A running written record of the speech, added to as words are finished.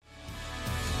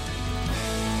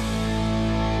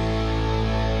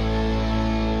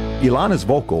Elon is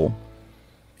vocal.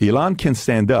 Elon can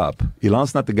stand up.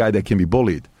 Elon's not the guy that can be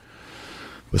bullied.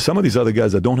 But some of these other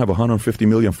guys that don't have 150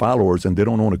 million followers and they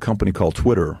don't own a company called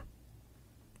Twitter,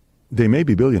 they may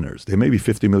be billionaires. They may be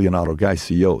 $50 million guys,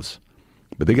 CEOs.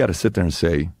 But they got to sit there and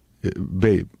say,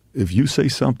 babe, if you say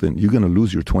something, you're going to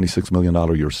lose your $26 million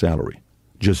a year salary.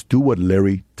 Just do what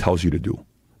Larry tells you to do.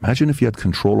 Imagine if you had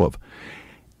control of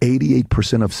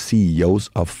 88% of CEOs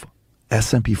of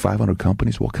S&P 500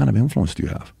 companies. What kind of influence do you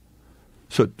have?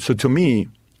 So to me,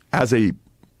 as a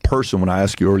person, when I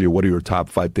asked you earlier, what are your top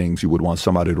 5 things you would want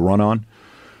somebody to run on?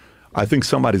 I think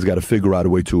somebody's got to figure out a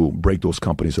way to break those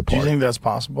companies apart. Do you think that's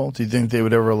possible? Do you think they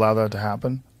would ever allow that to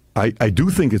happen? I do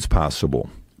think it's possible.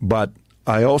 But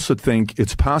I also think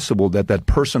it's possible that that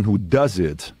person who does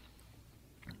it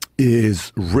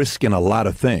is risking a lot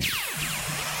of things.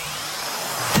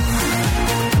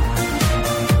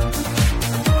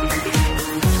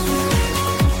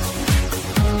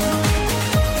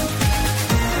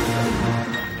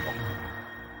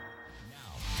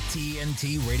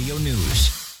 TNT Radio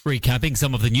News. Recapping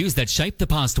some of the news that shaped the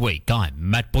past week, I'm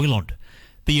Matt Boyland.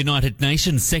 The United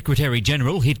Nations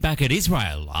Secretary-General hit back at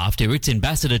Israel after its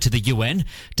ambassador to the UN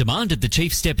demanded the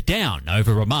chief step down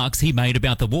over remarks he made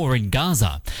about the war in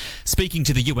Gaza. Speaking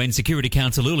to the UN Security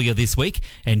Council earlier this week,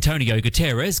 Antonio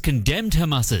Guterres condemned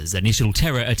Hamas's initial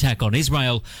terror attack on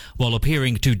Israel while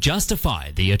appearing to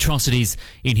justify the atrocities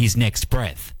in his next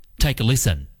breath. Take a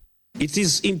listen. It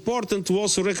is important to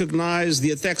also recognize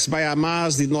the attacks by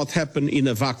Hamas did not happen in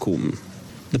a vacuum.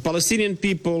 The Palestinian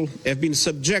people have been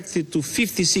subjected to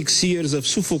 56 years of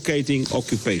suffocating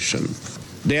occupation.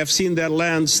 They have seen their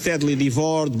land steadily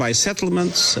devoured by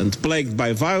settlements and plagued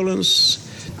by violence,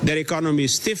 their economy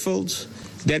stifled,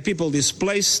 their people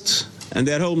displaced, and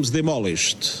their homes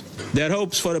demolished. Their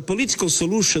hopes for a political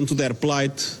solution to their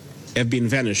plight have been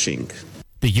vanishing.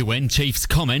 The UN chief's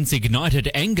comments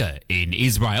ignited anger in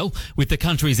Israel, with the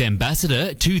country's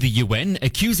ambassador to the UN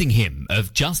accusing him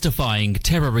of justifying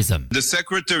terrorism. The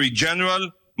Secretary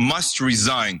General must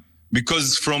resign,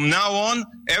 because from now on,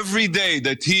 every day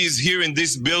that he is here in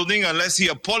this building, unless he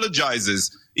apologizes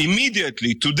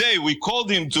immediately, today we called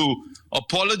him to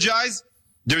apologize,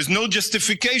 there's no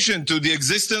justification to the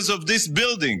existence of this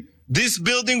building. This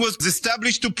building was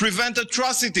established to prevent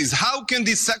atrocities. How can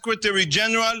the Secretary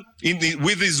General,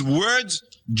 with his words,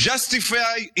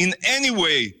 justify in any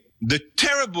way the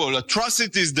terrible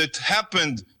atrocities that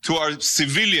happened to our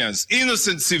civilians,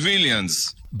 innocent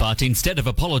civilians? But instead of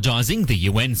apologising, the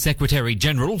UN Secretary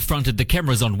General fronted the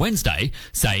cameras on Wednesday,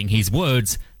 saying his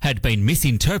words had been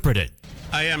misinterpreted.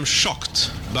 I am shocked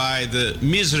by the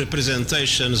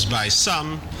misrepresentations by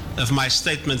some of my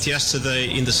statement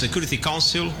yesterday in the Security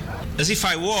Council, as if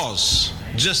I was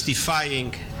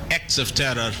justifying acts of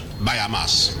terror by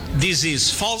Hamas. This is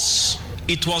false.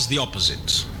 It was the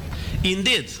opposite.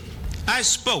 Indeed, I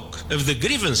spoke of the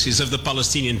grievances of the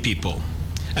Palestinian people,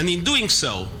 and in doing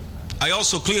so, I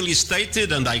also clearly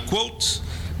stated, and I quote,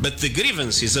 "But the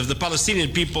grievances of the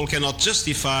Palestinian people cannot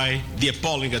justify the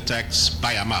appalling attacks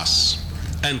by Hamas,"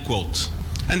 end quote.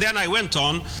 And then I went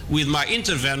on with my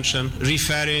intervention,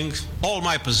 referring all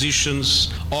my positions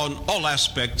on all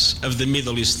aspects of the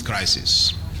Middle East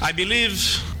crisis. I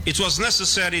believe it was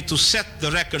necessary to set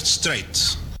the record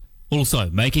straight. Also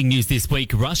making news this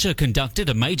week, Russia conducted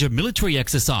a major military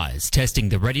exercise testing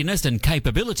the readiness and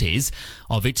capabilities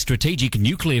of its strategic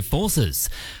nuclear forces.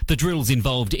 The drills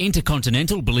involved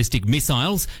intercontinental ballistic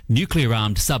missiles,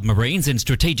 nuclear-armed submarines and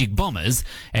strategic bombers,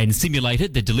 and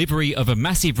simulated the delivery of a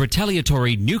massive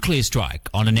retaliatory nuclear strike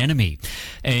on an enemy.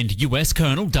 And US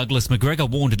Colonel Douglas Macgregor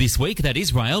warned this week that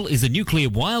Israel is a nuclear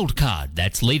wildcard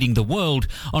that's leading the world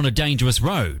on a dangerous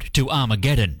road to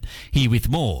Armageddon. Here with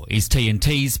more is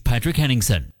TNT's Patrick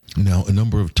Henningsen. Now, a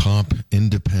number of top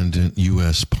independent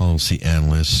U.S. policy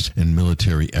analysts and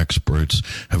military experts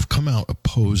have come out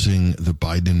opposing the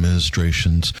Biden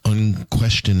administration's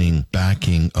unquestioning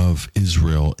backing of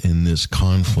Israel in this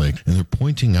conflict. And they're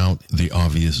pointing out the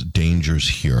obvious dangers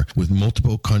here. With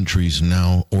multiple countries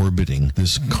now orbiting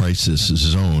this crisis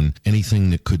zone,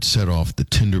 anything that could set off the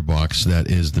tinderbox that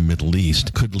is the Middle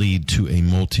East could lead to a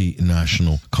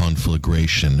multinational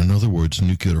conflagration. In other words,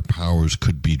 nuclear powers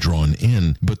could be drawn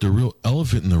in, but the real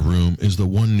elephant in the room is the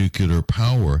one nuclear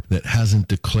power that hasn't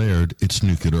declared its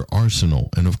nuclear arsenal.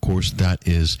 And of course, that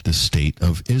is the state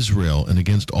of Israel. And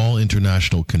against all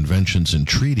international conventions and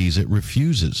treaties, it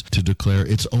refuses to declare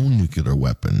its own nuclear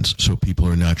weapons. So people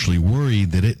are naturally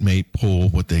worried that it may pull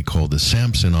what they call the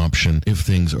Samson option if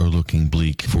things are looking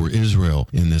bleak for Israel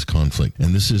in this conflict.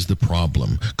 And this is the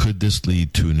problem. Could this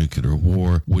lead to a nuclear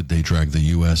war? Would they drag the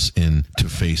U.S. in to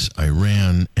face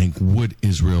Iran? And would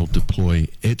Israel deploy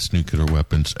air its nuclear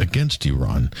weapons against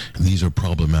Iran? These are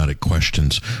problematic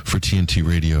questions. For TNT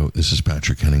Radio, this is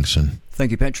Patrick Henningsen.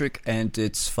 Thank you, Patrick, and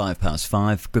it's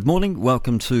 5:05. Good morning.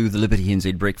 Welcome to the Liberty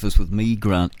NZ Breakfast with me,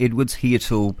 Grant Edwards, here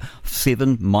till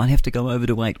 7. Might have to go over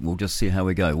to 8. We'll just see how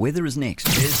we go. Weather is next.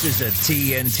 This is a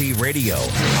TNT Radio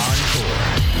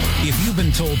Encore. If you've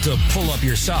been told to pull up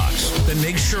your socks, then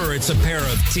make sure it's a pair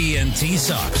of TNT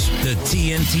socks. The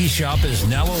TNT shop is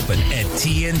now open at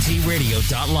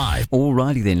tntradio.live.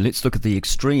 Alrighty then, let's look at the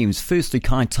extremes. Firstly,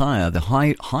 Kaitaia,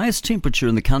 the highest temperature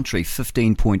in the country,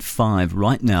 15.5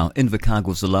 right now.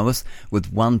 Invercargill's the lowest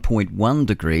with 1.1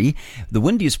 degree. The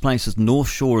windiest place is North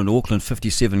Shore in Auckland,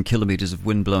 57 kilometres of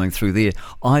wind blowing through there.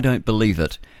 I don't believe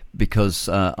it, because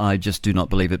I just do not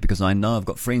believe it, because I know I've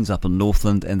got friends up in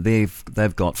Northland and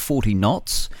they've got 40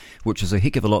 knots, which is a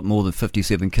heck of a lot more than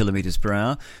 57 kilometres per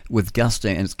hour, with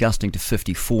gusting, and it's gusting to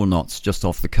 54 knots just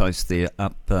off the coast there,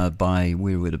 up by,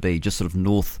 where would it be, just sort of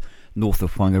north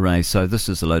of Whangarei. So this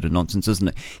is a load of nonsense, isn't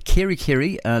it? Kerry,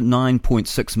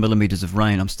 9.6 millimetres of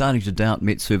rain. I'm starting to doubt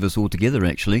Met Service altogether,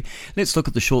 actually. Let's look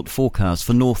at the short forecast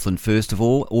for Northland first of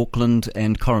all. Auckland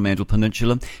and Coromandel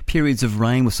Peninsula. Periods of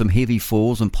rain with some heavy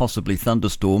falls and possibly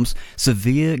thunderstorms.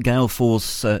 Severe gale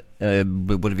force, what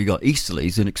have you got?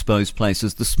 Easterlies in exposed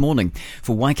places this morning.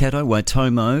 For Waikato,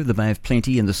 Waitomo, the Bay of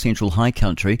Plenty and the Central High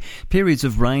Country, periods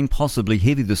of rain possibly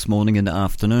heavy this morning and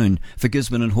afternoon. For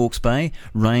Gisborne and Hawke's Bay,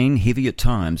 rain heavy at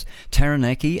times.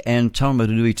 Taranaki and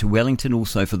Taumarunui to Wellington,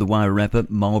 also for the Wairarapa,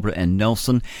 Marlborough and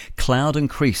Nelson. Cloud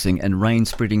increasing and rain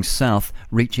spreading south,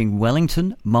 reaching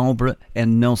Wellington, Marlborough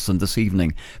and Nelson this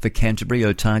evening. For Canterbury,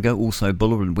 Otago, also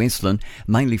Buller and Westland,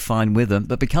 mainly fine weather,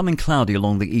 but becoming cloudy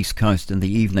along the east coast in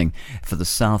the evening. For the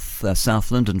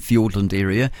Southland and Fiordland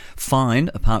area,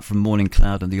 fine apart from morning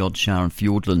cloud and the odd shower in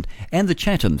Fiordland. And the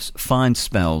Chathams, fine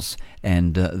spells.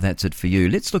 And that's it for you.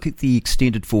 Let's look at the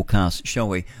extended forecast, shall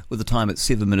we, with the time at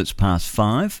 7 minutes past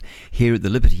 5 here at the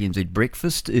Liberty NZ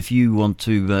Breakfast. If you want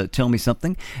to tell me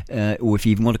something, or if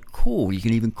you even want to call, you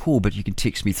can even call, but you can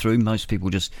text me through. Most people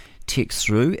just text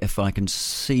through. If I can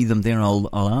see them there, I'll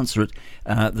answer it.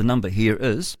 The number here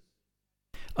is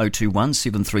 021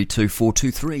 732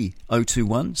 423.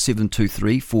 021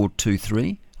 723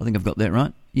 423. I think I've got that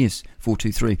right. Yes,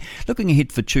 423. Looking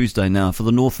ahead for Tuesday now. For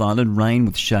the North Island, rain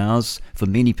with showers for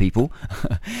many people,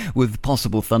 with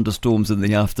possible thunderstorms in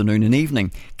the afternoon and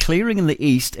evening. Clearing in the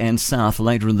east and south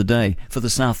later in the day. For the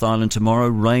South Island tomorrow,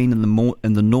 rain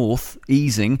in the north,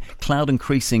 easing, cloud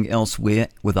increasing elsewhere,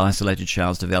 with isolated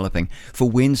showers developing. For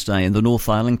Wednesday in the North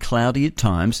Island, cloudy at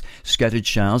times, scattered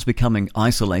showers becoming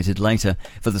isolated later.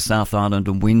 For the South Island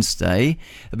on Wednesday,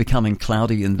 becoming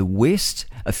cloudy in the west,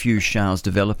 a few showers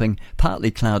developing,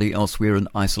 partly cloudy elsewhere and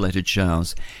isolated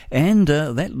showers. And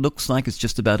that looks like it's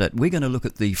just about it. We're going to look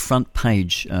at the front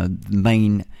page,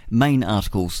 main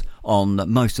articles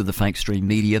on most of the Fakestream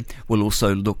media. We'll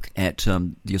also look at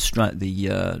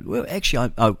well,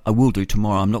 actually, I will do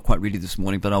tomorrow. I'm not quite ready this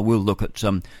morning, but I will look at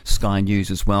Sky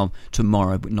News as well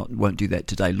tomorrow, but won't do that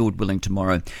today. Lord willing,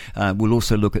 tomorrow. We'll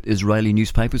also look at Israeli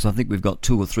newspapers. I think we've got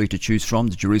 2 or 3 to choose from.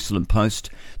 The Jerusalem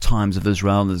Post, Times of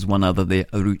Israel, and there's one other there,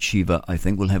 Arut Shiva, I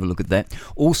think. We'll have a look at that.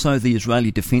 Also, the Israeli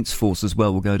Defence Force as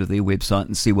well. We'll go to their website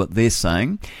and see what they're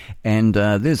saying. And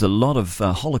there's a lot of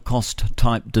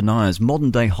Holocaust-type deniers,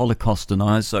 modern-day Holocaust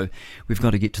deniers, so we've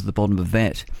got to get to the bottom of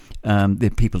that.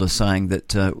 People are saying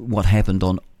that what happened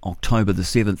on October the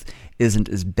 7th isn't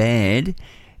as bad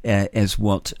as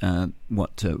what the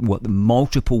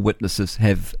multiple witnesses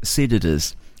have said it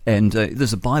is. And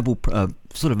there's a Bible,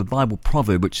 sort of a Bible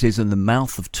proverb which says, "In the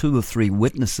mouth of 2 or 3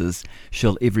 witnesses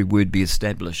shall every word be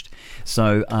established."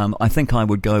 So I think I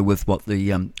would go with what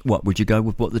would you go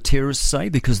with what the terrorists say?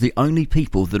 Because the only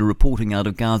people that are reporting out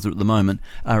of Gaza at the moment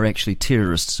are actually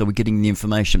terrorists. So we're getting the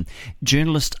information.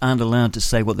 Journalists aren't allowed to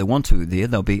say what they want to there.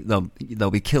 They'll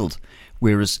be killed.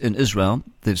 Whereas in Israel,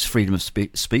 there's freedom of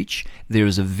speech. There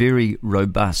is a very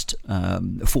robust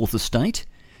fourth estate.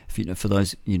 For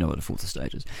those, you know what a fourth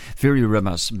estate is. Very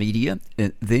robust media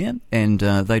there, and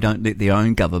they don't let their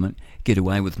own government get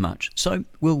away with much. So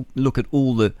we'll look at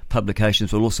all the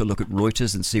publications. We'll also look at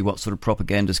Reuters and see what sort of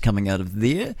propaganda is coming out of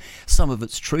there. Some of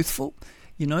it's truthful.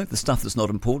 You know, the stuff that's not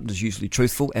important is usually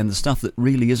truthful, and the stuff that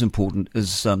really is important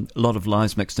is a lot of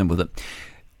lies mixed in with it.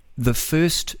 The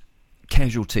first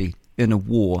casualty in a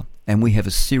war, and we have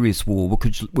a serious war,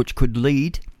 which could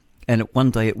lead, and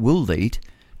one day it will lead,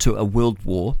 to a world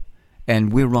war,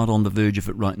 and we're right on the verge of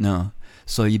it right now.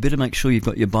 So you better make sure you've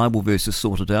got your Bible verses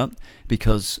sorted out,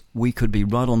 because we could be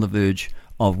right on the verge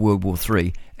of World War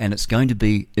III, and it's going to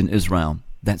be in Israel.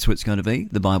 That's where it's going to be.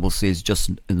 The Bible says just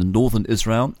in the northern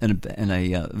Israel, in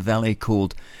a valley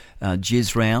called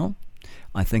Jezreel.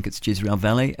 I think it's Jezreel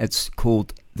Valley. It's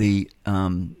called the,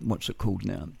 what's it called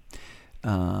now?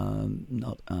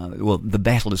 The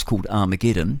battle is called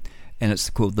Armageddon, and it's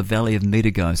called the Valley of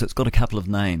Medigo. So it's got a couple of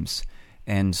names.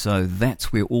 And so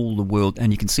that's where all the world,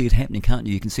 and you can see it happening, can't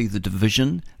you? You can see the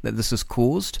division that this has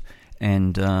caused.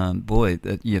 And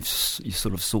you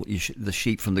sort of sort the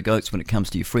sheep from the goats when it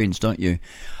comes to your friends, don't you?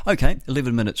 Okay,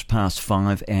 11 minutes past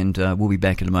 5, and we'll be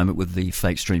back in a moment with the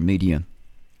Fakestream media.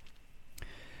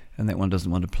 And that one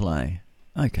doesn't want to play.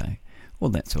 Okay,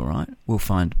 well, that's all right. We'll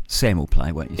find Sam will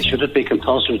play, won't you? Should it be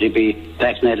compulsory to be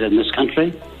vaccinated in this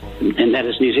country, and that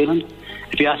is New Zealand?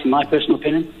 If you ask me my personal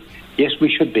opinion, yes, we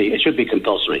should be. It should be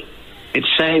compulsory. It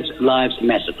saves lives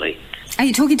massively. Are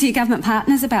you talking to your government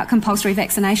partners about compulsory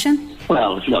vaccination?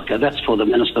 Well, look, that's for the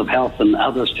Minister of Health and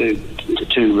others to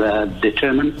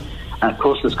determine. Of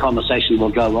course, this conversation will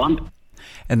go on.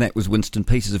 And that was Winston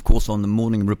Peters, of course, on the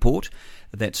Morning Report.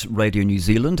 That's Radio New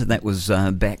Zealand. That was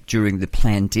back during the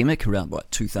pandemic, around,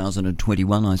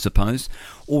 2021, I suppose.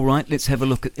 All right, let's have a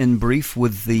look in brief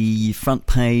with the front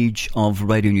page of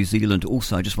Radio New Zealand.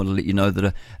 Also, I just want to let you know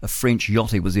that a French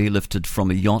yachty was airlifted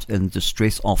from a yacht in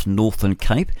distress off Northern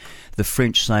Cape. The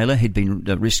French sailor had been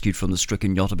rescued from the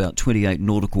stricken yacht about 28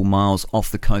 nautical miles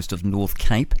off the coast of North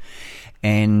Cape.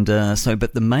 And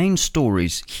but the main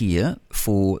stories here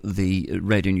for the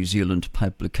Radio New Zealand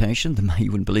publication,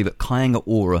 you wouldn't believe it, Kāinga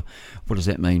Ora, what does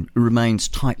that mean? Remains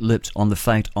tight-lipped on the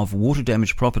fate of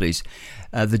water-damaged properties.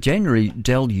 The January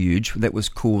deluge that was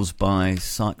caused by,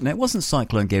 it wasn't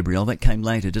Cyclone Gabrielle, that came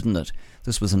later, didn't it?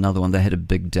 This was another one, they had a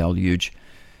big deluge,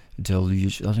 I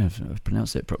don't know if I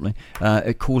pronounced that properly.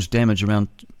 It caused damage around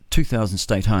 2,000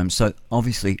 state homes, so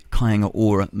obviously Kāinga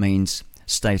Ora means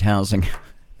state housing.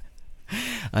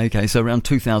 Okay, so around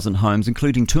 2,000 homes,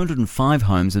 including 205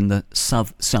 homes in the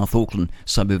South Auckland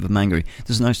suburb of Mangere.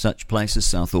 There's no such place as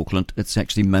South Auckland. It's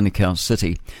actually Manukau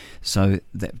City,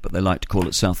 but they like to call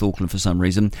it South Auckland for some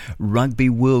reason. Rugby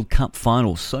World Cup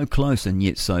final, so close and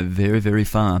yet so very, very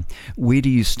far. Where do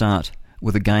you start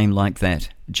with a game like that?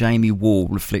 Jamie Wall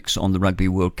reflects on the Rugby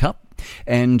World Cup.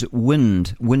 And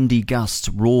windy gusts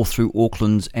roar through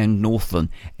Auckland and Northland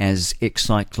as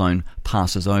ex-cyclone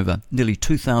passes over. Nearly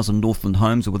 2,000 Northland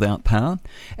homes are without power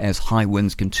as high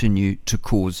winds continue to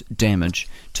cause damage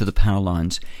to the power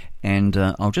lines. And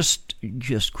I'll just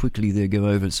quickly there go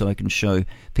over it so I can show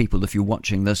people, if you're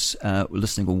watching this,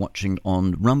 listening or watching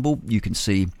on Rumble, you can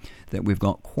see that we've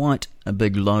got quite a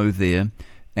big low there.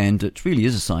 And it really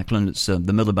is a cyclone. It's the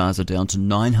millibars are down to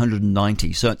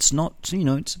 990, so it's not,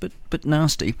 it's a bit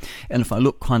nasty. And if I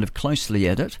look kind of closely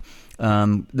at it,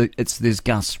 there's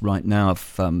gusts right now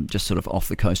of just sort of off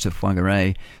the coast of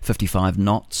Whangarei, 55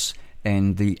 knots,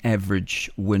 and the average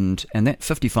wind, and that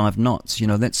 55 knots,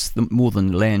 that's more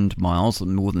than land miles,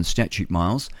 more than statute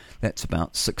miles. That's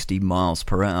about 60 miles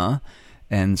per hour,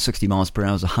 and 60 miles per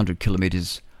hour is 100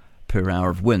 kilometres per hour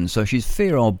of wind. So she's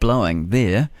fair old blowing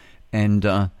there. And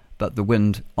but the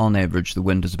wind, on average, the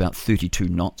wind is about 32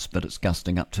 knots, but it's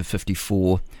gusting up to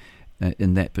 54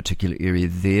 in that particular area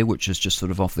there, which is just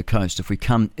sort of off the coast. If we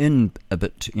come in a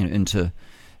bit, into,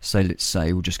 let's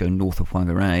say, we'll just go north of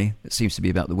Whangarei, it seems to be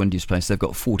about the windiest place. They've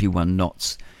got 41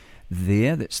 knots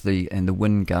there. And the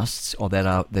wind gusts,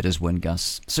 that is wind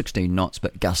gusts, 16 knots,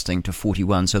 but gusting to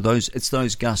 41. So it's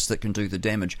those gusts that can do the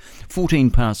damage.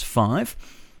 14 past 5.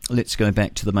 Let's go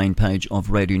back to the main page of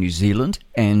Radio New Zealand,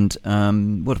 and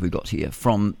what have we got here?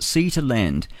 From Sea to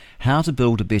Land, How to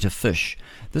Build a Better Fish.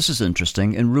 This is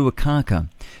interesting. In Ruakaka,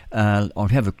 I'll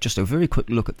have just a very quick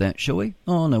look at that, shall we?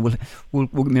 Oh no,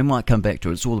 we might come back to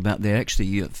it. It's all about they're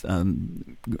actually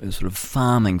sort of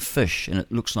farming fish, and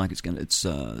it looks like it's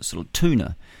sort of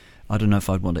tuna. I don't know if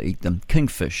I'd want to eat them.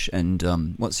 Kingfish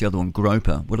and what's the other one?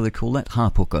 Groper. What do they call that?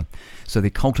 Hapuka. So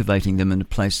they're cultivating them in a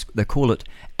place, they call it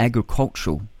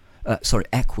aquaculture.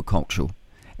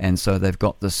 And so they've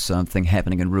got this thing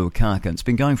happening in Ruakaka. It's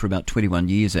been going for about 21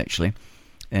 years, actually.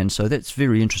 And so that's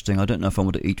very interesting. I don't know if I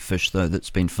want to eat fish, though,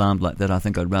 that's been farmed like that. I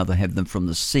think I'd rather have them from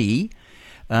the sea.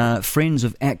 Friends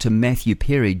of actor Matthew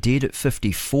Perry, dead at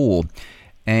 54.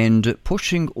 And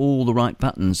pushing all the right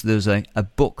buttons, there's a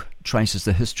book traces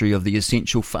the history of the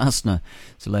essential fastener.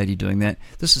 It's a lady doing that.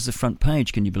 This is the front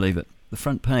page, can you believe it? The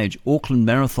front page, Auckland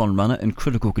Marathon runner in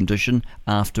critical condition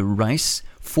after race.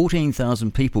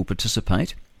 14,000 people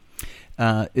participate.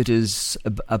 It is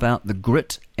about the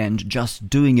grit and just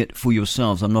doing it for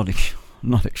yourselves. I'm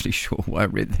not actually sure why I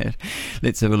read that.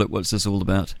 Let's have a look. What's this all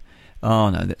about?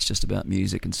 Oh no, that's just about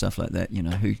music and stuff like that.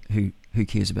 Who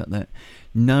cares about that?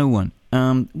 No one.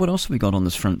 What else have we got on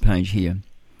this front page here?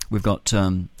 We've got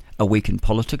a week in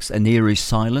politics. An eerie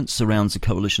silence surrounds the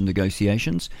coalition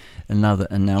negotiations. Another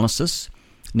analysis.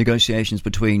 Negotiations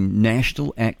between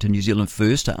National Act and New Zealand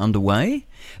First are underway,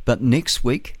 but next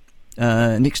week,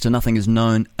 next to nothing is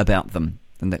known about them.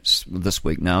 And that's this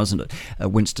week now, isn't it?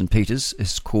 Winston Peters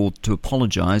is called to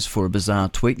apologise for a bizarre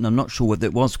tweet, and I'm not sure what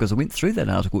that was because I went through that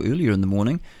article earlier in the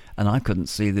morning and I couldn't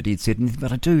see that he'd said anything,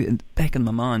 but I do, back in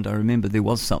my mind, I remember there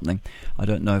was something. I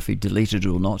don't know if he deleted it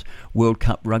or not. World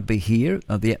Cup rugby here,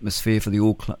 the atmosphere for the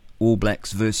All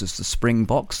Blacks versus the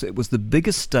Springboks. It was the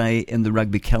biggest day in the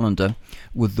rugby calendar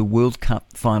with the World Cup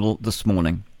final this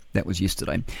morning. That was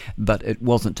yesterday, but it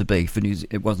wasn't to be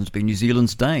New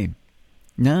Zealand's day.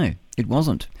 No, it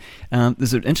wasn't.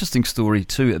 There's an interesting story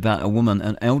too about a woman,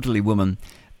 an elderly woman,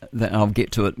 that I'll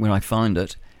get to it when I find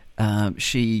it.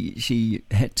 She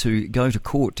had to go to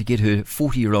court to get her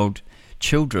 40-year-old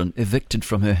children evicted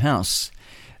from her house.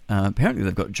 Apparently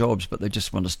they've got jobs, but they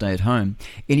just want to stay at home.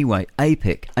 Anyway,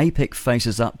 APEC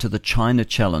faces up to the China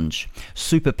challenge.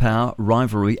 Superpower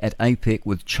rivalry at APEC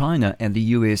with China and the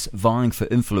US vying for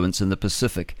influence in the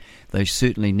Pacific. They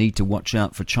certainly need to watch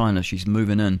out for China. She's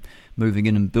moving in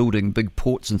and building big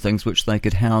ports and things which they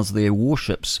could house their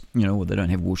warships. Well, they don't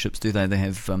have warships, do they? They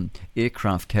have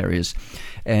aircraft carriers.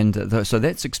 And so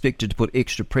that's expected to put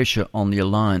extra pressure on the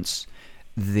alliance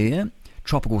there.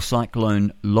 Tropical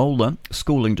cyclone Lola,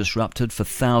 schooling disrupted for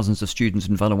thousands of students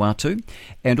in Vanuatu.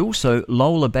 And also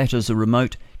Lola batters a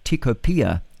remote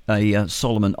Tikopia, a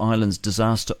Solomon Islands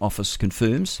disaster office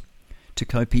confirms.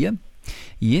 Tikopia.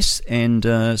 Yes, and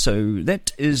so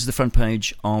that is the front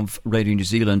page of Radio New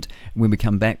Zealand. When we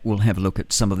come back, we'll have a look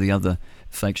at some of the other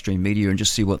Fakestream media and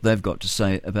just see what they've got to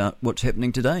say about what's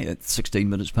happening today at 16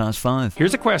 minutes past 5.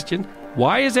 Here's a question.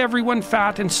 Why is everyone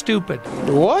fat and stupid?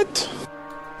 What?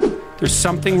 There's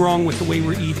something wrong with the way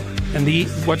we're eating. And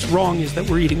what's wrong is that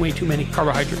we're eating way too many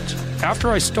carbohydrates. After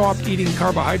I stopped eating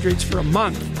carbohydrates for a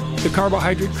month, the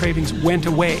carbohydrate cravings went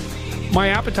away. My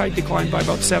appetite declined by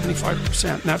about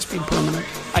 75%, and that's been permanent.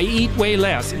 I eat way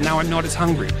less, and now I'm not as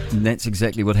hungry. And that's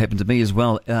exactly what happened to me as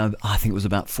well. I think it was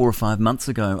about 4 or 5 months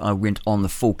ago I went on the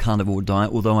full carnivore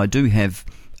diet, although I do have,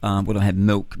 I have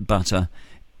milk, butter,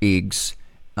 eggs,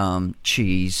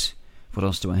 cheese. What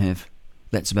else do I have?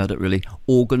 That's about it, really.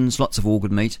 Organs, lots of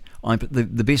organ meat.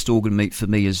 The best organ meat for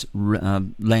me is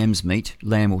lamb's meat,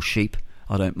 lamb or sheep.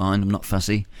 I don't mind, I'm not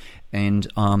fussy. And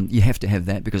you have to have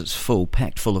that because it's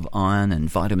packed full of iron and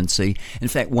vitamin C. In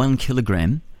fact, 1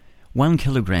 kilogram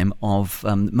of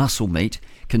muscle meat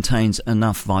contains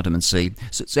enough vitamin C.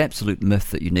 So it's absolute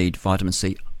myth that you need vitamin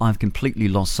C. I've completely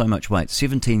lost so much weight.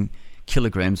 17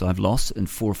 kilograms I've lost in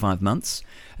 4 or 5 months.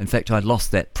 In fact, I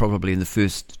lost that probably in the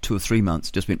first 2 or 3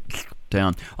 months. Just went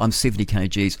down. I'm 70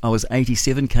 kgs. I was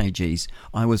 87 kgs.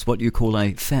 I was what you call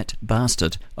a fat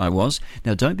bastard. I was.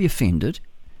 Now, don't be offended.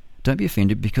 Don't be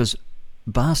offended because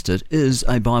bastard is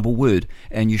a Bible word,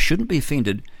 and you shouldn't be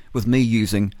offended with me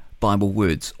using Bible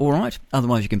words. All right?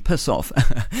 Otherwise, you can piss off.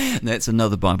 That's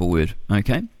another Bible word.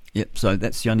 Okay? Yep. So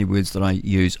that's the only words that I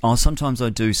use. Sometimes I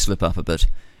do slip up a bit,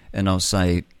 and I'll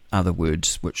say other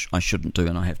words which I shouldn't do,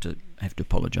 and I have to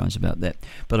apologise about that.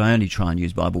 But I only try and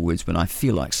use Bible words when I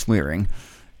feel like swearing.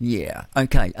 Yeah.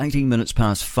 Okay, 18 minutes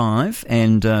past 5,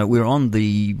 and we're on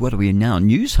the, what are we now,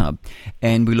 News Hub,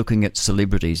 and we're looking at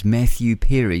celebrities. Matthew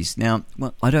Perry's. Now,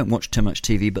 well, I don't watch too much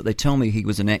TV, but they tell me he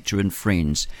was an actor in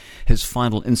Friends. His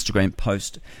final Instagram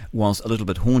post was a little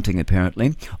bit haunting,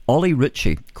 apparently. Ollie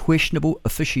Ritchie, questionable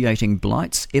officiating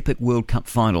blights epic World Cup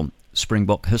final.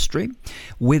 Springbok history.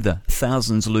 Weather,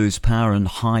 thousands lose power in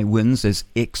high winds as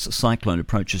ex-cyclone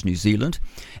approaches New Zealand.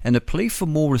 And a plea for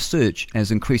more research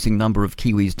as increasing number of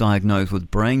Kiwis diagnosed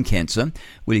with brain cancer.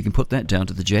 Well, you can put that down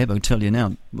to the jab, I'll tell you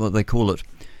now what they call it.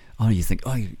 Oh, you think,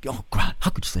 oh, God,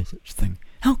 how could you say such a thing?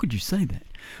 How could you say that?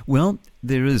 Well,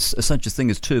 there is such a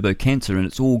thing as turbo cancer, and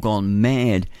it's all gone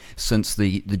mad since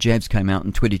the jabs came out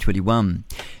in 2021.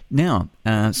 Now,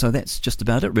 so that's just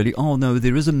about it, really. Oh, no,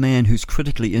 there is a man who's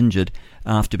critically injured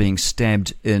after being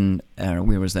stabbed in,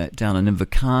 where was that? Down in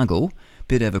Invercargill.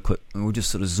 Better have a quick, we'll just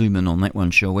sort of zoom in on that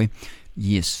one, shall we?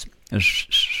 Yes.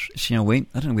 Shall we?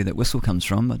 I don't know where that whistle comes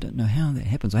from. I don't know how that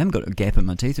happens. I haven't got a gap in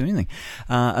my teeth or anything.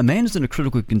 A man is in a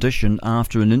critical condition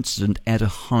after an incident at a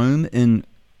home in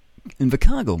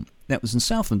Invercargill. That was in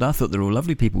Southland. I thought there were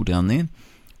lovely people down there.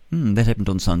 That happened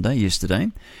on Sunday,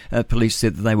 yesterday. Police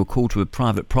said that they were called to a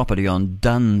private property on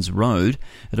Duns Road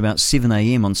at about 7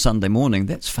 a.m. on Sunday morning.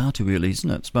 That's far too early, isn't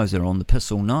it? I suppose they were on the piss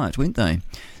all night, weren't they?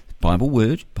 Bible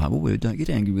word, don't get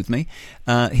angry with me.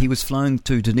 He was flown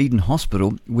to Dunedin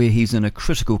Hospital where he's in a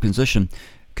critical condition.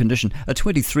 A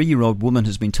 23-year-old woman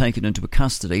has been taken into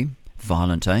custody.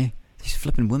 Violent, eh? These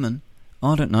flipping women.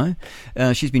 I don't know.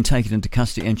 She's been taken into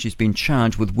custody and she's been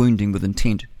charged with wounding with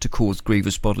intent to cause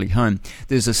grievous bodily harm.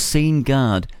 There's a scene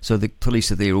guard, so the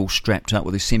police are there all strapped up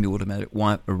with their semi-automatic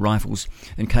rifles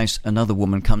in case another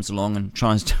woman comes along and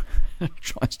tries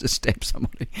to stab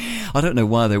somebody. I don't know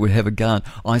why they would have a guard.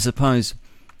 I suppose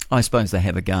they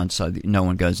have a guard so that no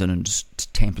one goes in and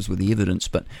just tampers with the evidence,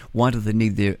 but why do they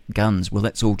need their guns? Well,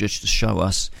 that's all just to show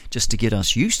us, just to get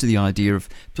us used to the idea of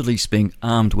police being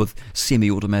armed with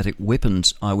semi-automatic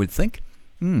weapons, I would think.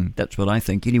 That's what I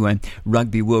think. Anyway,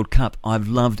 Rugby World Cup. I've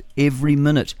loved every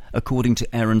minute, according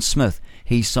to Aaron Smith.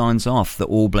 He signs off the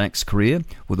All Blacks' career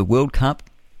with a World Cup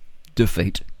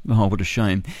defeat. Oh, what a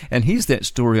shame. And here's that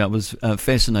story I was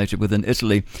fascinated with in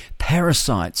Italy.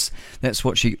 Parasites. That's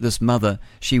what this mother,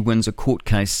 she wins a court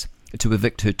case to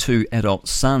evict her 2 adult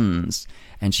sons,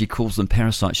 and she calls them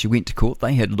parasites. She went to court.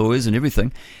 They had lawyers and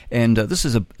everything. And this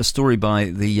is a story by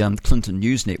the Clinton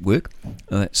News Network,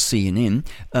 that's CNN.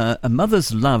 A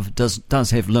mother's love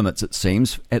does have limits, it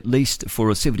seems, at least for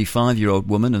a 75-year-old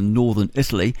woman in northern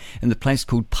Italy in the place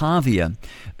called Pavia,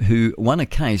 who won a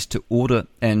case to order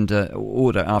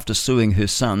after suing her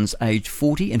sons, aged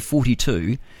 40 and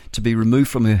 42, to be removed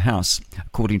from her house,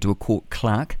 according to a court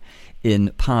clerk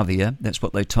in Pavia. That's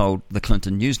what they told the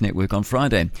Clinton News Network on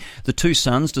Friday. The 2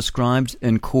 sons, described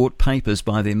in court papers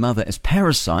by their mother as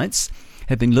parasites,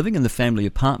 have been living in the family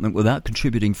apartment without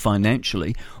contributing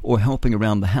financially or helping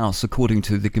around the house, according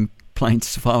to the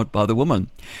complaints filed by the woman,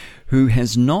 who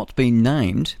has not been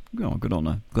named. Oh, good on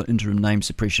her. Got interim name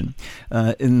suppression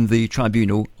in the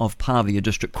tribunal of Pavia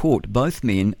District Court. Both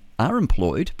men are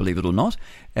employed, believe it or not,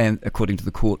 and according to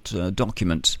the court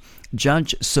documents.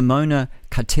 Judge Simona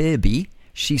Katerbi,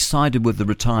 she sided with the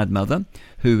retired mother,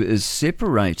 who is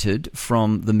separated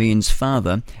from the men's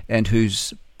father and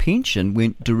whose pension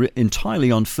went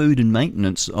entirely on food and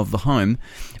maintenance of the home,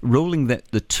 ruling that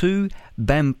the 2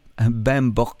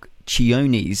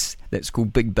 Bamboccionis, that's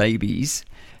called big babies,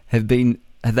 they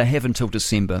have until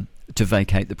December to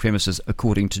vacate the premises,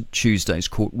 according to Tuesday's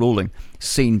court ruling,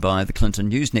 seen by the Clinton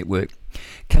News Network.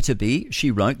 Katerbi,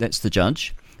 she wrote, that's the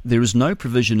judge, there is no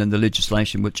provision in the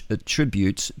legislation which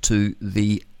attributes to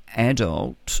the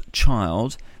adult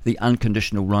child the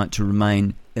unconditional right to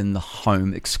remain in the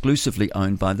home exclusively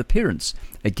owned by the parents,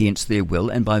 against their will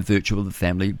and by virtue of the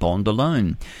family bond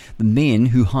alone. The men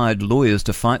who hired lawyers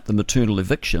to fight the maternal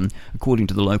eviction, according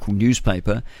to the local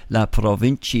newspaper La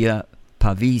Provincia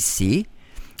Pavese,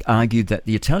 argued that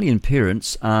the Italian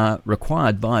parents are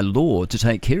required by law to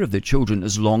take care of their children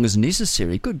as long as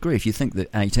necessary. Good grief, you think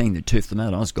that 18, they'd turf them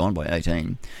out. I was gone by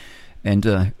 18. And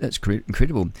that's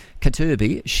incredible.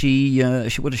 Katerbi, she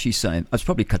what does she say? It's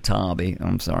probably Katarbi,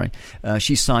 I'm sorry.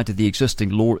 She cited the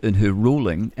existing law in her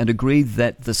ruling and agreed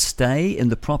that the stay in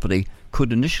the property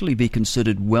could initially be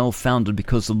considered well-founded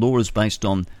because the law is based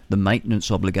on the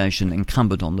maintenance obligation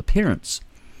incumbent on the parents.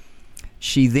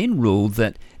 She then ruled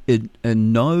that it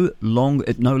no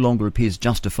longer appears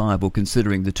justifiable,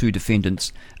 considering the 2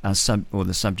 defendants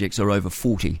the subjects are over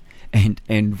 40, and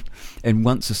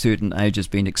once a certain age has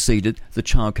been exceeded, the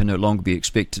child can no longer be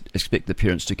expect the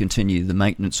parents to continue the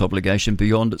maintenance obligation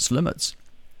beyond its limits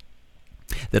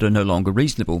that are no longer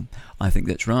reasonable. I think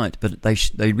that's right, but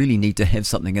they really need to have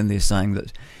something in there saying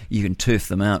that you can turf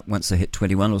them out once they hit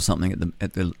 21 or something.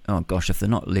 If they're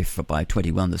not left by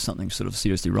 21, there's something sort of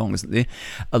seriously wrong, isn't there?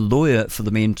 A lawyer for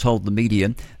the men told the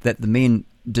media that the men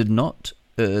did not.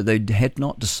 They had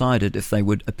not decided if they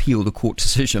would appeal the court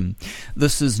decision.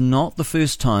 This is not the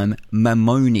first time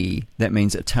mamoni, that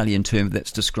means Italian term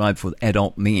that's described for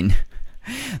adult men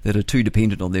that are too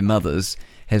dependent on their mothers,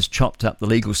 has chopped up the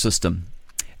legal system.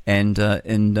 And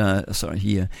in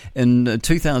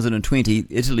 2020,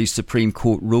 Italy's Supreme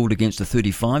Court ruled against a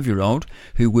 35-year-old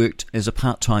who worked as a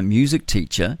part-time music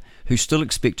teacher who still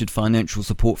expected financial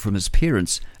support from his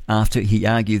parents after he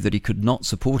argued that he could not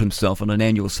support himself on an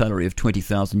annual salary of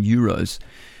 20,000 euros,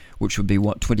 which would be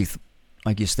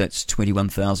I guess that's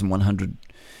 21,100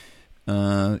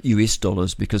 US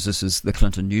dollars, because this is the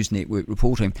Clinton News Network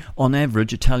reporting. On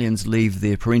average, Italians leave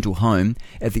their parental home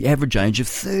at the average age of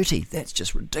 30. That's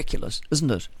just ridiculous,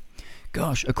 isn't it?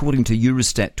 Gosh, according to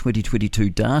Eurostat 2022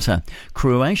 data,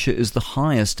 Croatia is the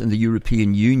highest in the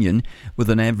European Union with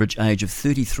an average age of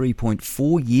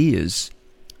 33.4 years.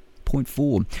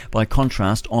 0.4. By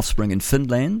contrast, offspring in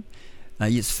Finland,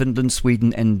 Finland,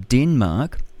 Sweden and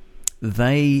Denmark,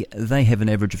 they have an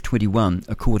average of 21,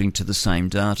 according to the same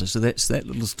data. So that's that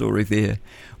little story there.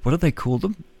 What do they call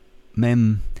them?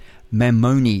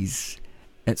 Mamonis.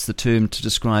 That's the term to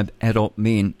describe adult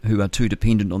men who are too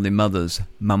dependent on their mothers.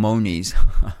 Mamonis.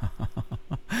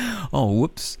 Oh,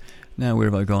 whoops. Now, where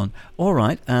have I gone? All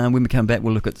right, when we come back,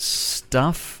 we'll look at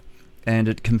stuff. And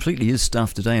it completely is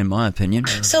stuff today, in my opinion.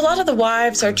 So a lot of the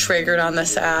wives are triggered on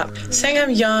this app, saying I'm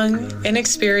young,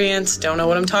 inexperienced, don't know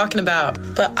what I'm talking about.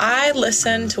 But I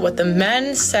listen to what the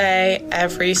men say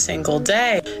every single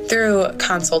day through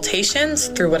consultations,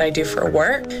 through what I do for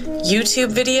work,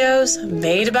 YouTube videos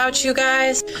made about you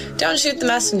guys. Don't shoot the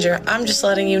messenger. I'm just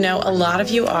letting you know a lot of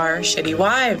you are shitty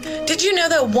wives. Did you know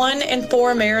that 1 in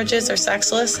 4 marriages are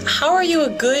sexless? How are you a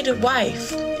good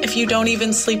wife if you don't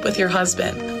even sleep with your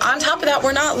husband? On top of that,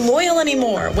 we're not loyal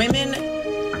anymore. Women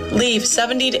leave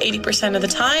 70 to 80% of the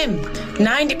time,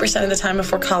 90% of the time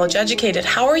if we're college educated.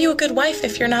 How are you a good wife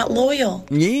if you're not loyal?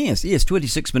 Yes,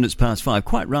 26 minutes past 5.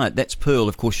 Quite right. That's Pearl.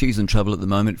 Of course, she's in trouble at the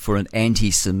moment for an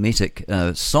anti-Semitic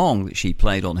song that she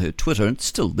played on her Twitter. It's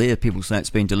still there. People say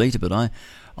it's been deleted, but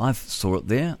I saw it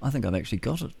there. I think I've actually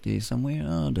got it there somewhere.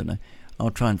 Oh, I don't know. I'll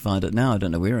try and find it now. I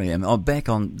don't know where I am. Back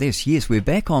on this. Yes, we're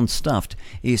back on Stuffed.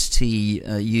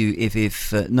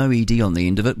 STUFF, no ED on the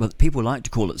end of it, but people like to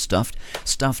call it Stuffed.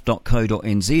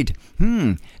 Stuff.co.nz.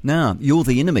 Now, you're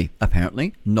the enemy,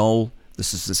 apparently. Noel,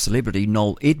 this is the celebrity,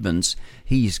 Noel Edmonds.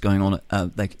 He's going on,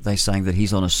 they're saying that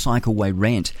he's on a cycleway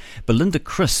rant. Belinda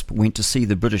Crisp went to see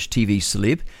the British TV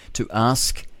celeb to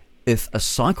ask if a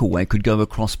cycleway could go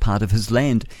across part of his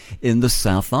land in the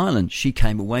South Island. She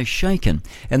came away shaken.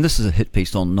 And this is a hit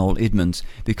piece on Noel Edmonds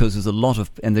because there's a lot of...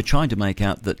 And they're trying to make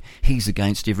out that he's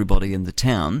against everybody in the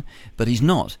town, but he's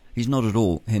not. He's not at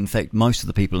all. In fact, most of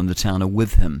the people in the town are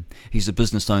with him. He's a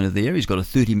business owner there. He's got a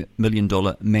 $30 million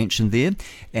mansion there,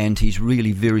 and he's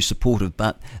really very supportive,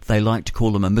 but they like to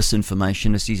call him a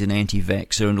misinformationist. He's an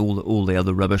anti-vaxxer and all the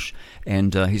other rubbish.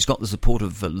 And he's got the support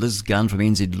of Liz Gunn from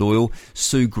NZ Loyal,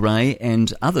 Sue Gray,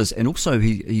 and others. And also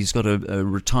he's got a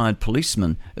retired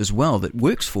policeman as well that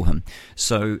works for him.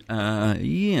 So, so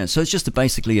it's just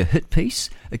basically a hit piece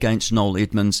against Noel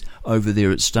Edmonds over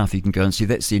there at Stuff. You can go and see.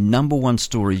 That's their number one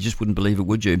story. You just wouldn't believe it,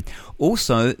 would you?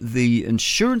 Also, the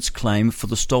insurance claim for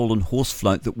the stolen horse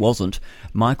float that wasn't,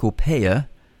 Michael Pear,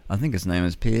 I think his name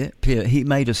is Pear, he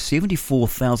made a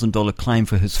 $74,000 claim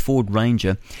for his Ford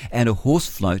Ranger and a horse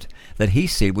float that he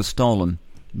said was stolen,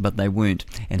 but they weren't.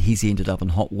 And he's ended up in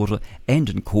hot water and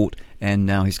in court, and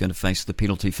now he's going to face the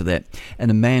penalty for that.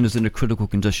 And a man is in a critical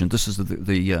condition. This is the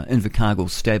Invercargill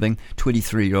stabbing.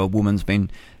 23-year-old woman's been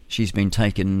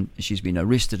taken, she's been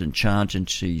arrested and charged, and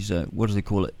she's,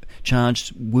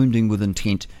 charged wounding with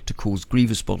intent to cause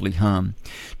grievous bodily harm.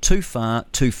 Too far,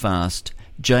 too fast.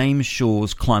 James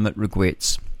Shaw's climate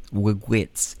regrets.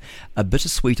 A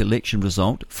bittersweet election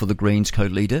result for the Greens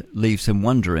co-leader leaves him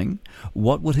wondering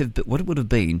what it would have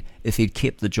been if he'd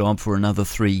kept the job for another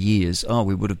 3 years. Oh,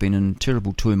 we would have been in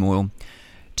terrible turmoil.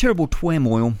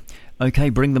 Okay,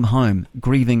 bring them home.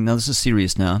 Grieving. Now, this is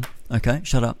serious now. Okay,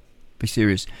 shut up. Be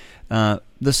serious.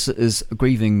 This is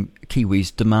grieving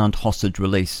Kiwis demand hostage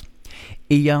release.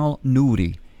 Eyal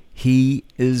Nouri, he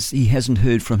hasn't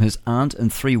heard from his aunt in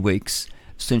 3 weeks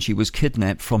since she was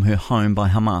kidnapped from her home by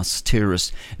Hamas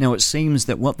terrorists. Now, it seems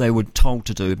that what they were told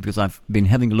to do, because I've been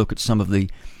having a look at some of the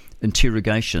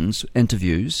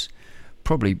interviews,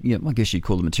 probably, I guess you'd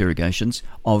call them interrogations,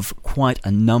 of quite a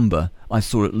number. I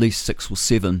saw at least 6 or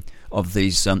 7 of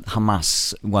these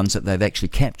Hamas ones that they've actually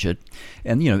captured.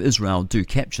 And, Israel do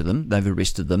capture them. They've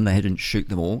arrested them. They didn't shoot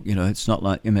them all. It's not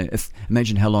like,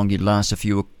 imagine how long you'd last if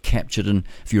you were captured, and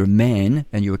if you're a man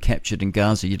and you were captured in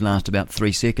Gaza, you'd last about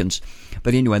 3 seconds.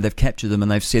 But anyway, they've captured them, and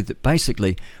they've said that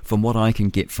basically, from what I can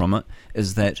get from it,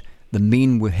 is that the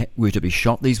men were to be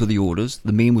shot. These were the orders.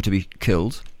 The men were to be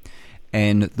killed,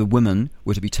 and the women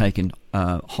were to be taken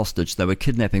hostage. They were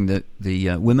kidnapping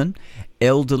the women,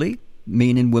 elderly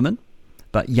men and women,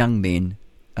 but young men,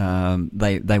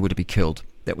 they were to be killed.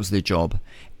 That was their job.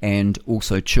 And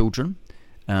also children.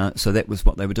 So that was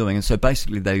what they were doing. And so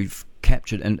basically they've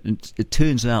captured, and it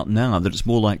turns out now that it's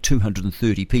more like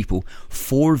 230 people.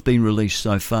 4 have been released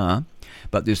so far,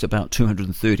 but there's about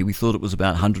 230. We thought it was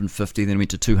about 150, then went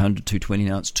to 200, 220,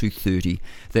 now it's 230.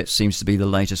 That seems to be the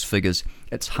latest figures.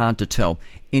 It's hard to tell.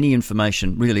 Any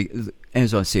information, really,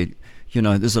 as I said,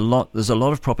 there's a lot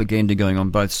of propaganda going on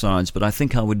both sides, but I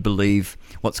think I would believe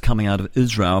what's coming out of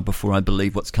Israel before I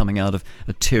believe what's coming out of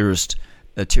a terrorist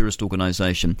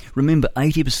organisation. Remember,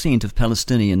 80% of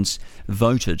Palestinians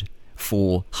voted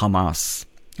for Hamas.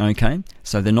 Okay,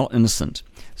 so they're not innocent.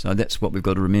 So that's what we've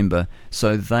got to remember.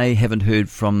 So they haven't heard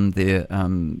from their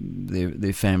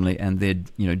family, and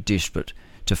they're desperate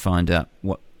to find out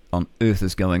what on earth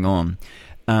is going on.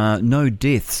 No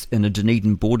deaths in a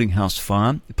Dunedin boarding house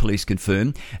fire, police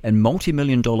confirm, and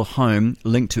multi-million-dollar home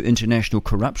linked to international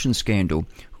corruption scandal.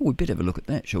 Oh, we better have a look at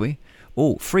that, shall we?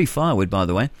 Oh, free firewood, by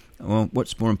the way. Well,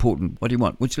 what's more important? What do you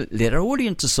want? Let our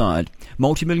audience decide.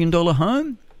 Multi-million-dollar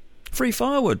home? Free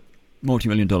firewood.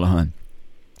 Multi-million-dollar home.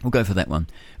 We'll go for that one.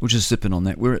 We'll just zip in on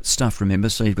that. We're at Stuff, remember,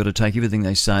 so you've got to take everything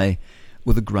they say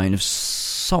with a grain of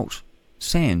salt.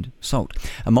 Sand, salt.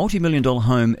 A multi-million-dollar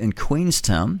home in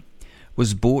Queenstown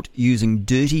was bought using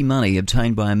dirty money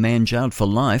obtained by a man jailed for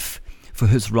life for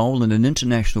his role in an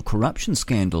international corruption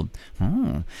scandal.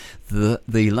 The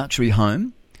luxury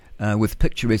home, with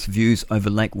picturesque views over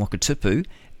Lake Wakatipu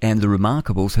and the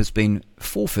Remarkables, has been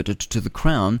forfeited to the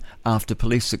Crown after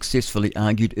police successfully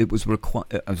argued it was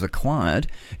acquired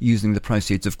using the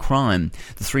proceeds of crime.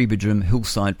 The three-bedroom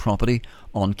hillside property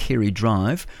on Kerry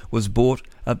Drive was bought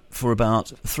for about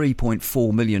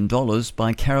 $3.4 million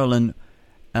by Carolyn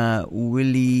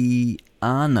Williana.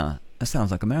 That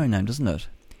sounds like a married name, doesn't it?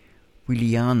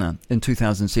 Williana, in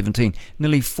 2017.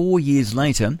 Nearly 4 years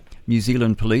later, New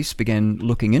Zealand police began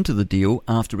looking into the deal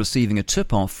after receiving a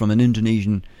tip-off from an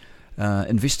Indonesian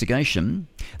investigation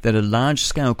that a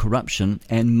large-scale corruption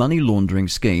and money laundering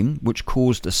scheme, which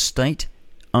caused a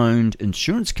state-owned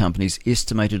insurance company's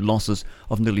estimated losses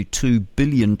of nearly $2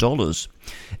 billion.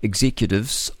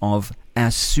 Executives of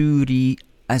Asuransi,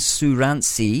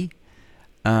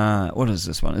 what is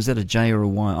this one? Is that a J or a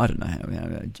Y? I don't know how.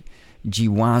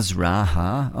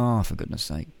 Jiwasraha. Oh, for goodness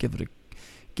sake, give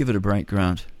it a break,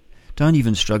 Grant. Don't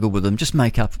even struggle with them. Just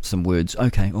make up some words.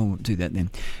 Okay, we'll do that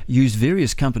then. Used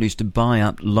various companies to buy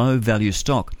up low-value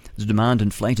stock. The demand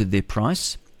inflated their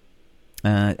price,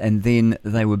 and then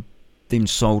they were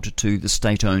sold to the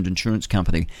state-owned insurance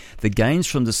company. The gains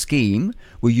from the scheme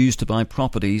were used to buy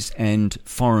properties and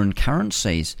foreign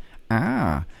currencies.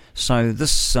 So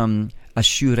this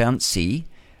Asuransi,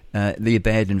 their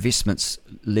bad investments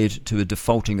led to a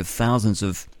defaulting of thousands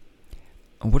of,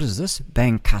 what is this?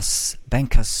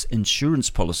 Bankas insurance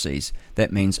policies.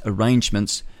 That means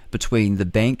arrangements between the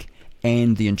bank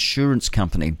and the insurance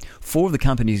company. 4 of the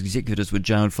company's executives were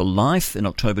jailed for life in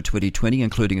October 2020,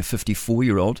 including a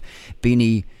 54-year-old,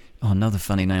 Benny, another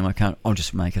funny name, I'll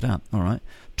just make it up, all right,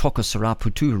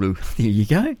 Tokasaraputuru. There you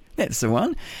go, that's the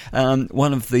one.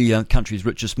 One of the country's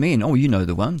richest men, you know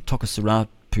the one,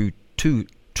 Tokasaraputuru,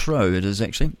 it is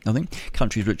actually, I think,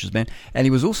 country's richest man, and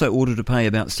he was also ordered to pay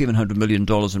about $700 million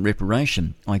in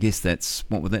reparation. I guess that's,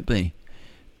 what would that be?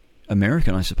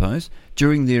 American, I suppose.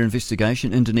 During their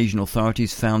investigation, Indonesian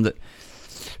authorities found that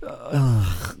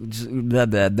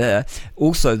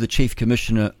also the chief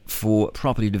commissioner for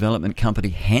property development company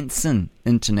Hanson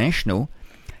International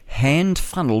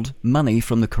hand-funneled money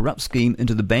from the corrupt scheme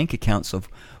into the bank accounts of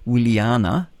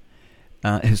Williana,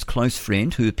 his close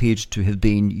friend, who appeared to have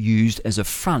been used as a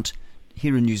front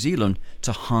here in New Zealand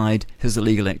to hide his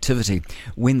illegal activity.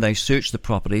 When they searched the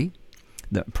properties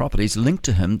linked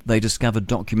to him, they discovered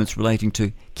documents relating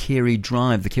to Kerry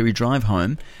Drive, the Kerry Drive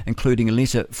home, including a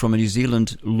letter from a New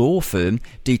Zealand law firm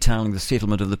detailing the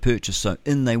settlement of the purchase. So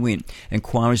in they went.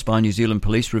 Inquiries by New Zealand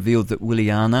police revealed that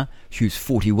Williana, who's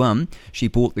 41, she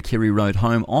bought the Kerry Road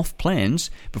home off plans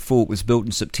before it was built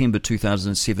in September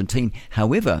 2017.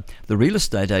 However, the real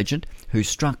estate agent who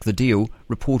struck the deal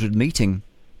reported meeting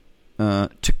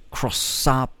to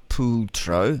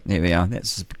Crossaputro, there we are,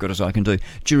 that's as good as I can do,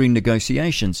 during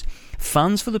negotiations.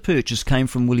 Funds for the purchase came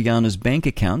from Williana's bank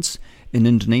accounts in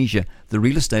Indonesia. The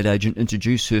real estate agent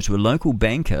introduced her to a local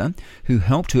banker who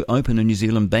helped her open a New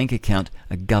Zealand bank account,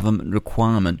 a government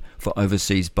requirement for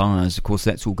overseas buyers. Of course,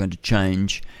 that's all going to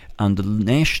change under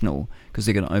national because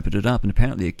they're going to open it up, and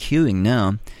apparently they're queuing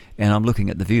now. And I'm looking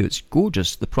at the view. It's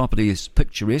gorgeous. The property is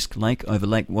picturesque, views over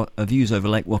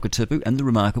Lake Wakatipu, and the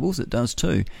Remarkables. It does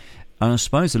too. And I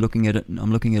suppose I'm looking at it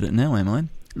now, am I?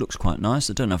 It looks quite nice.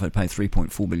 I don't know if I'd pay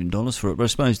 $3.4 million for it, but I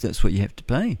suppose that's what you have to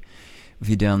pay if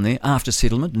you're down there. After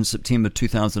settlement in September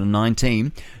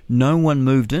 2019, no one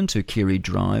moved into Kerry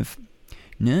Drive.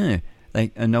 No, they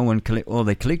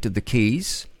collected the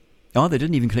keys. They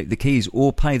didn't even collect the keys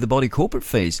or pay the body corporate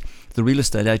fees. The real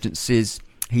estate agent says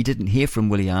he didn't hear from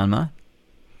Williana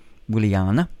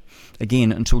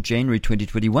again until January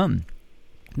 2021.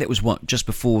 That was just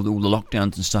before all the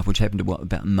lockdowns and stuff, which happened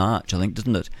about March, I think,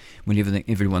 didn't it? When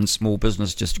everyone's small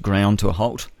business just ground to a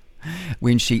halt.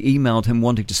 When she emailed him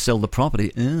wanting to sell the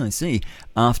property, I see,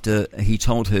 after he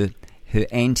told her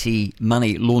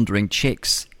anti-money laundering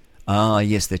checks.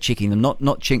 Yes, they're checking them.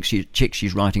 Not checks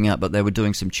she's writing out, but they were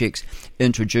doing some checks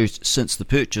introduced since the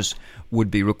purchase would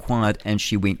be required, and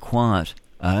she went quiet.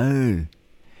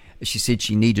 She said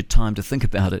she needed time to think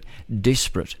about it.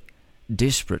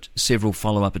 desperate. Several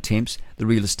follow-up attempts. The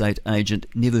real estate agent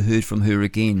never heard from her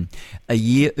again. A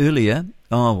year earlier,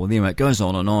 anyway, it goes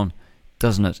on,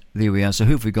 doesn't it? There we are. So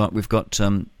who have we got? We've got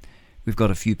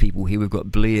a few people here. We've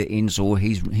got Blair Ensor.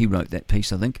 He wrote that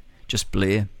piece, I think. Just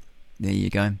Blair. There you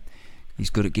go. He's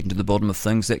good at getting to the bottom of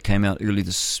things. That came out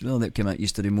that came out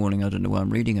yesterday morning. I don't know why I'm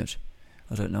reading it.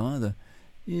 I don't know either.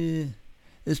 Yeah.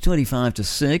 It's 25 to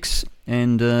 6,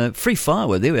 and free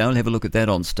firewood. There we are. We'll have a look at that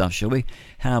on stuff, shall we?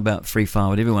 How about free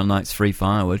firewood? Everyone likes free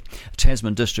firewood. A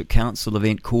Tasman District Council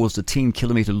event caused a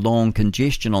 10-kilometre long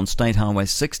congestion on State Highway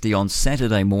 60 on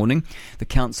Saturday morning. The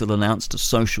council announced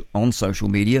on social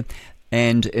media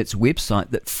and its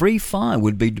website that free fire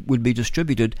would be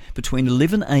distributed between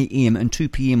 11 a.m. and 2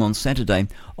 p.m. on Saturday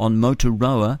on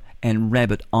Moturoa and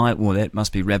Rabbit Island. Well, that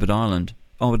must be Rabbit Island.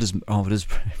 Oh, it is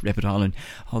Rabbit Island.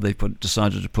 Oh, they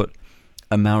decided to put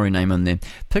a Maori name in there.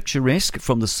 Picturesque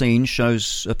from the scene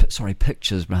shows...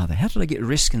 pictures, rather. How did I get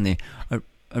risk in there?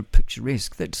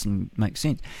 Picturesque. That doesn't make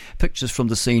sense. Pictures from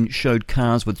the scene showed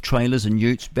cars with trailers and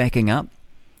utes backing up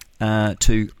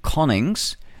to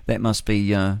Connings. That must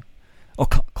be...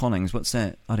 Connings. What's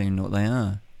that? I don't even know what they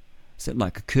are. Is that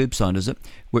like a curbside, is it?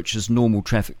 Which is normal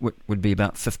traffic, would be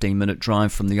about 15-minute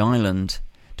drive from the island.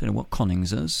 Don't know what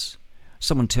Connings is.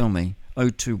 Someone tell me.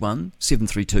 021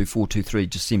 732 423.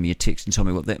 Just send me a text and tell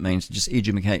me what that means. Just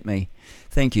educate me.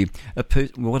 Thank you.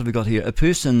 What have we got here? A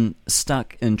person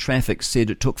stuck in traffic said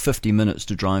it took 50 minutes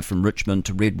to drive from Richmond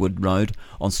to Redwood Road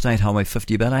on State Highway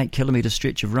 50, about 8-kilometre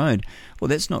stretch of road. Well,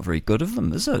 that's not very good of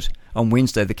them, is it? On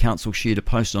Wednesday, the council shared a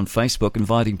post on Facebook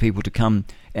inviting people to come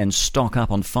and stock up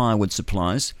on firewood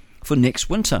supplies for next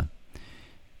winter.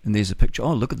 And there's a picture.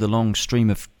 Oh, look at the long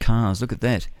stream of cars. Look at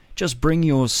that. Just bring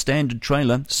your standard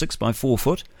trailer, 6x4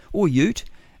 foot, or ute,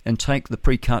 and take the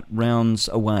pre-cut rounds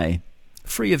away.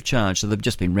 Free of charge. So they've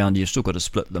just been rounded. You've still got to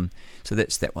split them. So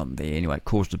that's that one there. Anyway, it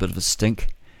caused a bit of a stink,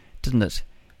 didn't it?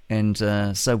 And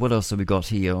so what else have we got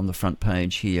here on the front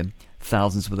page here?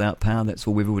 Thousands without power. That's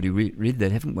all. We've already read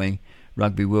that, haven't we?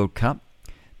 Rugby World Cup.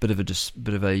 Bit of a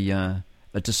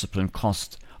discipline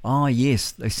cost. Ah,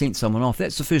 yes, they sent someone off.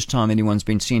 That's the first time anyone's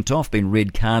been sent off, been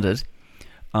red carded.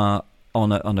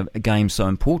 On a game so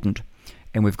important.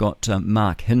 And we've got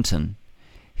Mark Hinton.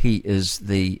 He is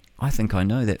I think I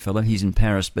know that fellow. He's in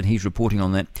Paris, but he's reporting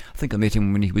on that. I think I met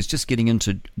him when he was just getting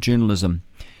into journalism.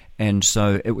 And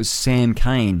so it was Sam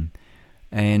Kane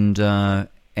and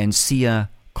Sia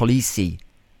Colisi.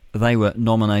 They were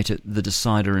nominated the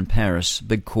decider in Paris.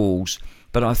 Big calls.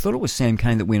 But I thought it was Sam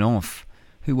Kane that went off.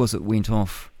 Who was it went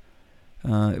off?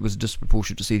 It was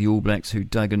disproportionate to see the All Blacks who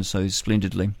dug in so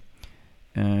splendidly.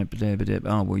 Well, you can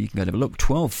go to have a look.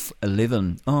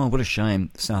 12-11. Oh, what a shame.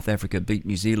 South Africa beat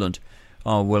New Zealand.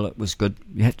 Oh, well, it was good.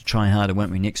 We have to try harder,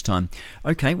 won't we, next time?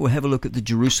 Okay, we'll have a look at the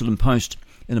Jerusalem Post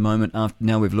in a moment.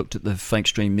 Now we've looked at the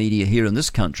Fakestream media here in this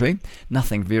country.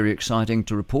 Nothing very exciting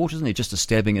to report, isn't it? Just a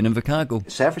stabbing in Invercargill.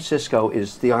 San Francisco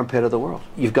is the armpit of the world.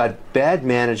 You've got bad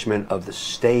management of the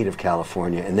state of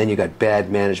California, and then you've got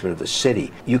bad management of the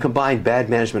city. You combine bad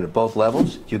management at both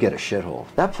levels, you get a shithole.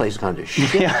 That place has gone to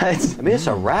shit. Yeah, it's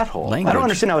a rat hole. Language. I don't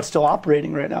understand how it's still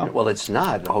operating right now. Well, it's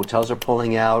not. The hotels are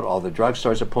pulling out. All the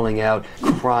drugstores are pulling out.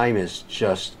 Crime has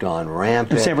just gone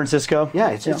rampant. In San Francisco?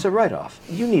 Yeah, it's a write-off.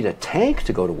 You need a tank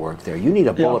to go to work there. You need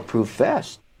a bulletproof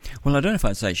vest. Well, I don't know if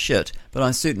I'd say shit, but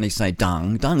I certainly say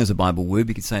dung. Dung is a Bible word.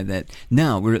 We could say that.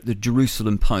 Now we're at the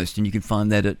Jerusalem Post, and you can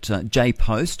find that at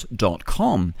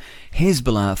jpost.com.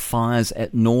 Hezbollah fires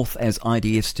at north as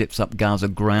IDF steps up Gaza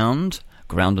ground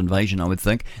invasion, I would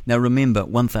think. Now remember,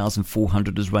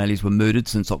 1,400 Israelis were murdered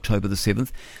since October the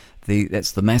 7th.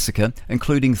 That's the massacre,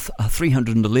 including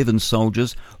 311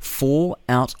 soldiers, 4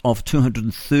 out of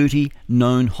 230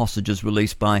 known hostages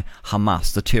released by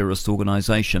Hamas, the terrorist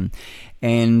organisation.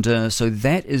 And so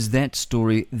that is that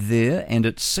story there, and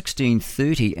it's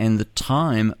 16:30, and the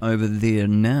time over there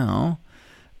now,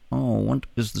 what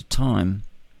is the time?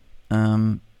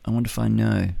 I wonder if I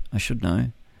know. I should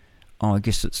know. I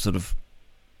guess it's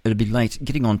it'll be late,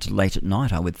 getting on to late at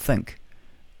night, I would think.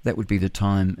 That would be the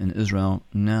time in Israel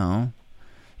now.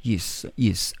 Yes.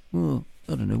 Well,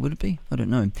 I don't know, would it be? I don't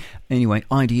know. Anyway,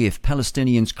 IDF,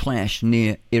 Palestinians clash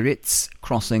near Eretz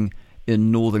crossing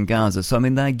in northern Gaza. So, I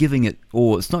mean, they're giving it,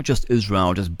 or it's not just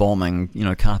Israel just bombing,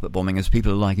 carpet bombing, as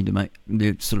people are liking to make,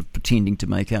 they're sort of pretending to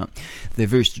make out. They're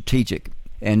very strategic.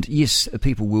 And yes,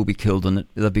 people will be killed in it.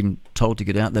 They've been told to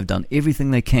get out. They've done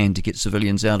everything they can to get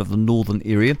civilians out of the northern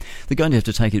area. They're going to have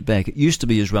to take it back. It used to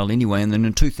be Israel anyway, and then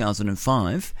in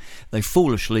 2005, they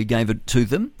foolishly gave it to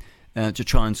them to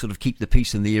try and sort of keep the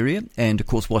peace in the area. And of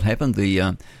course, what happened?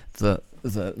 The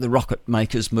the rocket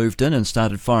makers moved in and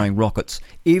started firing rockets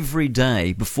every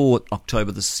day before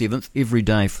October the 7th. Every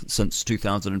day since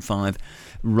 2005,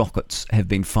 rockets have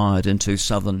been fired into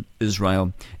southern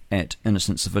Israel at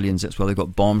innocent civilians. That's why they've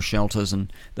got bomb shelters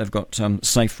and they've got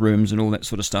safe rooms and all that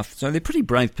sort of stuff. So they're pretty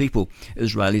brave people,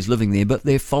 Israelis living there, but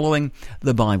they're following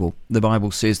the Bible. The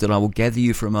Bible says that I will gather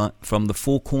you from the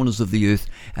four corners of the earth,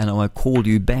 and I will call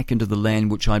you back into the land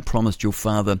which I promised your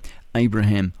father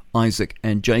Abraham, Isaac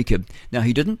and Jacob. Now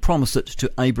he didn't promise it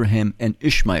to Abraham and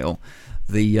Ishmael,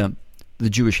 the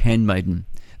Jewish handmaiden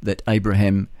that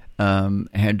Abraham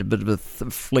had a bit of a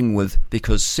fling with,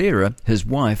 because Sarah, his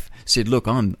wife, said, look,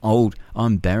 I'm old,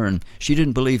 I'm barren. She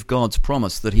didn't believe God's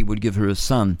promise that he would give her a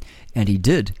son, and he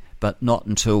did, but not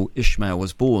until Ishmael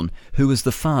was born, who was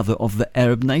the father of the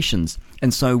Arab nations.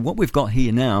 And so what we've got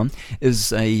here now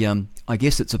is I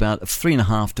guess it's about a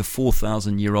 3,500 to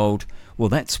 4,000 year old. Well,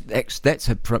 that's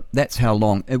how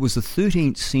long. It was the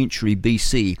 13th century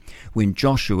BC when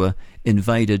Joshua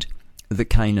invaded the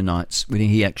Canaanites, when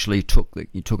he actually took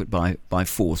it by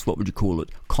force. What would you call it?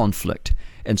 Conflict.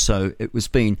 And so it was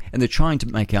and they're trying to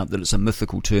make out that it's a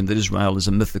mythical term, that Israel is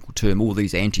a mythical term. All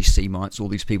these anti-Semites, all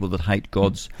these people that hate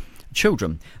God's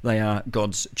children, they are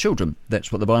God's children.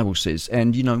 That's what the Bible says.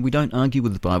 And, we don't argue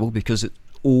with the Bible because it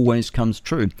always comes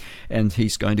true. And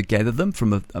he's going to gather them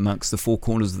from amongst the four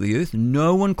corners of the earth.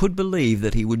 No one could believe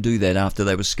that he would do that after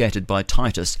they were scattered by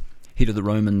Titus, head of the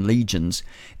Roman legions,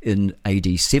 in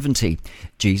AD 70.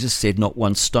 Jesus said not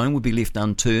one stone would be left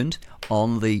unturned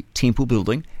on the temple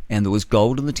building, and there was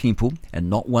gold in the temple, and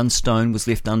not one stone was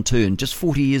left unturned. Just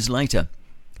 40 years later,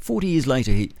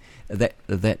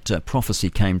 that prophecy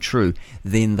came true.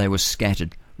 Then they were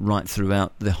scattered right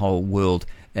throughout the whole world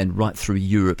and right through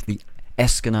Europe. The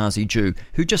Ashkenazi Jew,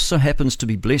 who just so happens to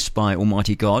be blessed by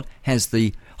Almighty God, has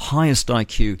the highest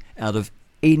IQ out of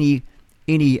any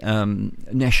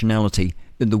nationality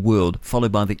in the world,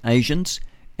 followed by the Asians,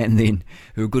 and then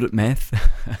who are good at math,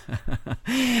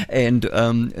 and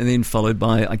then followed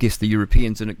by, I guess, the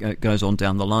Europeans, and it goes on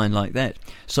down the line like that.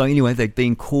 So anyway, they'd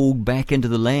been called back into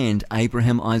the land,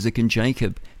 Abraham, Isaac and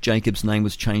Jacob. Jacob's name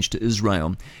was changed to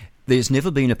Israel. There's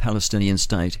never been a Palestinian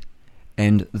state,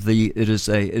 and it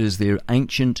is their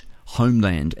ancient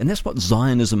homeland, and that's what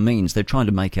Zionism means. They're trying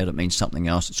to make out it means something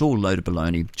else. It's all a load of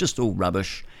baloney, just all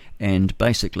rubbish. And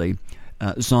basically,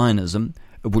 Zionism,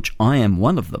 of which I am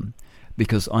one of them,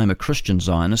 because I'm a Christian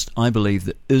Zionist, I believe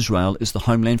that Israel is the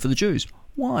homeland for the Jews.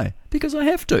 Why? Because I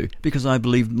have to. Because I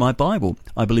believe my Bible.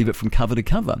 I believe it from cover to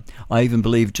cover. I even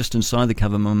believe just inside the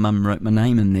cover my mum wrote my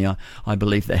name in there. I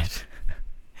believe that.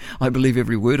 I believe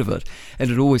every word of it.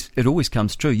 And it always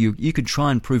comes true. You could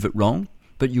try and prove it wrong,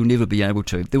 but you'll never be able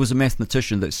to. There was a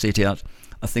mathematician that set out,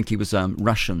 I think he was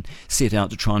Russian, set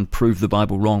out to try and prove the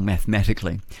Bible wrong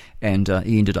mathematically, and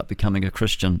he ended up becoming a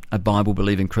Christian, a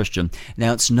Bible-believing Christian.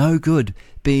 Now, it's no good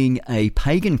being a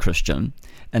pagan Christian,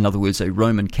 in other words, a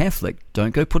Roman Catholic.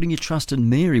 Don't go putting your trust in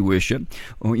Mary worship,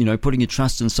 or, putting your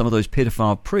trust in some of those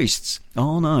pedophile priests.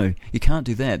 Oh, no, you can't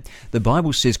do that. The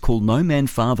Bible says, call no man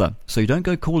father. So you don't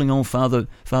go calling old Father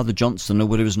Johnson, or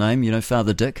whatever his name,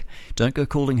 Father Dick. Don't go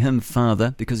calling him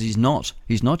father, because he's not.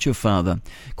 He's not your father.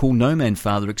 Call no man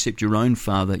father except your own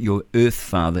father, your earth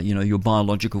father, your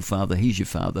biological father. He's your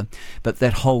father. But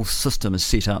that whole system is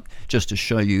set up just to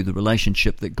show you the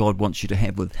relationship that God wants you to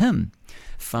have with him.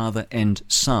 Father and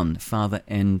son, father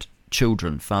and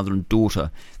children, father and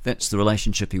daughter. That's the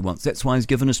relationship he wants. That's why he's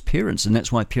given us parents, and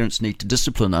that's why parents need to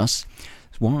discipline us.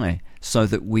 Why? So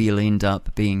that we'll end up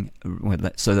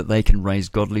so that they can raise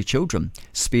godly children.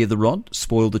 Spare the rod,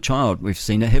 spoil the child. We've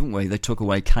seen it, haven't we? They took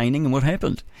away caning, and what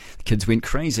happened? The kids went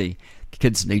crazy.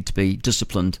 Kids need to be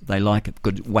disciplined. They like a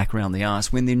good whack around the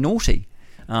arse when they're naughty.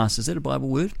 Arse, is that a Bible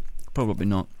word? Probably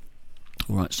not.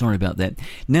 All right, sorry about that.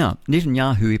 Now,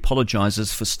 Netanyahu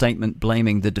apologises for statement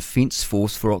blaming the Defence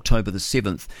Force for October the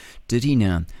 7th. Did he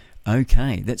now?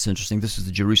 Okay, that's interesting. This is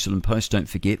the Jerusalem Post, don't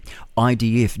forget.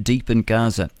 IDF deep in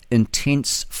Gaza.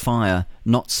 Intense fire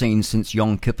not seen since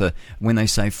Yom Kippur. When they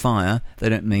say fire, they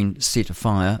don't mean set a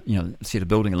fire, set a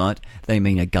building alight. They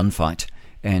mean a gunfight.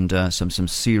 And some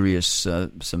serious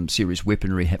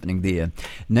weaponry happening there.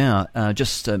 Now,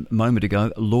 just a moment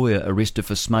ago, a lawyer arrested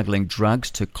for smuggling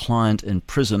drugs to client in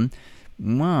prison.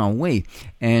 Wowee.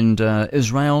 And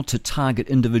Israel to target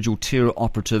individual terror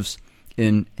operatives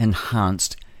in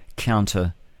enhanced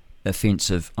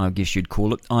counter-offensive, I guess you'd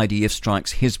call it. IDF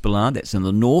strikes Hezbollah, that's in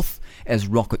the north, as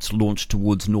rockets launched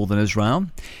towards northern Israel.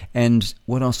 And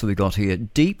what else have we got here?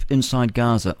 Deep inside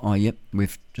Gaza. Oh, yep,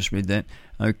 we've just read that.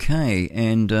 Okay,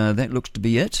 and that looks to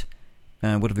be it.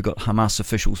 What have we got? Hamas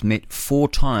officials met 4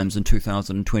 times in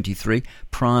 2023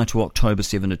 prior to October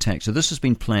 7 attack. So this has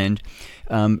been planned.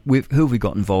 Who have we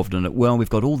got involved in it? Well, we've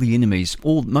got all the enemies.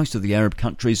 Most of the Arab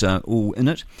countries are all in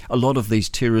it. A lot of these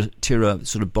terror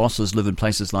sort of bosses live in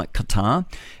places like Qatar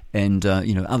and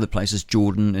other places,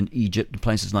 Jordan and Egypt and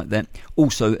places like that.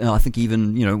 Also, I think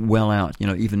even well out,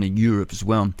 even in Europe as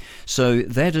well. So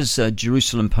that is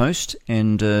Jerusalem Post,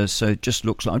 and so it just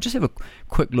looks like. I'll just have a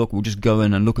quick look. We'll just go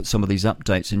in and look at some of these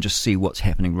updates and just see what's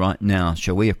happening right now,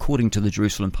 shall we? According to the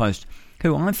Jerusalem Post,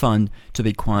 who I find to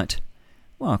be quite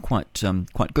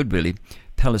good really.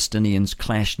 Palestinians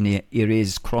clash near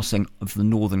Erez crossing of the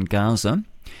northern Gaza.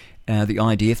 The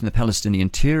IDF and the Palestinian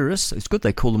terrorists, it's good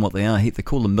they call them what they are. They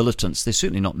call them militants. They're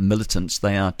certainly not militants.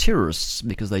 They are terrorists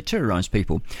because they terrorise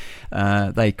people.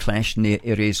 They clashed near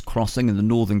Erez crossing in the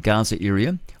northern Gaza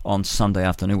area on Sunday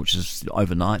afternoon, which is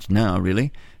overnight now,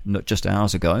 really, not just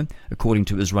hours ago, according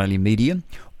to Israeli media.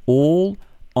 All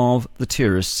of the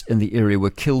terrorists in the area were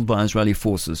killed by Israeli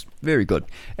forces. Very good.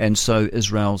 And so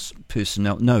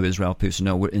no Israel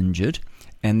personnel were injured.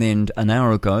 And then an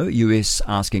hour ago, US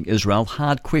asking Israel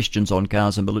hard questions on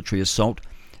Gaza military assault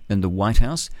in the White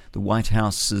House. The White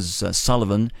House's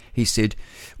Sullivan, he said,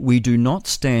 "We do not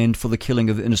stand for the killing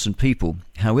of innocent people."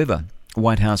 However,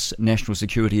 White House National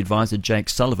Security Advisor Jake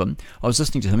Sullivan, I was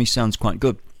listening to him, he sounds quite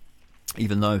good,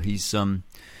 even though he's sort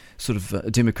of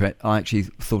a Democrat. I actually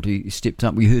thought he stepped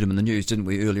up. We heard him in the news, didn't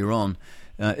we, earlier on?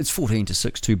 It's 14 to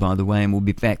 6-2, by the way, and we'll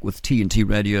be back with TNT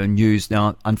Radio News.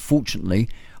 Now, unfortunately,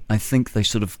 I think they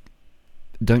sort of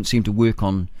don't seem to work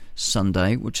on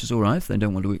Sunday, which is all right if they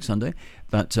don't want to work Sunday.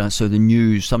 But so the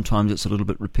news, sometimes it's a little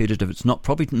bit repetitive. It's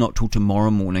probably not till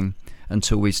tomorrow morning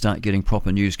until we start getting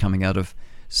proper news coming out of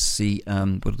what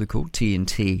are they called?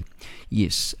 TNT.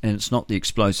 Yes, and it's not the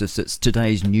explosives. It's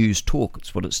today's news talk.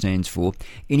 It's what it stands for.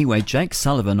 Anyway, Jake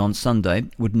Sullivan on Sunday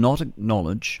would not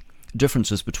acknowledge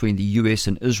differences between the US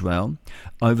and Israel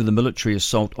over the military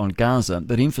assault on Gaza,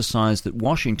 but emphasized that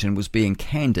Washington was being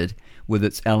candid with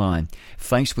its ally.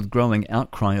 Faced with growing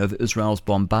outcry over Israel's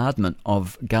bombardment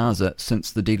of Gaza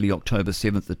since the deadly October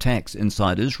 7th attacks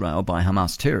inside Israel by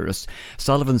Hamas terrorists,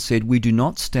 Sullivan said, "We do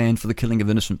not stand for the killing of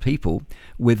innocent people,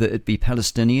 whether it be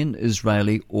Palestinian,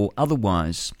 Israeli or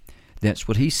otherwise." That's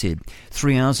what he said.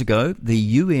 3 hours ago, the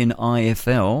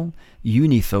UNIFIL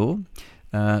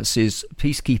says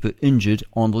peacekeeper injured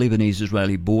on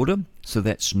Lebanese-Israeli border. So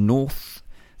that's north.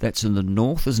 That's in the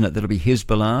north, isn't it? That'll be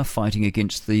Hezbollah fighting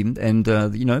against them, and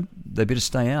they better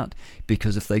stay out,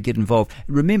 because if they get involved.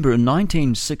 Remember, in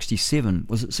 1967,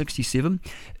 was it 67?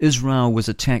 Israel was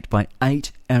attacked by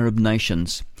 8 Arab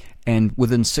nations, and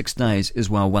within 6 days,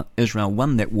 Israel won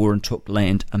that war and took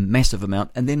land, a massive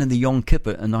amount. And then in the Yom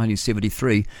Kippur in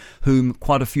 1973, whom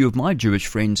quite a few of my Jewish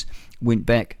friends went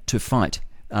back to fight.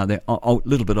 They're a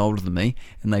little bit older than me,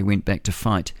 and they went back to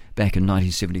fight back in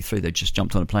 1973. They just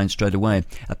jumped on a plane straight away.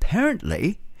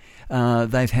 Apparently,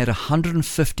 they've had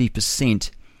 150%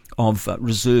 of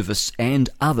reservists and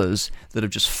others that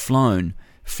have just flown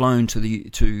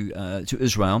to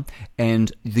Israel,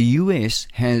 and the US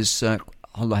has.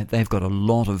 They've got a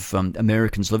lot of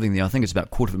Americans living there. I think it's about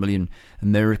 250,000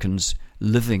 Americans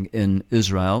living in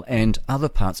Israel and other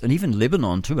parts, and even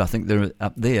Lebanon too. I think they're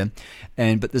up there,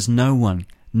 but there's none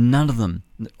of them,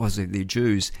 they're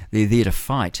Jews. They're there to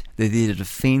fight. They're there to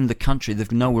defend the country.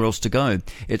 They've nowhere else to go.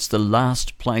 It's the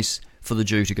last place for the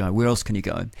Jew to go. Where else can he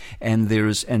go? And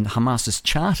Hamas's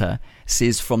charter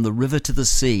says from the river to the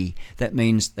sea. That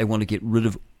means they want to get rid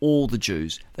of all the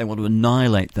Jews. They want to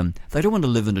annihilate them. They don't want to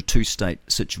live in a 2-state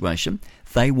situation.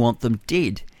 They want them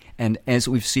dead. And as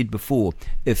we've said before,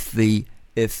 if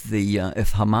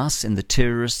Hamas and the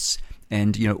terrorists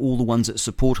and all the ones that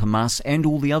support Hamas and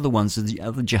all the other ones, the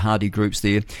other jihadi groups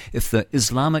there, if the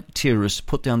Islamic terrorists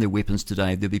put down their weapons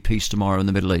today, there'll be peace tomorrow in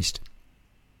the Middle East.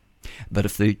 But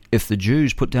if the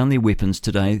Jews put down their weapons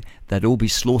today, they'd all be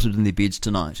slaughtered in their beds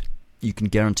tonight. You can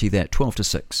guarantee that. 12 to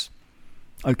 6.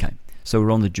 Okay, so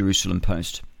we're on the Jerusalem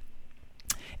Post.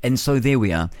 And so there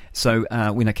we are. So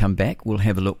when I come back, we'll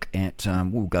have a look at,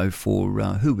 we'll go for,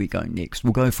 who are we going next?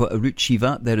 We'll go for Arut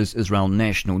Shiva, that is Israel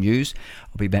National News.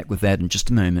 I'll be back with that in just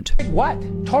a moment. What?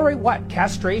 Tolerate what?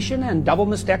 Castration and double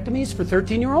mastectomies for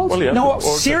 13-year-olds? Well, yeah, no,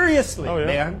 seriously,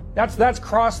 man. That's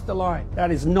crossed the line. That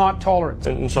is not tolerance.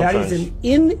 That is an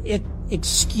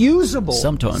inexcusable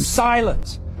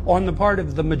silence on the part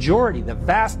of the majority, the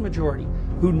vast majority,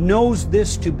 who knows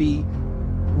this to be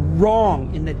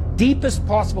wrong in the deepest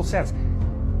possible sense.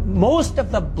 Most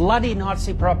of the bloody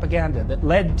Nazi propaganda that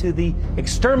led to the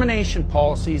extermination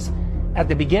policies at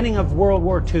the beginning of World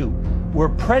War II were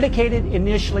predicated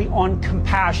initially on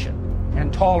compassion.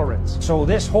 and tolerance. So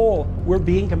this whole, we're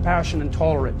being compassionate and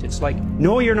tolerant, it's like,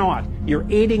 no, you're not. You're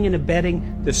aiding and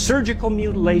abetting the surgical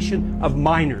mutilation of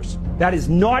minors. That is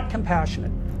not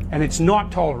compassionate, and it's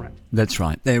not tolerant. That's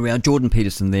right. There we are. Jordan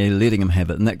Peterson there, letting him have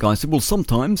it. And that guy said, well,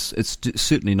 sometimes it's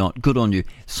certainly not. Good on you.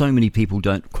 So many people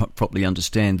don't quite properly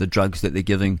understand the drugs that they're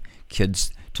giving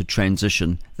kids to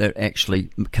transition. They're actually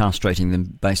castrating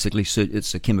them, basically. So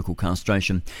it's a chemical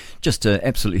castration. Just an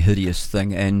absolutely hideous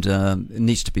thing, and it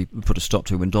needs to be put a stop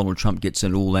to. When Donald Trump gets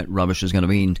in, all that rubbish is going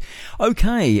to end.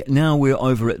 Okay, now we're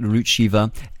over at Route Shiva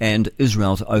and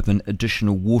Israel to open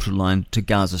additional waterline to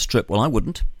Gaza Strip. Well, I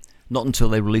wouldn't. Not until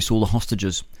they release all the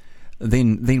hostages.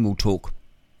 Then we'll talk.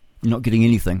 You're not getting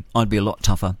anything. I'd be a lot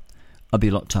tougher. I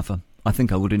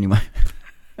think I would anyway.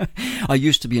 I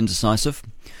used to be indecisive,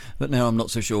 but now I'm not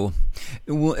so sure.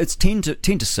 Well, it's 10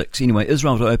 to 6. Anyway,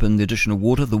 Israel to open the additional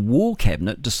water. The War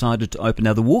Cabinet decided to open.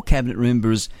 Now, the War Cabinet,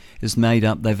 remember, is made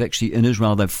up. They've actually, in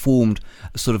Israel, they've formed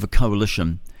a sort of a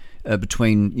coalition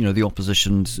between, the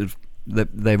opposition.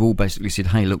 They've all basically said,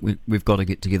 hey, look, we've got to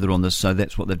get together on this. So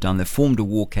that's what they've done. They've formed a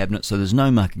war cabinet, so there's no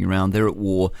mucking around. They're at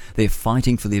war. They're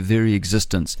fighting for their very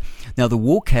existence. Now, the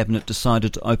war cabinet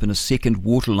decided to open a second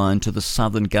waterline to the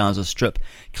southern Gaza Strip,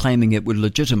 claiming it would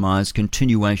legitimise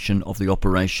continuation of the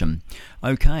operation.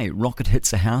 Okay, rocket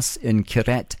hits a house in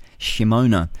Kiryat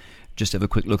Shimona. Just have a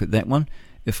quick look at that one,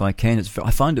 if I can. I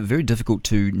find it very difficult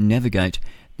to navigate.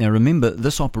 Now, remember,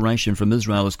 this operation from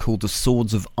Israel is called the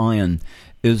Swords of Iron.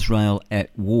 Israel at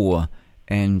war,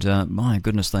 and my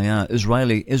goodness, they are.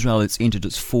 Israel, it's entered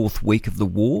its 4th week of the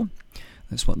war.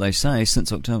 That's what they say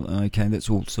since October. Okay, that's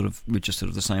all we're just sort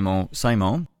of the same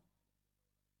old.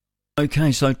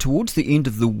 Okay, so towards the end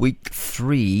of the week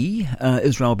 3,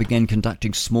 Israel began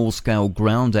conducting small-scale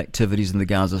ground activities in the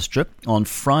Gaza Strip. On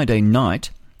Friday night,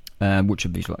 which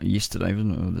would be like yesterday,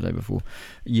 wasn't it, or the day before?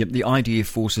 Yep, the IDF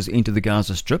forces entered the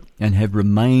Gaza Strip and have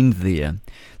remained there.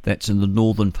 That's in the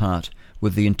northern part,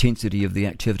 with the intensity of the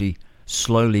activity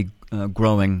slowly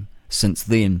growing since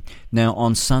then. Now,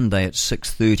 on Sunday at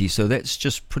 6:30, so that's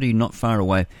just pretty not far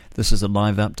away. This is a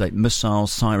live update. Missile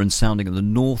sirens sounding in the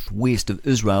northwest of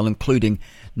Israel, including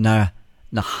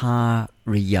Nahariya.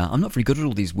 I'm not very good at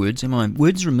all these words, am I?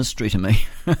 Words are a mystery to me.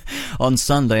 On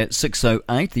Sunday at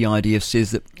 6:08, the IDF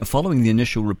says that following the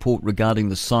initial report regarding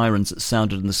the sirens that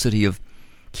sounded in the city of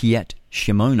Kiryat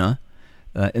Shimona,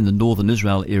 in the northern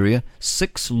Israel area,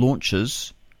 6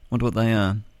 launches, wonder what they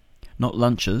are, not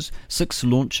lunches, 6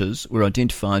 launches were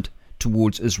identified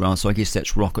towards Israel, so I guess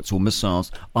that's rockets or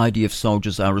missiles. IDF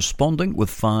soldiers are responding with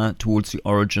fire towards the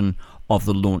origin of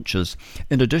the launches.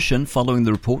 In addition, following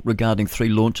the report regarding 3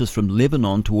 launches from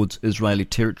Lebanon towards Israeli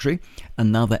territory,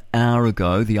 another hour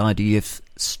ago the IDF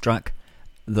struck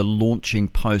the launching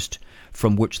post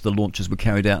from which the launches were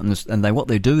carried out. And what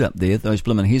they do up there, those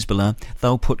bloomin' Hezbollah,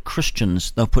 they'll put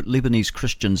Lebanese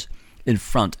Christians in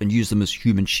front and use them as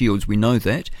human shields. We know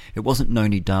that. It wasn't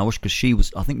Noni Darwish,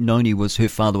 because her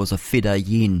father was a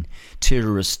Fedayeen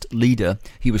terrorist leader.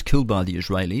 He was killed by the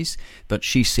Israelis, but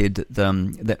she said that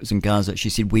that was in Gaza. She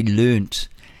said, we learnt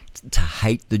to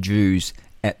hate the Jews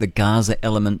at the Gaza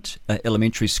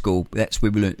elementary school. That's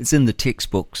where we learned. It's in the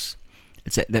textbooks.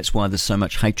 That's why there's so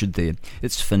much hatred there.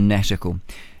 It's fanatical.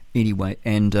 Anyway,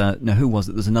 and now who was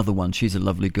it? There's another one. She's a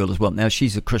lovely girl as well. Now,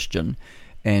 she's a Christian,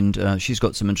 and she's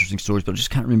got some interesting stories, but I just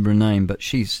can't remember her name. But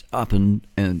she's up and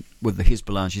with the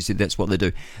Hezbollah, and she said that's what they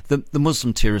do. The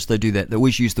Muslim terrorists, they do that. They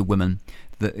always use the women.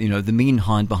 The men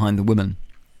hide behind the women.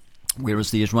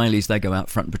 Whereas the Israelis, they go out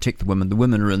front and protect the women. The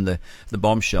women are in the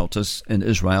bomb shelters in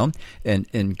Israel and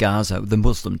in Gaza. The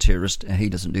Muslim terrorist, he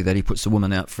doesn't do that. He puts the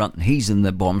woman out front and he's in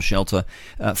the bomb shelter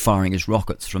firing his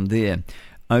rockets from there.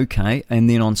 Okay, and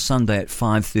then on Sunday at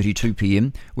 5:32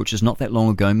 p.m, which is not that long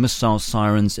ago, missile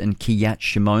sirens in Kiryat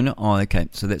Shimona. Oh, okay,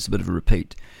 so that's a bit of a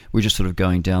repeat. We're just sort of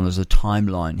going down. There's a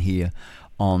timeline here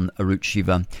on Route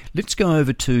Shiva. Let's go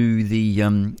over to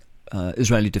the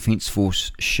Israeli Defense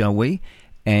Force, shall we?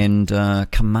 And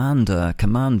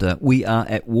Commander, we are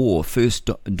at war. First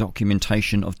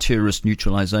documentation of terrorist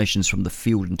neutralizations from the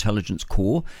Field Intelligence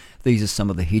Corps. These are some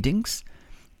of the headings.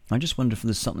 I just wonder if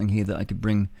there's something here that I could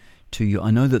bring to you. I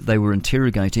know that they were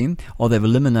interrogating, or they've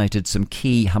eliminated some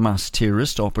key Hamas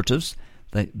terrorist operatives.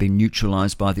 They've been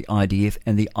neutralized by the IDF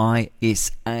and the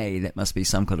ISA. That must be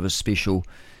some kind of a special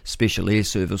air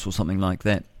service or something like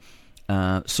that.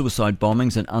 Suicide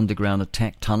bombings and underground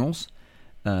attack tunnels.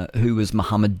 Who is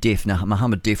Mohammed Def? Now,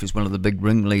 Mohammed Def is one of the big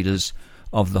ringleaders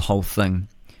of the whole thing.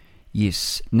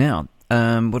 Yes. Now,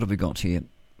 what have we got here?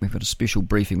 We've got a special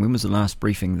briefing. When was the last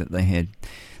briefing that they had?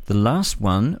 The last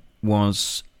one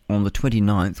was on the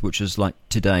 29th, which is like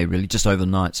today, really, just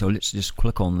overnight. So let's just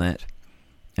click on that.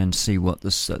 and see what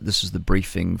this is the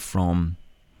briefing from.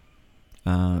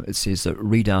 It says a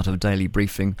readout of daily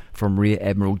briefing from Rear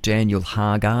Admiral Daniel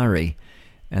Hargari,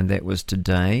 and that was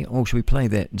today. Oh, should we play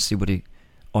that and see what he?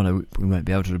 Oh no, we won't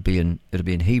be able to. It'll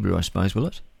be in Hebrew, I suppose. Will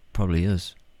it? Probably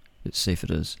is. Let's see if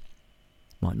it is.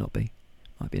 Might not be.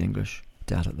 Might be in English.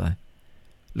 Doubt it though.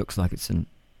 Looks like it's in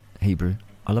Hebrew.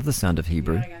 I love the sound of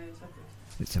Hebrew.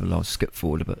 Let's have a little skip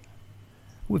forward a bit.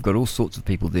 We've got all sorts of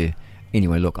people there.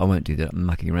 Anyway, look, I won't do that. I'm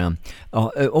mucking around.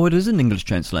 Oh, it is an English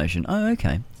translation. Oh,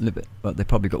 okay. A little bit. But they've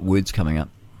probably got words coming up.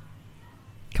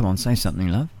 Come on, say something,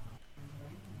 love.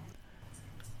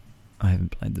 I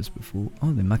haven't played this before.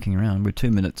 Oh, they're mucking around. We're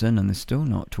 2 minutes in and they're still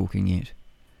not talking yet.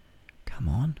 Come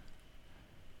on.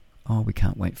 Oh, we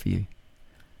can't wait for you.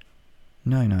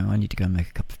 No, I need to go and make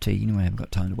a cup of tea. Anyway, I haven't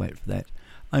got time to wait for that.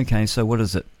 Okay, so what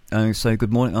is it? So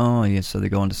good morning. Oh, yes, so they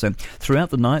go on to say,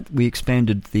 throughout the night, we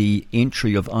expanded the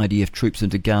entry of IDF troops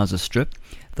into Gaza Strip.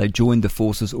 They joined the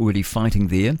forces already fighting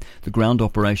there. The ground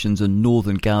operations in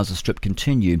northern Gaza Strip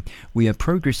continue. We are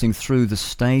progressing through the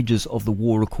stages of the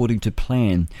war according to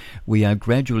plan. We are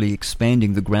gradually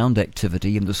expanding the ground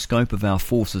activity and the scope of our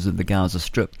forces in the Gaza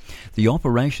Strip. The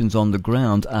operations on the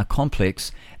ground are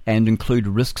complex and include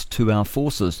risks to our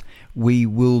forces. We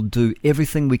will do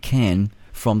everything we can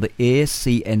from the air,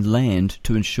 sea and land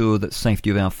to ensure the safety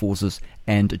of our forces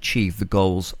and achieve the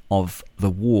goals of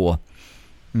the war.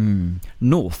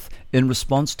 North. In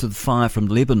response to the fire from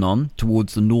Lebanon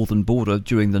towards the northern border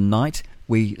during the night,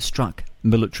 we struck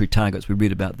military targets. We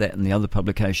read about that in the other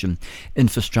publication.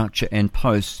 Infrastructure and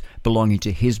posts belonging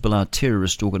to Hezbollah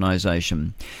terrorist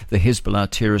organisation. The Hezbollah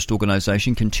terrorist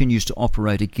organisation continues to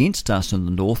operate against us in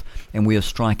the north, and we are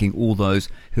striking all those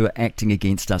who are acting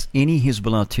against us. Any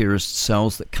Hezbollah terrorist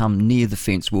cells that come near the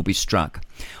fence will be struck.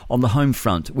 On the home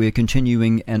front, we are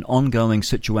continuing an ongoing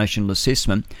situational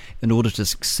assessment in order to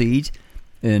succeed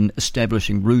in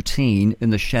establishing routine in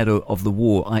the shadow of the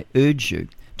war. I urge you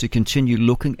to continue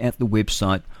looking at the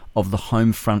website of the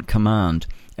Home Front Command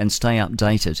and stay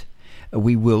updated.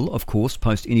 We will, of course,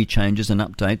 post any changes and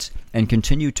updates and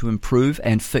continue to improve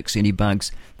and fix any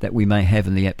bugs that we may have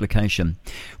in the application.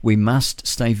 We must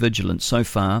stay vigilant. So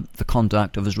far, the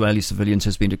conduct of Israeli civilians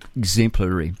has been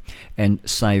exemplary and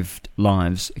saved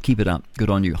lives. Keep it up.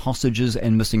 Good on you. Hostages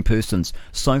and missing persons.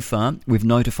 So far, we've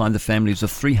notified the families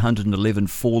of 311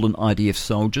 fallen IDF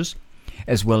soldiers,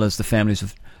 as well as the families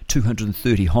of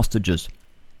 230 hostages.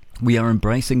 We are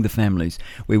embracing the families.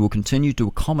 We will continue to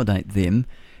accommodate them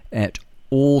at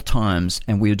all times,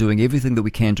 and we are doing everything that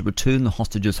we can to return the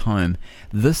hostages home.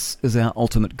 This is our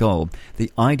ultimate goal. The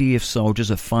IDF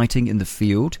soldiers are fighting in the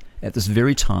field at this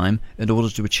very time in order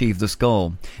to achieve this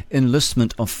goal.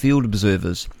 Enlistment of field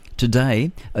observers.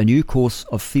 Today, a new course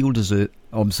of field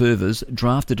observers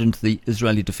drafted into the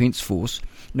Israeli Defense Force.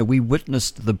 Now, we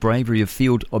witnessed the bravery of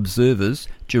field observers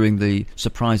during the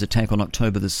surprise attack on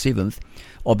October the 7th.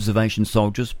 Observation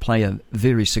soldiers play a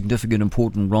very significant,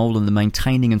 important role in the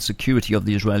maintaining and security of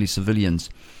the Israeli civilians.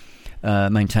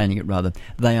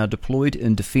 They are deployed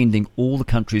in defending all the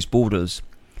country's borders.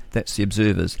 That's the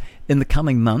observers. In the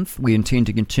coming month, we intend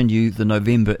to continue the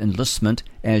November enlistment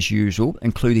as usual,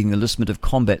 including the enlistment of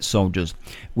combat soldiers.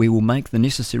 We will make the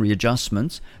necessary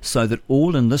adjustments so that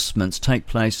all enlistments take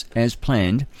place as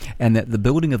planned and that the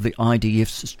building of the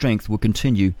IDF's strength will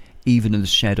continue even in the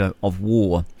shadow of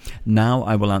war. Now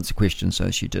I will answer questions,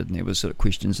 so she did. And there was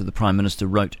questions that the Prime Minister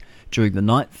wrote during the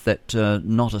night that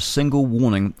not a single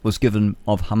warning was given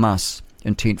of Hamas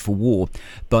intent for war,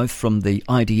 both from the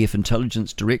IDF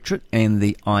Intelligence Directorate and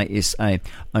the ISA.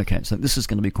 Okay, so this is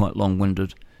going to be quite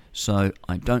long-winded, so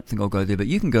I don't think I'll go there, but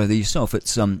you can go there yourself.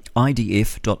 It's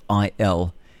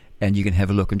idf.il, and you can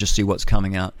have a look and just see what's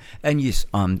coming out. And yes,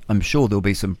 I'm sure there'll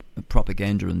be some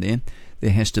propaganda in there. There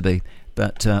has to be.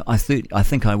 But I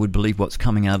think I would believe what's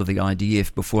coming out of the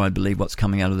IDF before I believe what's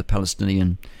coming out of the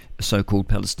Palestinian, so-called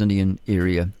Palestinian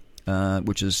area,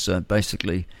 which is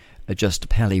basically just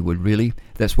Pallywood, really.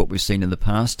 That's what we've seen in the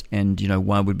past, and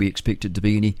why would we expect it to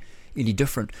be any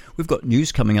different? We've got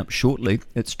news coming up shortly.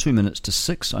 It's 2 minutes to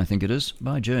 6, I think it is.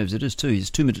 By Joves, it is too. It's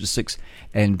 2 minutes to 6,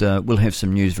 and we'll have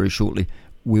some news very shortly.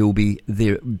 We'll be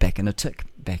there back in a tick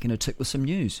with some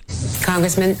news.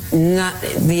 Congressman, not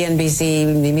the NBC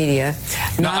media,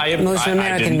 most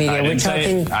American media.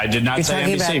 I did not say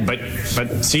NBC, but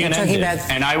CNN did,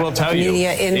 and I will tell you,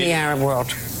 media in the Arab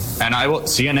world. And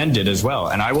CNN did as well,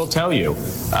 and I will tell you,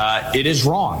 it is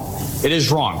wrong It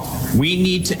is wrong. We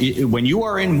need to, when you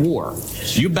are in war,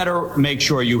 you better make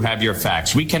sure you have your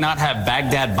facts. We cannot have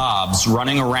Baghdad Bobs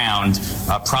running around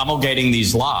promulgating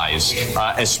these lies,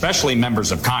 especially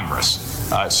members of Congress.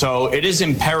 So it is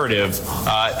imperative.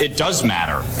 It does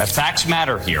matter. Facts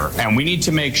matter here, and we need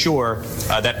to make sure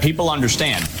that people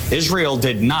understand Israel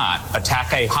did not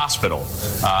attack a hospital.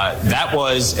 That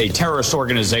was a terrorist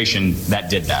organization that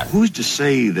did that. Who's to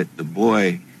say that the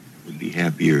boy would be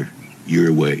happier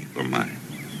your way or mine?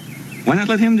 Why not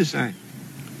let him decide?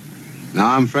 No,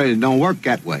 I'm afraid it don't work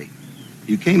that way.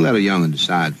 You can't let a young'un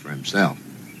decide for himself.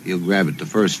 He'll grab at the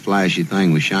first flashy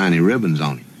thing with shiny ribbons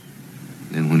on it.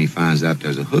 Then when he finds out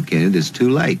there's a hook in it, it's too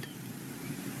late.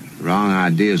 The wrong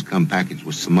ideas come packaged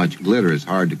with so much glitter, it's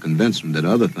hard to convince them that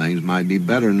other things might be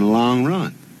better in the long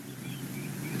run.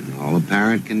 And all a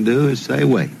parent can do is say,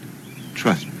 wait,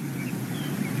 trust me,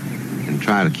 and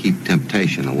try to keep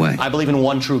temptation away. I believe in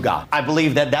one true God. I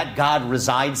believe that that God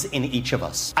resides in each of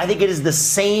us. I think it is the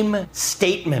same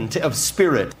statement of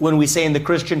spirit when we say in the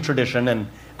Christian tradition, and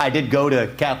I did go to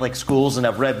Catholic schools and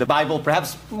I've read the Bible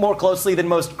perhaps more closely than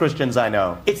most Christians I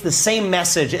know. It's the same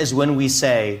message as when we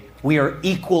say we are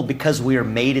equal because we are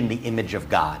made in the image of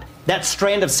God. That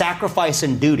strand of sacrifice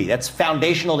and duty, that's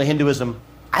foundational to Hinduism.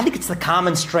 I think it's the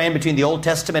common strand between the Old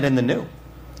Testament and the New.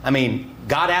 I mean,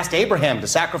 God asked Abraham to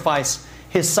sacrifice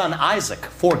his son Isaac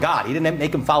for God. He didn't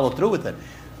make him follow through with it.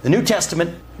 The New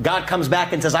Testament, God comes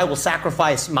back and says, I will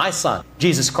sacrifice my son,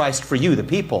 Jesus Christ, for you, the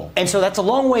people. And so that's a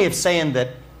long way of saying that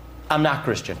I'm not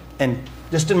Christian. And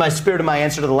just in my spirit of my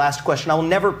answer to the last question, I will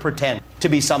never pretend to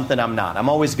be something I'm not. I'm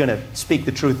always going to speak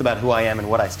the truth about who I am and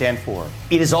what I stand for.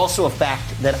 It is also a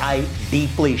fact that I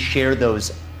deeply share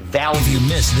those values. If you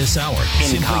missed this hour,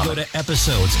 simply go to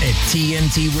episodes at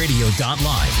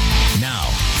tntradio.live. Now,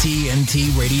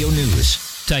 TNT Radio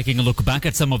News. Taking a look back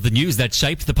at some of the news that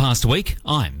shaped the past week,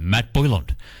 I'm Matt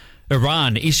Boyland.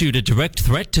 Iran issued a direct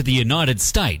threat to the United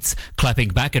States, clapping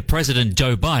back at President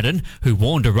Joe Biden, who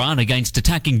warned Iran against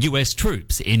attacking US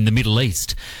troops in the Middle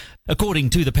East. According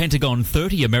to the Pentagon,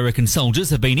 30 American soldiers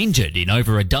have been injured in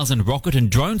over a dozen rocket and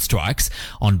drone strikes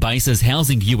on bases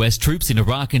housing US troops in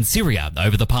Iraq and Syria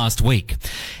over the past week.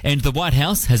 And the White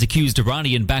House has accused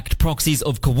Iranian-backed proxies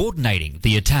of coordinating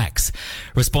the attacks.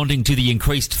 Responding to the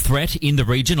increased threat in the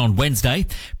region on Wednesday,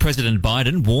 President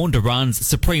Biden warned Iran's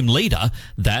supreme leader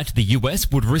that the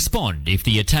US would respond if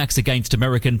the attacks against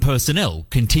American personnel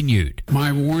continued.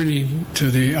 My warning to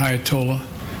the Ayatollah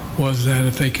was that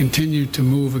if they continue to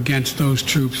move against those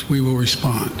troops, we will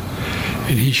respond,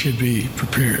 and he should be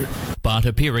prepared. But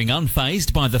appearing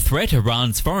unfazed by the threat,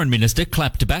 Iran's foreign minister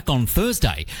clapped back on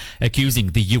Thursday, accusing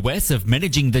the US of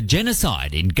managing the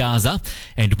genocide in Gaza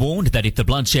and warned that if the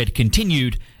bloodshed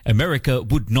continued, America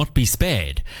would not be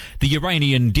spared. The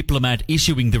Iranian diplomat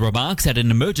issuing the remarks at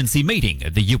an emergency meeting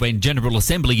at the UN General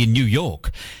Assembly in New York.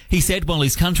 He said while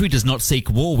his country does not seek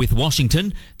war with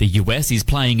Washington, the US is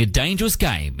playing a dangerous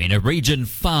game in a region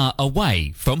far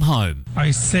away from home.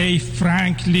 I say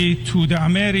frankly to the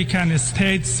American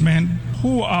statesmen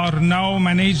who are now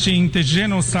managing the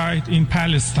genocide in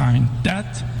Palestine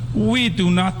that we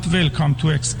do not welcome to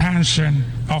expansion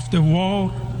of the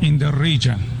war in the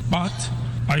region. But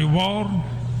I warn,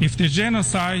 if the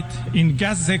genocide in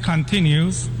Gaza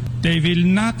continues, they will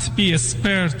not be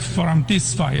spared from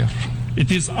this fire.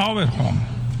 It is our home,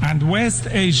 and West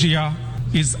Asia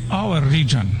is our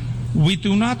region. We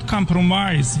do not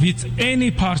compromise with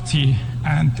any party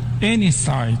and any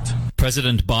side.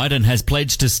 President Biden has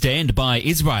pledged to stand by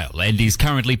Israel and is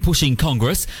currently pushing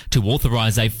Congress to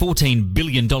authorize a $14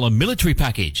 billion military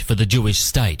package for the Jewish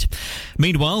state.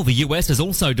 Meanwhile, the US has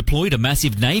also deployed a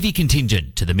massive Navy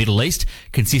contingent to the Middle East,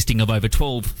 consisting of over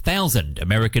 12,000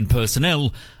 American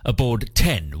personnel aboard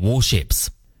 10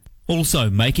 warships. Also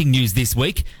making news this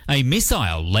week, a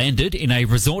missile landed in a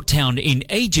resort town in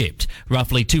Egypt,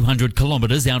 roughly 200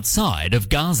 kilometres outside of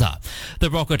Gaza. The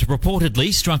rocket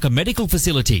reportedly struck a medical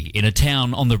facility in a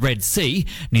town on the Red Sea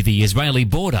near the Israeli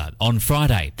border on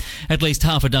Friday. At least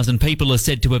half a dozen people are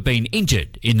said to have been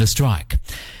injured in the strike.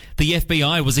 The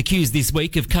FBI was accused this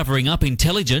week of covering up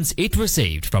intelligence it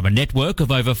received from a network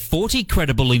of over 40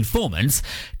 credible informants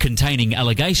containing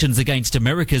allegations against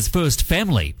America's first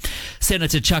family.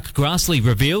 Senator Chuck Grassley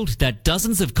revealed that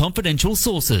dozens of confidential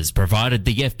sources provided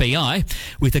the FBI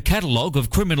with a catalogue of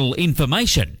criminal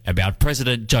information about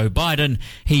President Joe Biden,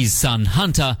 his son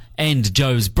Hunter, and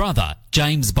Joe's brother,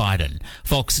 James Biden.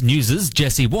 Fox News'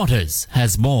 Jesse Waters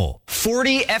has more.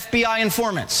 40 FBI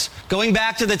informants, going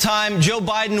back to the time Joe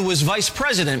Biden was vice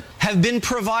president, have been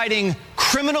providing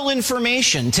criminal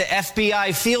information to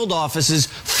FBI field offices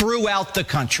throughout the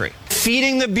country.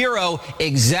 feeding the Bureau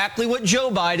exactly what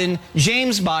Joe Biden,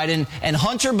 James Biden, and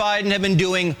Hunter Biden have been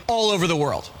doing all over the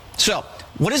world. So,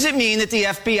 what does it mean that the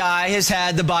FBI has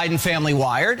had the Biden family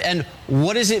wired? And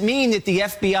what does it mean that the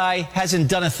FBI hasn't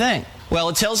done a thing? Well,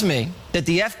 it tells me that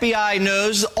the FBI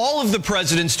knows all of the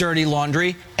president's dirty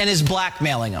laundry and is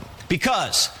blackmailing him.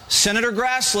 Because Senator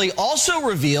Grassley also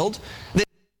revealed that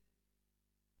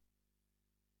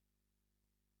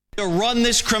to run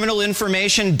this criminal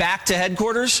information back to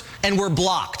headquarters, and were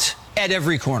blocked at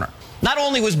every corner. Not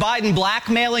only was Biden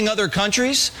blackmailing other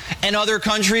countries and other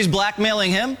countries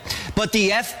blackmailing him, but the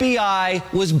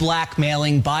FBI was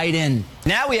blackmailing Biden.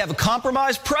 Now we have a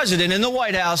compromised president in the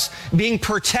White House being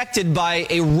protected by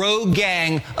a rogue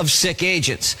gang of sick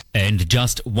agents. And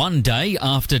just one day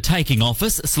after taking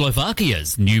office,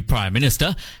 Slovakia's new Prime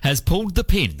Minister has pulled the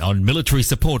pin on military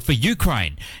support for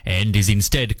Ukraine and is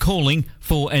instead calling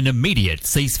for an immediate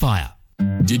ceasefire.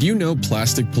 Did you know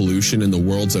plastic pollution in the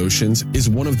world's oceans is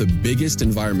one of the biggest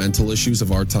environmental issues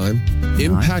of our time,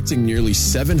 impacting nearly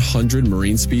 700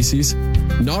 marine species?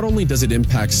 Not only does it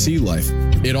impact sea life,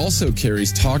 it also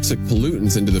carries toxic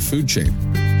pollutants into the food chain.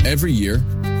 Every year,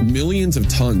 millions of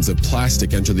tons of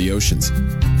plastic enter the oceans,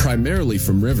 primarily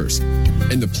from rivers.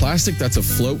 And the plastic that's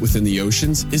afloat within the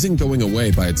oceans isn't going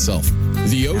away by itself.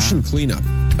 The Ocean Cleanup,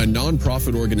 a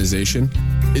non-profit organization,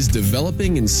 is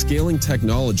developing and scaling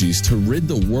technologies to rid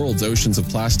the world's oceans of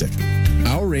plastic.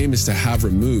 Our aim is to have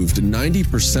removed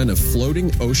 90% of floating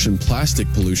ocean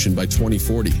plastic pollution by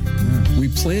 2040. We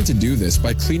plan to do this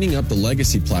by cleaning up the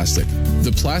legacy plastic,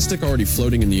 the plastic already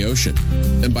floating in the ocean,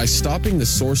 and by stopping the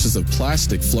sources of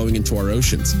plastic flowing into our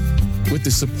oceans. With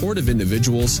the support of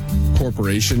individuals,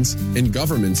 corporations, and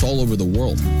governments all over the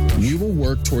world, we will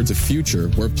work towards a future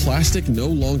where plastic no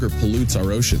longer pollutes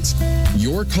our oceans.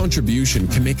 Your contribution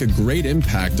can make a great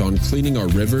impact on cleaning our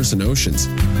rivers and oceans.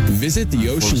 Visit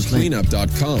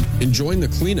theoceancleanup.com and join the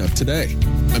cleanup today.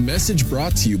 A message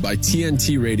brought to you by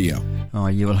TNT Radio. Oh,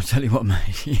 yeah, well, I'll tell you what,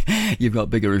 mate. You've got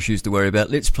bigger issues to worry about.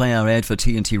 Let's play our ad for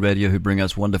TNT Radio, who bring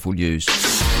us wonderful news.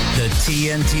 The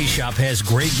TNT Shop has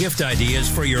great gift ideas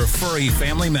for your furry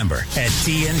family member at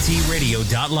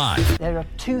tntradio.live. There are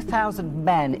 2,000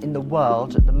 men in the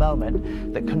world at the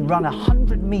moment that can run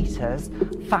 100 meters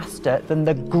faster than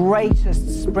the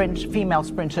greatest female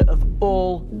sprinter of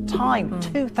all time.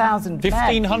 2,000 men.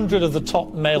 1,500 of the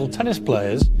top male tennis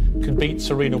players could beat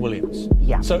Serena Williams.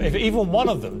 Yeah. So if even one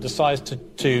of them decides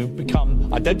to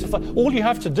become identified, all you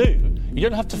have to do, you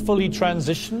don't have to fully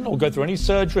transition or go through any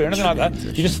surgery or anything like that.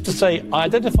 You just have to say, I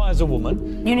identify as a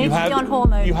woman. You need to be on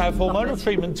hormones. You have hormonal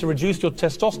treatment to reduce your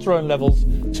testosterone levels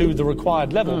to the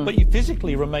required level, but you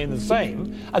physically remain the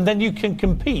same, and then you can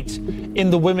compete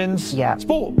in the women's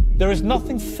sport. There is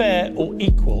nothing fair or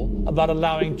equal about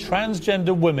allowing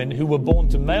transgender women who were born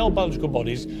to male biological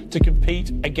bodies to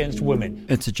compete against women.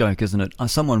 It's a joke, isn't it?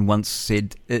 Someone once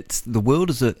said the world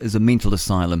is a mental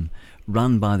asylum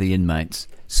run by the inmates.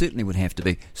 Certainly would have to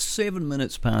be. 7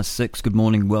 minutes past 6. Good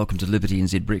morning. Welcome to Liberty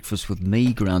NZ Breakfast with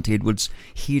me, Grant Edwards.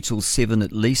 Here till 7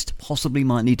 at least. Possibly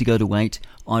might need to go to 8.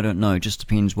 I don't know. Just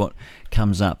depends what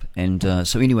comes up. And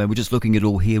so anyway, we're just looking at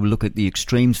all here. We'll look at the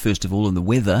extremes first of all and the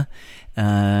weather.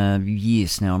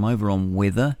 Yes, now I'm over on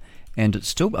weather. And it's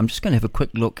still, I'm just going to have a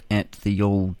quick look at the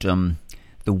old, the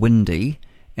windy.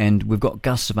 And we've got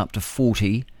gusts of up to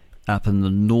 40 up in the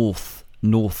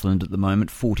Northland at the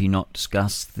moment, 40 knots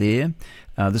gusts there.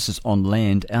 This is on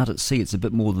land. Out at sea, it's a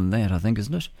bit more than that, I think,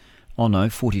 isn't it? Oh no,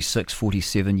 46,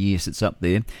 47, yes, it's up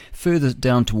there. Further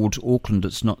down towards Auckland,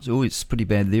 it's not. Oh, it's pretty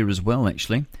bad there as well,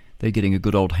 actually. They're getting a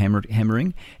good old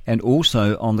hammering. And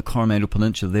also on the Coromandel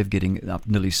Peninsula, they're getting up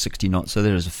nearly 60 knots. So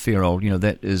there is a fair old,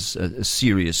 that is a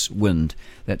serious wind.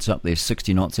 That's up there,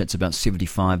 60 knots. That's about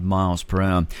 75 miles per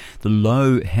hour. The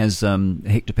low has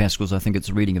hectopascals. I think it's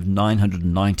a reading of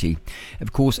 990.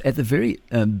 Of course, at the very,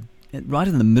 right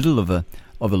in the middle of a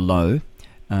low,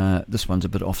 this one's a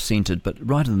bit off-centred, but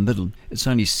right in the middle, it's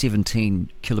only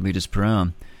 17 kilometres per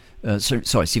hour.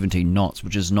 17 knots,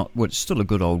 which is not, well, it's still a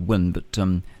good old wind,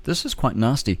 but this is quite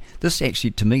nasty. This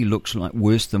actually, to me, looks like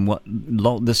worse than what,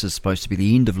 this is supposed to be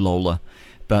the end of Lola,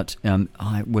 but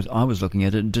I was looking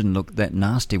at it, it didn't look that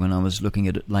nasty when I was looking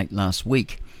at it late last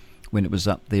week, when it was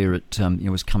up there, it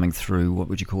was coming through, what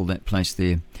would you call that place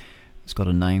there? It's got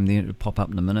a name there, it'll pop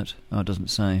up in a minute. Oh, it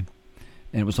doesn't say.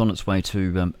 And it was on its way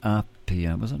to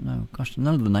Apia, was it? No, gosh,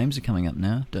 none of the names are coming up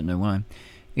now, don't know why.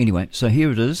 Anyway, so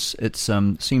here it is. It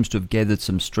seems to have gathered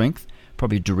some strength.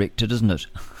 Probably directed, isn't it?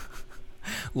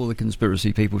 All the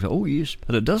conspiracy people say, oh yes,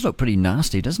 but it does look pretty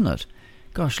nasty, doesn't it?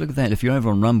 Gosh, look at that. If you're over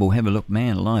on Rumble, have a look.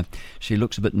 Man alive, she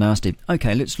looks a bit nasty.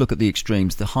 Okay, let's look at the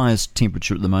extremes. The highest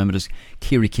temperature at the moment is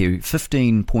Kerikeri,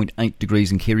 15.8 degrees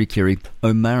in Kerikeri.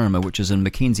 Omarama, which is in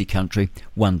Mackenzie country,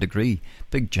 1 degree.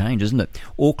 Big change, isn't it?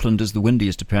 Auckland is the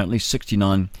windiest, apparently,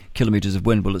 69 kilometres of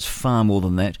wind. Well, it's far more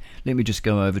than that. Let me just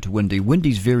go over to Windy.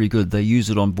 Windy's very good. They use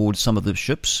it on board some of the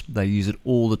ships. They use it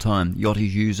all the time.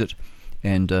 Yachties use it.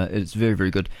 And it's very,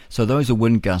 very good. So those are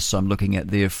wind gusts I'm looking at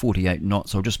there, 48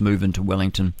 knots. I'll just move into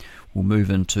Wellington. We'll move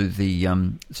into the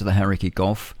Hauraki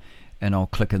Gulf, and I'll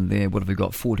click in there. What have we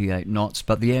got? 48 knots.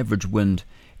 But the average wind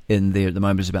in there at the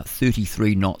moment is about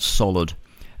 33 knots solid.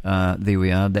 There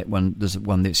we are. There's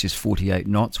one that says 48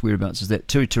 knots. Whereabouts is that?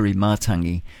 Tiritiri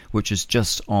Matangi, which is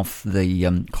just off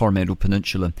the Coromandel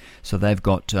Peninsula. So they've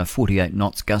got 48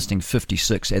 knots, gusting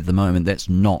 56 at the moment. That's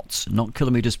knots, not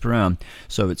kilometres per hour.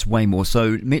 So it's way more.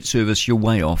 So Met Service, you're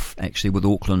way off, actually, with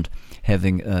Auckland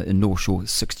having in North Shore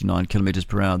 69 kilometres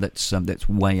per hour. That's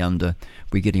way under.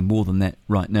 We're getting more than that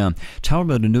right now.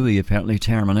 Taramanui, apparently, it's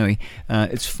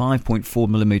 5.4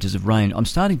 millimetres of rain. I'm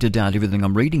starting to doubt everything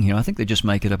I'm reading here. I think they just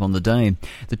make it up on the day.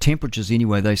 The temperatures,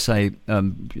 anyway, they say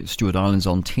Stewart Island's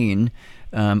on 10.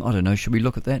 I don't know, should we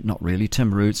look at that? Not really.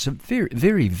 Timaru, it's very,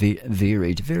 very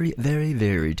varied. Very, very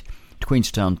varied.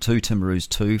 Queenstown 2, Timaru's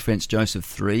 2, Franz Joseph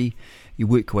 3. You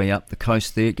work your way up the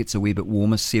coast there, it gets a wee bit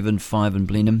warmer, 7, 5 in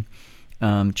Blenheim.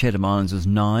 Chatham Islands is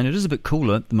 9. It is a bit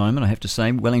cooler at the moment, I have to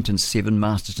say. Wellington 7,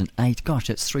 Masterton 8. Gosh,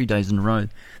 that's 3 days in a row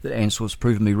that Ansell's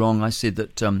proven me wrong. I said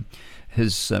that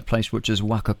his place, which is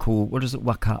Wakaori.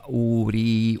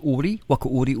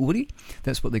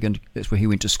 That's where he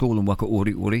went to school in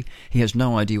Wakaori. He has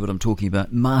no idea what I'm talking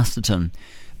about. Masterton.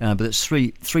 But it's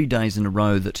three days in a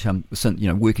row that,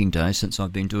 working days since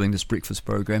I've been doing this breakfast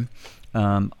program.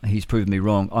 He's proven me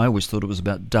wrong. I always thought it was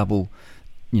about double,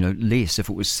 less. If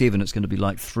it was 7, it's going to be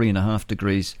like 3.5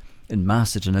 degrees in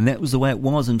Masterton, and that was the way it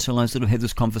was until I sort of had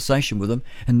this conversation with him,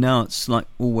 and now it's like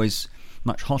always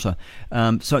much hotter.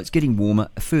 So it's getting warmer.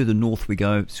 Further north we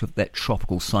go. Sort of that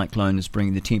tropical cyclone is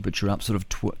bringing the temperature up, sort of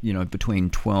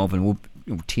between 12 and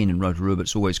 10 in Rotorua. But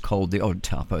it's always cold there. Oh,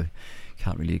 Taupo,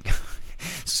 can't really.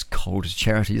 It's cold as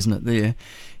charity, isn't it? There.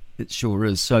 It sure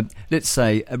is. So let's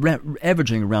say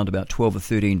averaging around about 12 or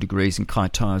 13 degrees, and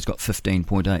Kaitaia's got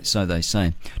 15.8, so they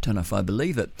say. Don't know if I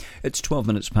believe it. It's 12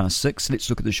 minutes past 6. Let's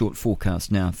look at the short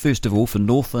forecast now. First of all, for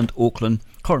Northland, Auckland,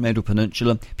 Coromandel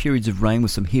Peninsula, periods of rain with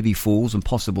some heavy falls and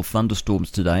possible thunderstorms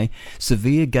today.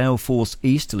 Severe gale force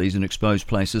easterlies in exposed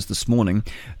places this morning.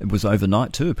 It was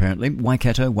overnight too, apparently.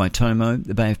 Waikato, Waitomo,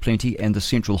 the Bay of Plenty and the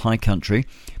Central High Country.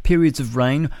 Periods of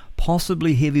rain,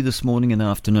 possibly heavy this morning and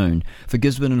afternoon. For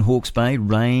Gisborne and Hawke's Bay,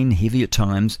 rain, heavy at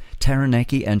times.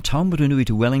 Taranaki and Taumarunui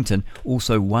to Wellington,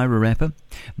 also Wairarapa,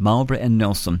 Marlborough and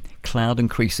Nelson, cloud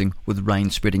increasing with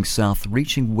rain spreading south,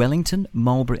 reaching Wellington,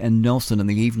 Marlborough and Nelson in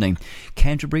the evening.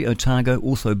 Canterbury, Otago,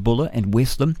 also Buller and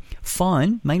Westland,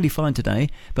 fine, mainly fine today,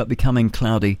 but becoming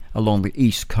cloudy along the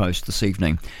east coast this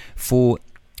evening. For,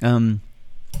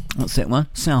 what's that one?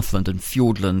 Southland and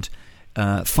Fiordland,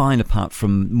 fine apart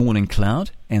from morning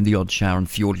cloud and the odd shower in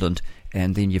Fiordland.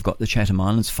 And then you've got the Chatham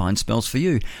Islands, fine spells for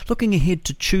you. Looking ahead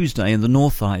to Tuesday in the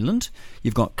North Island,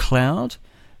 you've got cloud.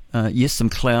 Yes, some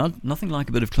cloud, nothing like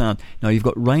a bit of cloud. Now you've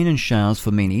got rain and showers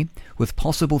for many, with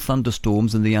possible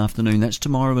thunderstorms in the afternoon. That's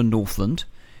tomorrow in Northland,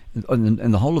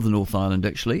 and the whole of the North Island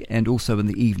actually, and also in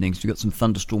the evenings. You've got some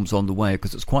thunderstorms on the way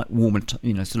because it's quite warm and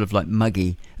sort of like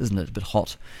muggy, isn't it? A bit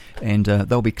hot, and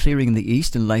they'll be clearing in the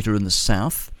east and later in the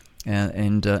south.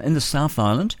 And in the South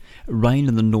Island, rain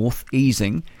in the north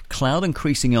easing, cloud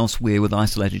increasing elsewhere with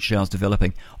isolated showers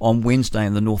developing. On Wednesday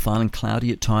in the North Island,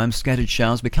 cloudy at times, scattered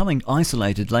showers becoming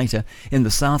isolated later. In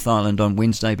the South Island on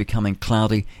Wednesday, becoming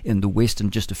cloudy in the west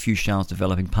and just a few showers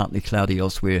developing, partly cloudy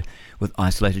elsewhere with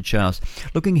isolated showers.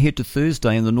 Looking ahead to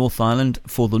Thursday in the North Island,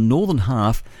 for the northern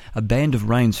half, a band of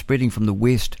rain spreading from the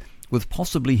west, with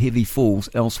possibly heavy falls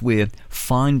elsewhere,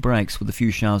 fine breaks with a few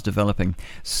showers developing.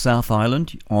 South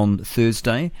Island on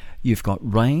Thursday, you've got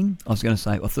rain. I was going to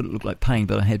say, I thought it looked like pain,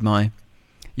 but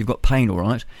you've got pain all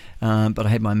right, but I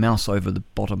had my mouse over the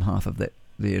bottom half of that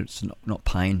there. It's not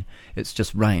pain, it's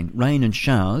just rain. Rain and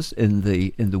showers in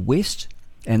the west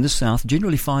and the south,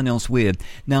 generally fine elsewhere.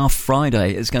 Now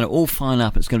Friday is going to all fine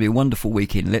up. It's going to be a wonderful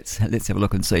weekend. Let's have a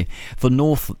look and see. For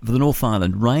the North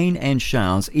Island, rain and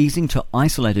showers easing to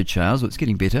isolated showers. It's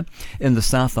getting better. In the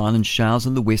South Island, showers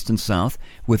in the west and south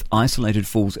with isolated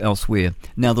falls elsewhere.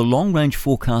 Now the long range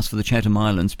forecast for the Chatham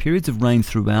Islands, periods of rain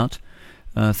throughout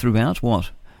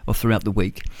the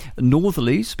week.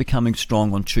 Northerlies becoming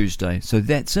strong on Tuesday. So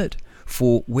that's it.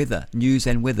 for weather, news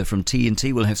and weather from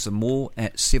TNT. We'll have some more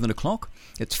at 7 o'clock.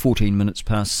 It's 14 minutes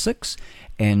past 6.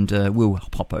 And we'll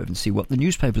pop over and see what the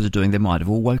newspapers are doing. They might have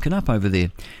all woken up over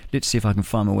there. Let's see if I can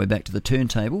find my way back to the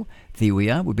turntable. There we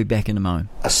are. We'll be back in a moment.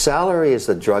 A salary is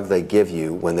the drug they give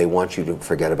you when they want you to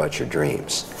forget about your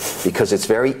dreams. Because it's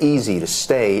very easy to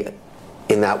stay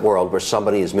in that world where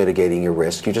somebody is mitigating your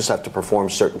risk. You just have to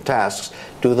perform certain tasks,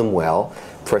 do them well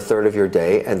for a third of your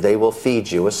day, and they will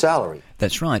feed you a salary.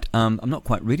 That's right. I'm not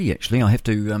quite ready, actually. I have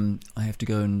to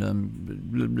go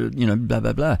and blah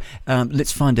blah blah.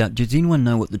 Let's find out. Does anyone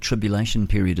know what the tribulation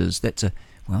period is? It's a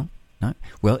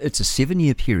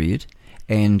 7-year period,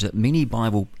 and many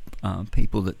Bible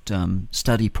people that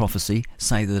study prophecy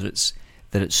say that it's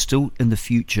still in the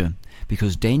future,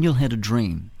 because Daniel had a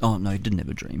dream. Oh no, he didn't have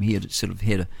a dream. He had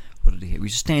what did he have? He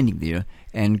was standing there,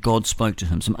 and God spoke to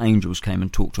him. Some angels came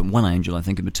and talked to him. One angel, I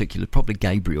think in particular, probably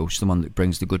Gabriel, the one that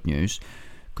brings the good news.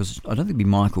 Because I don't think it'd be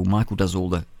Michael. Michael does all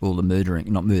the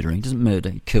murdering. Not murdering. He doesn't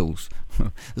murder. He kills.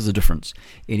 There's a difference.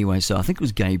 Anyway, so I think it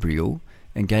was Gabriel,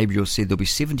 and Gabriel said there'll be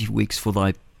 70 weeks for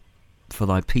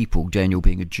thy people. Daniel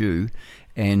being a Jew,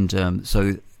 and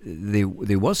so there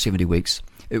was 70 weeks.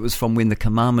 It was from when the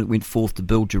commandment went forth to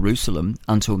build Jerusalem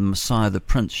until the Messiah the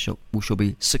Prince shall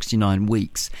be 69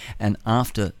 weeks. And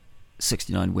after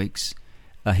 69 weeks,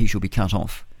 he shall be cut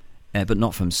off, but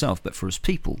not for himself, but for his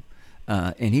people.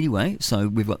 And anyway, so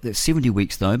we've got that 70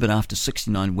 weeks though, but after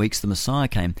 69 weeks, the Messiah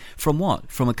came. From what?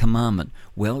 From a commandment.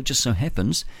 Well, it just so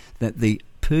happens that the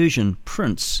Persian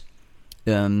prince,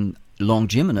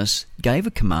 Longimanus, gave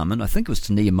a commandment, I think it was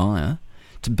to Nehemiah,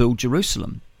 to build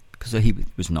Jerusalem. Because he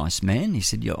was a nice man. He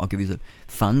said, I'll give you the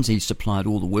funds. He supplied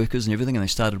all the workers and everything, and they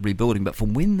started rebuilding. But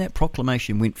from when that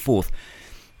proclamation went forth,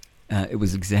 it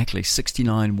was exactly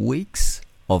 69 weeks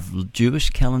of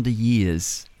Jewish calendar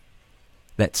years.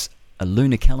 That's a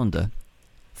lunar calendar.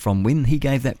 From when he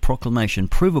gave that proclamation,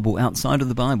 provable outside of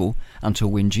the Bible,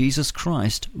 until when Jesus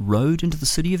Christ rode into the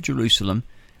city of Jerusalem,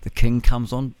 the king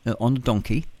comes on a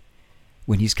donkey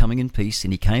when he's coming in peace,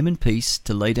 and he came in peace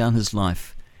to lay down his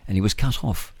life, and he was cut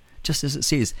off. Just as it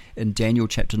says in Daniel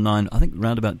chapter 9, I think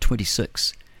around about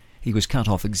 26, he was cut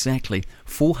off exactly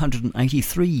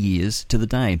 483 years to the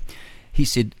day. He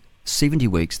said 70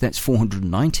 weeks, that's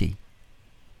 490.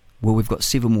 Well, we've got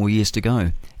 7 more years to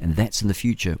go, and that's in the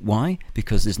future. Why?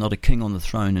 Because there's not a king on the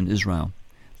throne in Israel.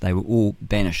 They were all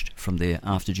banished from there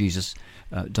after Jesus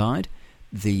died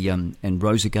and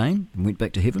rose again and went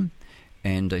back to heaven.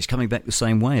 And he's coming back the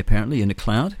same way, apparently, in a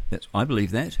cloud. I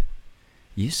believe that.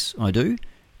 Yes, I do.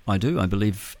 I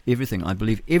believe everything. I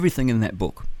believe everything in that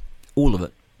book. All of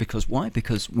it. Because why?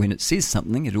 Because when it says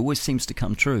something, it always seems to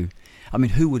come true. I mean,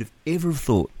 who would have ever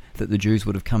thought that the Jews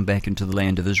would have come back into the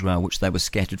land of Israel, which they were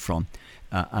scattered from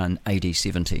in AD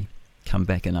 70, come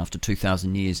back in after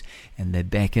 2,000 years, and they're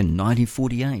back in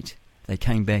 1948. They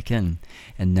came back in,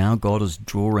 and now God is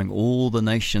drawing all the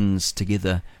nations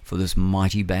together for this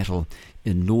mighty battle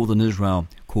in northern Israel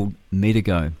called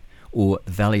Medigo, or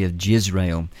Valley of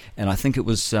Jezreel. And I think it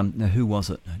was, who was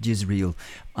it? Jezreel.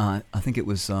 I think it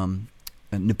was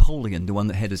Napoleon, the one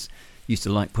that used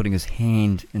to like putting his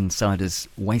hand inside his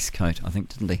waistcoat, I think,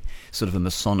 didn't he? Sort of a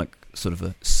Masonic sort of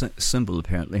a symbol,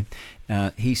 apparently.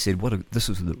 He said, this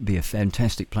would be a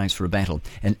fantastic place for a battle.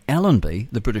 And Allenby,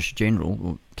 the British general,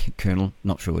 or colonel,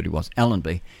 not sure what he was,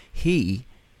 Allenby, he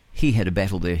had a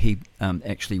battle there. He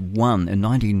actually won in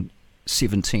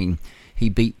 1917. He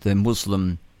beat the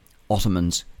Muslim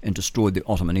Ottomans and destroyed the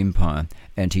Ottoman Empire,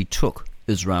 and he took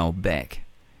Israel back.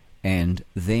 And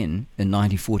then in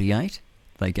 1948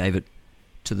 they gave it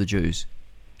to the Jews.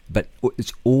 But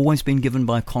it's always been given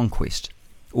by conquest,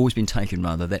 always been taken,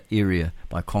 rather, that area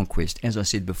by conquest. As I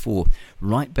said before,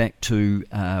 right back to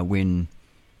when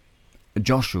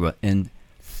Joshua in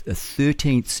the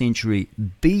 13th century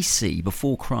BC,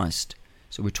 before Christ,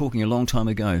 so we're talking a long time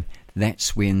ago,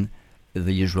 that's when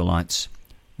the Israelites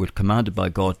were commanded by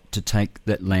God to take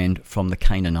that land from the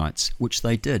Canaanites, which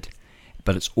they did.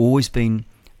 But it's always been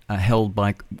held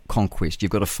by conquest.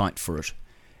 You've got to fight for it.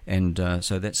 And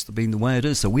so that's been the way it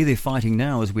is. So where they're fighting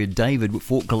now is where David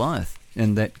fought Goliath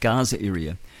in that Gaza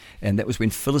area. And that was when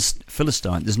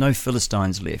there's no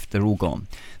Philistines left. They're all gone.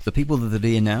 The people that are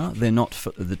there now, they're not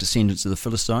the descendants of the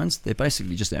Philistines. They're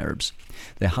basically just Arabs.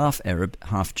 They're half Arab,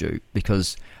 half Jew,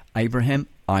 because Abraham,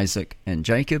 Isaac, and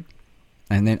Jacob,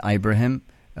 and then Abraham,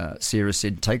 Sarah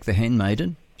said, take the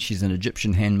handmaiden. She's an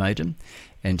Egyptian handmaiden.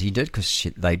 And he did, because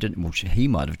they didn't. Well, he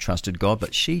might have trusted God,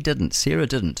 but she didn't. Sarah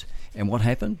didn't. And what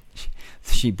happened?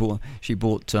 She brought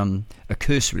a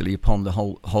curse, really, upon the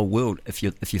whole world. If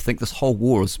you think this whole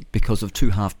war is because of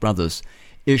two half brothers,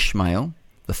 Ishmael,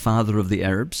 the father of the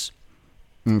Arabs,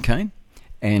 okay,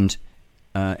 and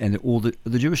all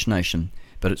the Jewish nation.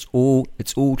 But it's all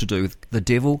to do with the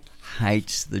devil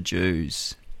hates the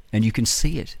Jews, and you can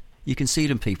see it. You can see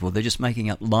it in people. They're just making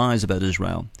up lies about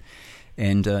Israel.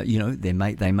 And, they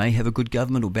may have a good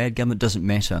government or bad government, doesn't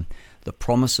matter. The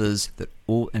promise is that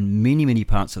in many, many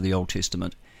parts of the Old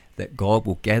Testament, that God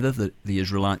will gather the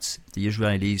Israelites, the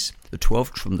Israelis,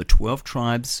 from the 12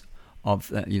 tribes of,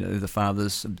 the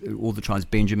fathers, all the tribes,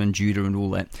 Benjamin, Judah, and all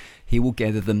that. He will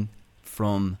gather them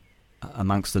from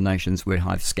amongst the nations where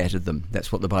I've scattered them.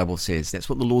 That's what the Bible says. That's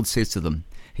what the Lord says to them.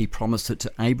 He promised it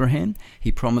to Abraham.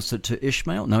 He promised it to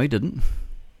Ishmael. No, he didn't.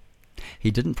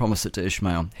 He didn't promise it to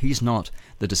Ishmael. He's not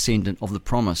the descendant of the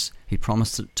promise. He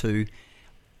promised it to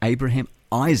Abraham,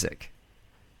 Isaac,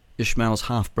 Ishmael's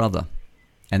half-brother,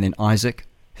 and then Isaac,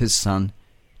 his son,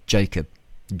 Jacob.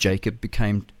 Jacob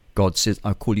became, God says,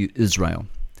 I call you Israel.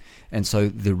 And so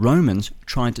the Romans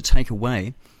tried to take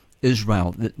away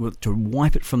Israel, to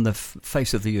wipe it from the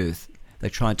face of the earth. They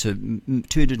tried to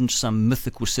turn it into some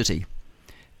mythical city,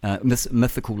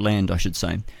 mythical land, I should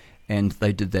say. And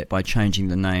they did that by changing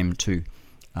the name to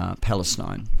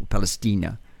Palestine, or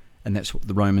Palestina, and that's what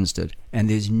the Romans did. And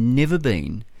there's never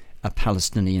been a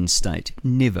Palestinian state,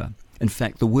 never. In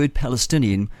fact, the word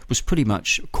Palestinian was pretty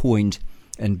much coined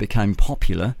and became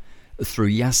popular through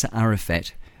Yasser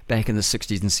Arafat back in the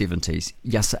 60s and 70s.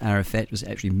 Yasser Arafat was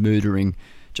actually murdering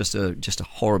just a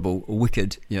horrible,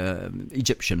 wicked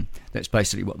Egyptian. That's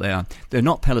basically what they are. They're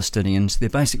not Palestinians. They're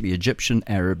basically Egyptian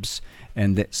Arabs,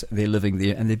 and they're living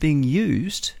there, and they're being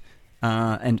used.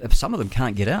 And some of them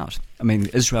can't get out. I mean,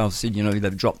 Israel said,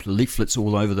 they've dropped leaflets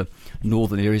all over the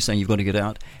northern area saying you've got to get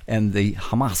out, and the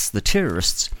Hamas, the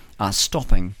terrorists, are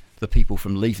stopping the people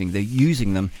from leaving. They're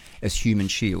using them as human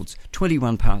shields.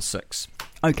 6:21.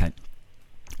 Okay.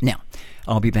 Now,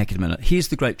 I'll be back in a minute. Here's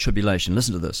the Great Tribulation.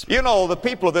 Listen to this. The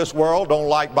people of this world don't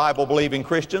like Bible-believing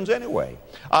Christians anyway.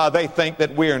 They think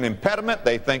that we're an impediment.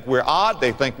 They think we're odd.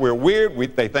 They think we're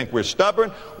weird. They think we're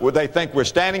stubborn. They think we're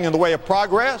standing in the way of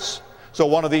progress. So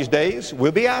one of these days,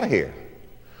 we'll be out of here.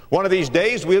 One of these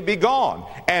days, we'll be gone.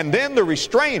 And then the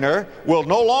restrainer will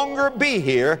no longer be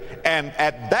here. And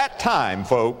at that time,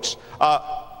 folks,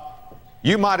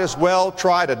 you might as well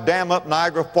try to dam up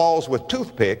Niagara Falls with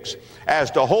toothpicks as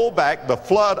to hold back the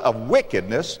flood of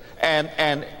wickedness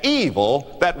and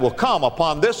evil that will come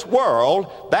upon this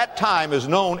world. That time is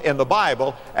known in the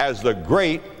Bible as the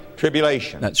Great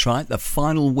Tribulation. That's right, the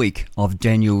final week of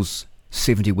Daniel's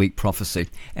 70-week prophecy.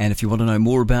 And if you want to know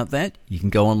more about that, you can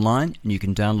go online and you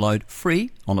can download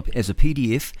free as a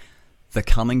PDF The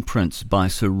Coming Prince by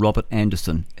Sir Robert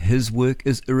Anderson. His work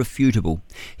is irrefutable.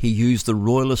 He used the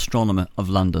Royal Astronomer of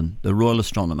London, the Royal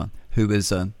Astronomer, who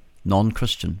is a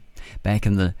non-Christian, back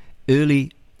in the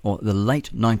late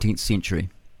 19th century.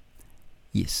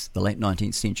 Yes, the late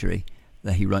 19th century.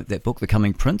 He wrote that book, The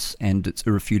Coming Prince, and it's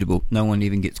irrefutable. No one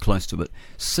even gets close to it.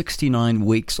 69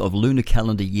 weeks of lunar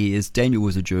calendar years. Daniel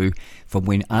was a Jew from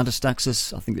when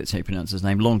Artaxerxes, I think that's how you pronounce his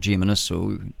name, Longimanus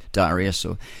or Darius,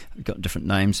 or got different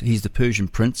names. He's the Persian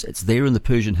prince. It's there in the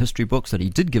Persian history books that he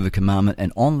did give a commandment,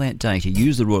 and on that date he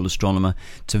used the Royal Astronomer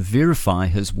to verify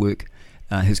his work,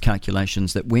 his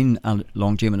calculations, that when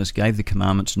Longimanus gave the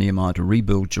commandment to Nehemiah to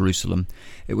rebuild Jerusalem,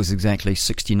 it was exactly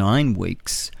 69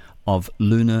 weeks of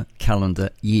lunar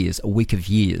calendar years, a week of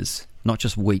years, not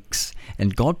just weeks.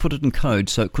 And God put it in code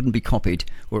so it couldn't be copied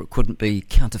or it couldn't be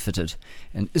counterfeited.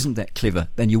 And isn't that clever?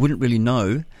 Then you wouldn't really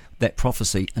know that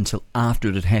prophecy until after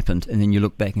it had happened, and then you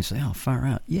look back and say, oh, far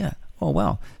out, yeah, oh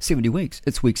wow, 70 weeks,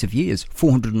 it's weeks of years,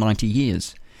 490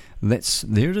 years.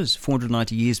 There it is,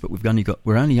 490 years, but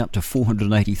we're only up to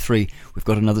 483. We've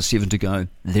got another 7 to go.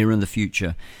 There in the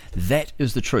future. That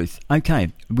is the truth.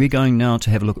 Okay, we're going now to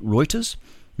have a look at Reuters.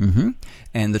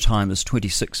 And the time is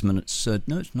 26 minutes,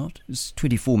 no it's not, it's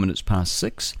 24 minutes past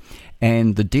 6,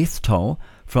 and the death toll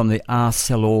from the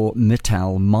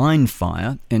ArcelorMittal mine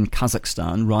fire in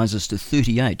Kazakhstan rises to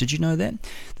 38. Did you know that?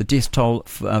 The death toll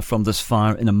from this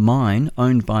fire in a mine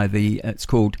owned by it's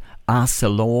called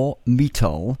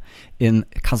ArcelorMittal in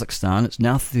Kazakhstan, it's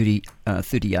now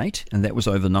 38, and that was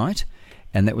overnight,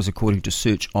 and that was according to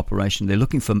search operation. They're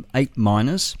looking for 8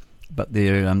 miners, but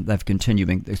they're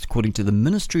continuing. It's according to the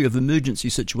Ministry of Emergency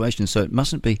Situations, so it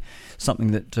mustn't be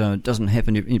something that doesn't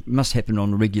happen. It must happen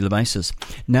on a regular basis.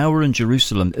 Now we're in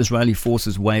Jerusalem. Israeli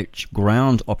forces wage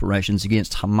ground operations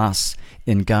against Hamas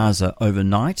in Gaza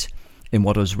overnight in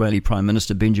what Israeli Prime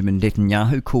Minister Benjamin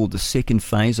Netanyahu called the second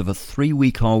phase of a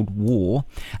 3-week-old war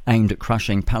aimed at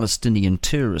crushing Palestinian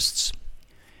terrorists.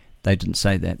 They didn't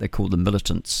say that. They called them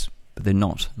militants. But they're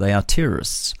not. They are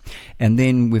terrorists. And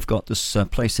then we've got this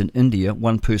place in India.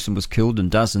 1 person was killed and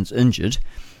dozens injured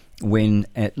when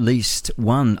at least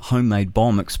one homemade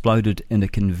bomb exploded in a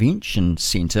convention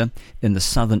centre in the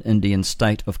southern Indian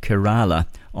state of Kerala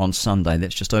on Sunday.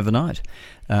 That's just overnight.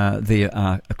 They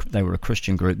were a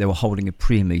Christian group. They were holding a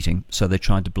prayer meeting, so they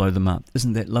tried to blow them up.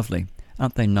 Isn't that lovely?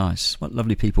 Aren't they nice? What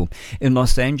lovely people. In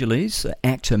Los Angeles,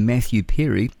 actor Matthew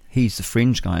Perry, he's the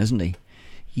Friends guy, isn't he?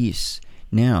 Yes.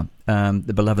 Now,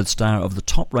 the beloved star of the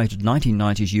top-rated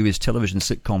 1990s US television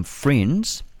sitcom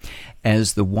Friends,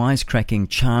 as the wisecracking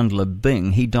Chandler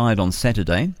Bing, he died on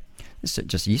Saturday. It's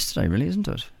just yesterday, really, isn't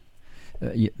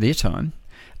it? Their time.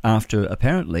 After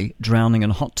apparently drowning in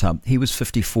a hot tub. He was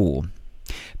 54.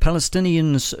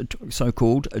 Palestinians,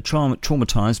 so-called,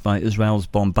 traumatized by Israel's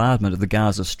bombardment of the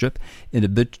Gaza Strip in a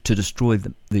bid to destroy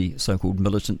the so-called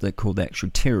militant, they're called the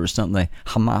actual terrorists, aren't they?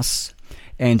 Hamas,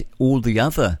 and all the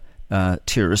other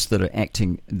terrorists that are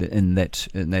acting in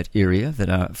that area that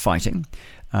are fighting.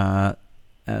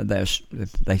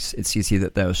 It says here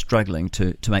that they were struggling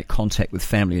to make contact with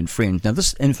family and friends. Now,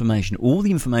 this information, all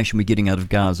the information we're getting out of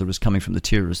Gaza is coming from the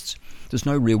terrorists. There's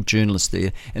no real journalists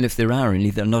there, and if there are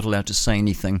any, they're not allowed to say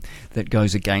anything that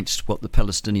goes against what the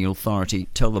Palestinian Authority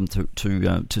tell them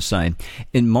to say.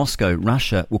 In Moscow,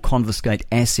 Russia will confiscate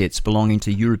assets belonging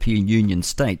to European Union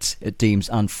states it deems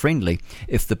unfriendly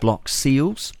if the bloc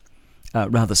steals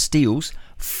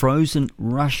frozen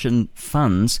Russian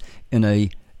funds in a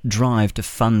drive to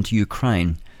fund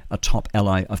Ukraine, a top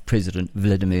ally of President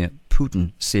Vladimir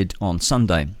Putin said on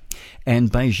Sunday.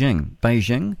 And Beijing,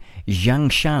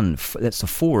 Jiangshan, that's a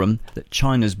forum, that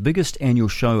China's biggest annual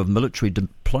show of military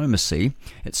diplomacy.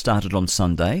 It started on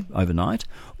Sunday, overnight,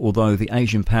 although the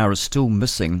Asian power is still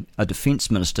missing a defence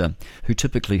minister who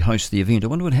typically hosts the event. I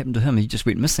wonder what happened to him. He just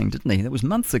went missing, didn't he? That was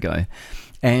months ago.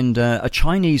 And a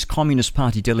Chinese Communist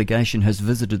Party delegation has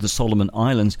visited the Solomon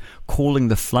Islands, calling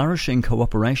the flourishing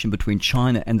cooperation between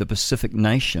China and the Pacific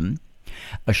nation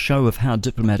a show of how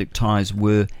diplomatic ties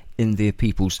were in their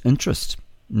people's interest.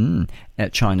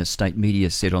 China's state media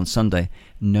said on Sunday,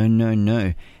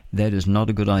 no, that is not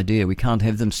a good idea. We can't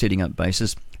have them setting up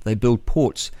bases. They build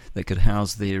ports that could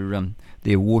house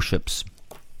their warships,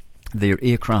 their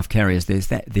aircraft carriers. They're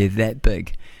that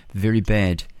big, very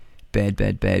bad.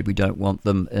 We don't want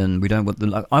them in. We don't want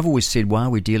them. I've always said, why are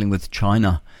we dealing with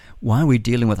China? Why are we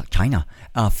dealing with China,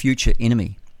 our future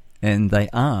enemy? And they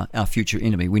are our future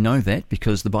enemy. We know that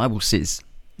because the Bible says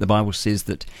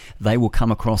that they will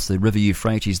come across the river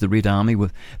Euphrates, the Red Army,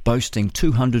 with boasting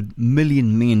 200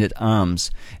 million men at arms,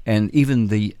 and even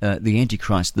the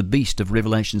Antichrist, the beast of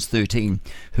Revelations 13,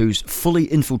 who's fully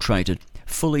infiltrated,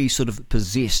 fully sort of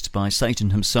possessed by Satan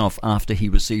himself after he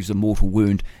receives a mortal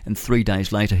wound, and 3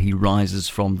 days later he rises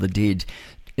from the dead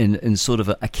in sort of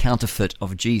a counterfeit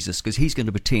of Jesus, because he's going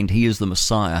to pretend he is the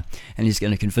Messiah, and he's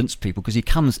going to convince people, because he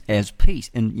comes as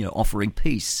peace and offering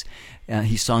peace.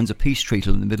 He signs a peace treaty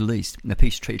in the Middle East, a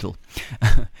peace treaty,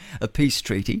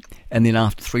 and then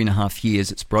after 3.5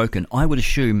 years it's broken. I would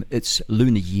assume it's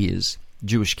lunar years,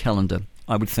 Jewish calendar.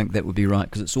 I would think that would be right,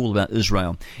 because it's all about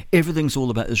Israel. Everything's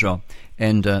all about Israel.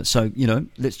 And so,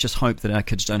 let's just hope that our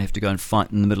kids don't have to go and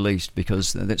fight in the Middle East,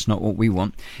 because that's not what we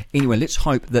want. Anyway, let's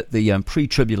hope that the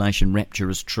pre-tribulation rapture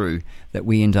is true, that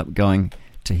we end up going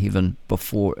to heaven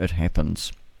before it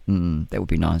happens. That would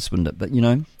be nice, wouldn't it? But,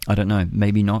 I don't know.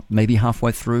 Maybe not. Maybe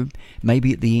halfway through.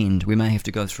 Maybe at the end. We may have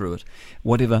to go through it.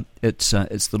 Whatever, it's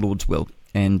the Lord's will.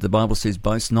 And the Bible says,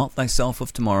 boast not thyself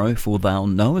of tomorrow, for thou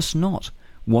knowest not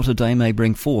what a day may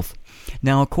bring forth.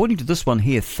 Now, according to this one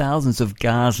here, thousands of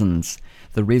Gazans,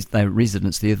 the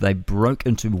residents there, they broke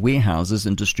into warehouses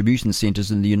and distribution centres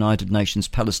in the United Nations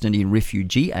Palestinian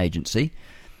Refugee Agency.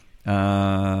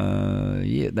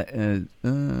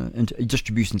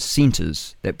 Distribution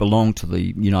centres that belong to the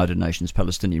United Nations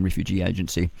Palestinian Refugee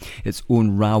Agency. It's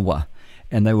UNRWA.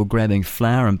 And they were grabbing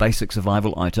flour and basic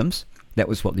survival items. That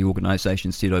was what the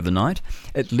organisation said overnight.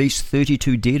 At least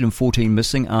 32 dead and 14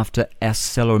 missing after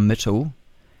ArcelorMittal.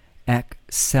 That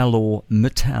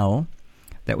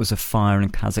was a fire in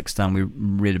Kazakhstan. We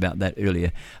read about that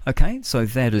earlier. Okay, so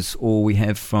that is all we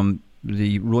have from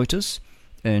the Reuters.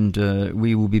 And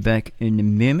we will be back in a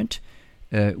moment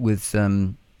with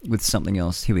something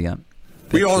else. Here we go.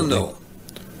 We all know,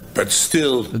 but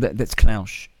still... That's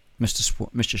Klaus.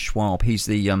 Mr. Schwab, he's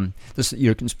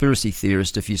you're a conspiracy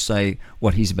theorist if you say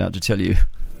what he's about to tell you.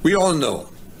 We all know,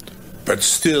 but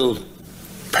still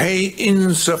pay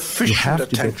insufficient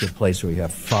attention to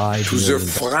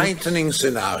the frightening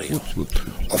scenario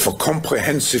of a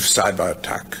comprehensive cyber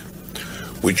attack,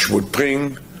 which would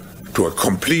bring to a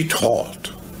complete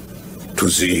halt to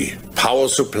the power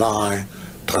supply,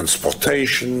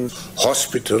 transportation,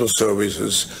 hospital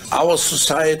services, our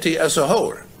society as a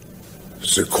whole.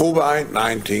 the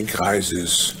COVID-19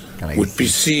 crisis would be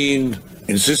seen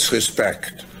in this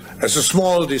respect as a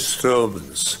small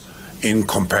disturbance in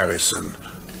comparison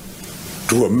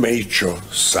to a major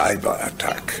cyber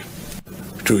attack.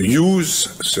 To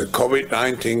use the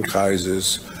COVID-19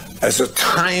 crisis as a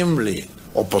timely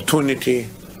opportunity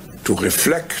to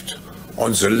reflect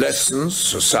on the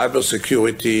lessons the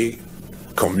cybersecurity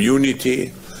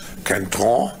community can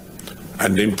draw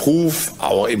and improve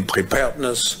our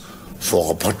preparedness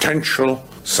for a potential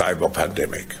cyber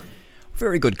pandemic.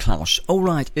 Very good, Klaus. All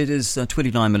right, it is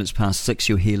 29 minutes past 6.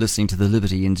 You're here listening to the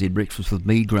Liberty NZ Breakfast with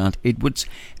me, Grant Edwards.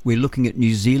 We're looking at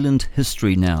New Zealand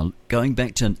history now. Going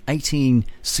back to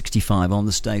 1865, on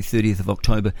this day, 30th of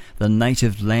October, the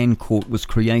Native Land Court was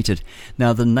created.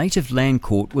 Now, the Native Land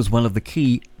Court was one of the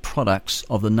key products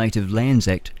of the Native Lands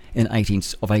Act of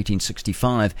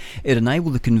 1865. It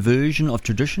enabled the conversion of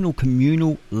traditional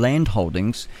communal land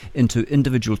holdings into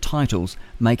individual titles,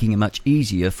 making it much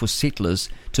easier for settlers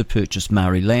to purchase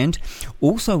Maori land.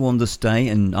 Also on this day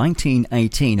in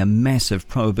 1918, a massive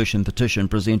prohibition petition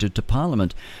presented to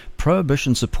Parliament.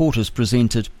 Prohibition supporters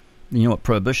presented, you know what,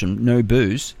 prohibition, no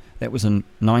booze. That was in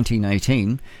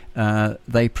 1918.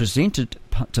 They presented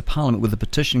to Parliament with a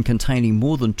petition containing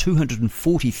more than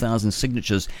 240,000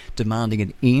 signatures demanding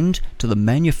an end to the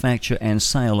manufacture and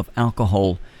sale of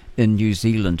alcohol in New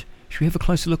Zealand. Should we have a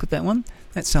closer look at that one?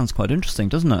 That sounds quite interesting,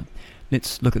 doesn't it?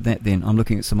 Let's look at that then. I'm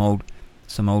looking at some old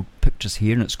pictures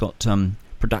here, and it's got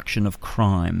production of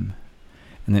crime.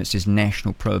 And then it says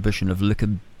national prohibition of liquor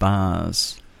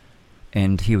bars.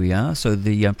 And here we are. So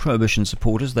the prohibition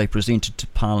supporters, they presented to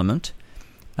Parliament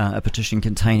a petition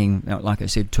containing, like I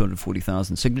said,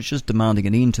 240,000 signatures demanding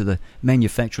an end to the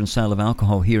manufacture and sale of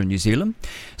alcohol here in New Zealand.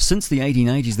 Since the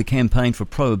 1880s, the campaign for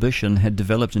prohibition had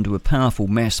developed into a powerful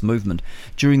mass movement.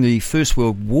 During the First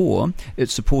World War,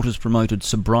 its supporters promoted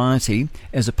sobriety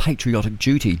as a patriotic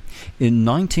duty. In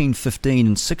 1915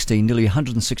 and 16, nearly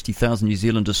 160,000 New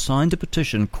Zealanders signed a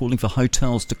petition calling for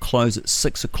hotels to close at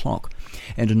 6 o'clock.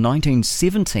 And in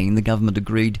 1917, the government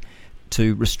agreed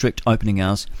to restrict opening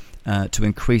hours to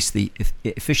increase the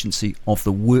efficiency of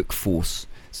the workforce.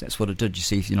 So that's what it did. You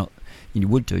see, if you're not, you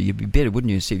would do, you'd be better, wouldn't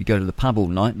you? See, if you go to the pub all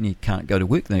night and you can't go to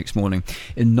work the next morning.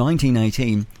 In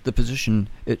 1918, the position,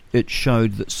 it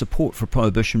showed that support for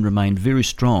prohibition remained very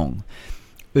strong.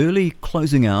 Early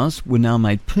closing hours were now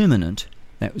made permanent.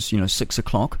 That was, 6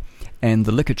 o'clock. And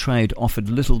the liquor trade offered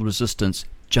little resistance,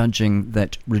 judging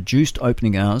that reduced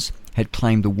opening hours had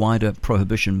claimed the wider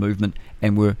prohibition movement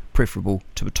and were preferable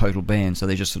to a total ban, so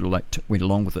they just sort of went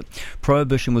along with it.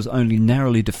 Prohibition was only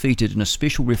narrowly defeated in a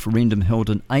special referendum held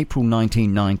in April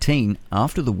 1919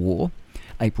 after the war,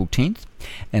 April 10th,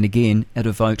 and again at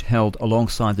a vote held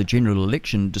alongside the general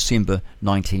election in December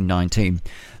 1919.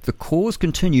 The cause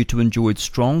continued to enjoy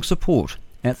strong support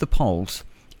at the polls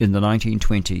in the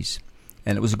 1920s,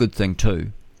 and it was a good thing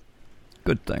too.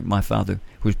 Good thing. My father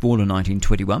was born in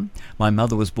 1921. My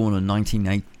mother was born in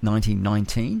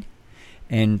 1919.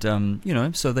 And,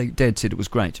 so Dad said it was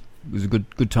great. It was a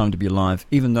good time to be alive.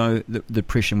 Even though the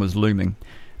depression was looming,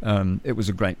 it was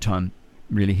a great time.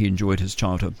 Really, he enjoyed his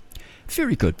childhood.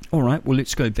 Very good. All right, well,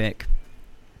 let's go back.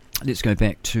 Let's go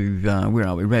back to, where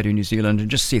are we? Radio New Zealand,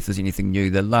 and just see if there's anything new.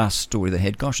 The last story they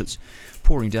had, gosh, it's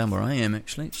pouring down where I am,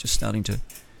 actually. It's just starting to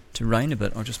rain a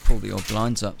bit. I'll just pull the old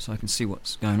blinds up so I can see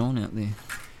what's going on out there.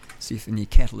 See if any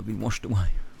cattle have been washed away.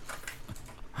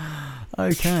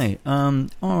 Okay, all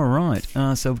right.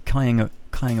 So Kainga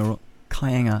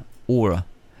Ora,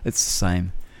 it's the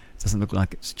same. It doesn't look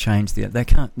like it's changed there. They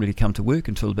can't really come to work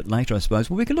until a bit later, I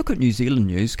suppose. Well, we can look at New Zealand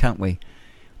news, can't we?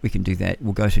 We can do that.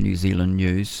 We'll go to New Zealand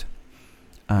news.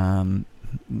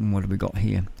 What have we got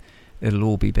here? It'll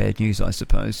all be bad news, I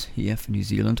suppose, here for New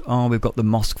Zealand. Oh, we've got the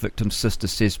mosque victim's sister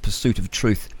says pursuit of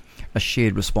truth, a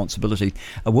shared responsibility.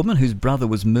 A woman whose brother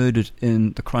was murdered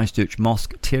in the Christchurch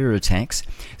mosque terror attacks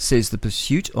says the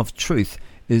pursuit of truth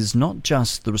is not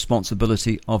just the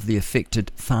responsibility of the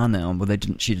affected whānau.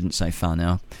 Well, she didn't say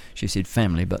whānau, she said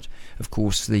family, but of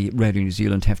course the Radio New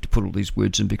Zealand have to put all these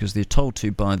words in because they're told to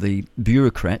by the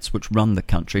bureaucrats which run the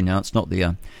country. Now, it's not they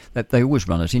always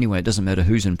run it anyway. It doesn't matter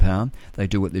who's in power. They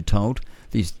do what they're told.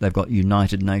 They've got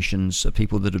United Nations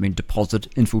people that have been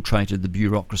infiltrated the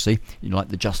bureaucracy, like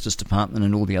the Justice Department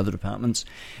and all the other departments.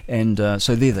 And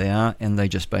so there they are, and they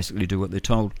just basically do what they're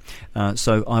told.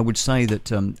 So I would say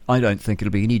that I don't think it'll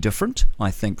be any different.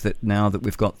 I think that now that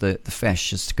we've got the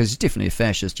fascist, because he's definitely a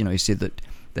fascist, he said that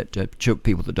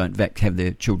people that don't have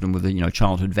their children with a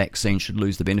childhood vaccine should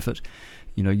lose the benefit,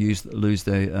 lose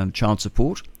their child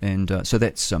support. And so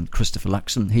that's Christopher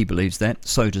Luxon. He believes that.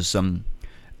 So does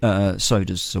So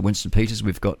does Winston Peters.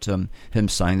 We've got him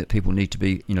saying that people needs to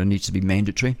be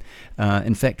mandatory.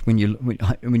 In fact, when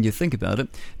you think about it,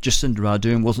 Jacinda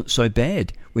Ardern wasn't so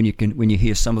bad. When you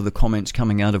hear some of the comments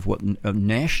coming out of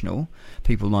national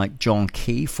people like John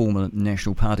Key, former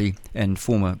National Party and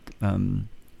former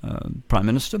Prime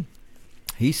Minister,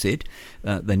 he said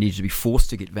they needed to be forced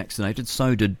to get vaccinated.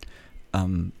 So did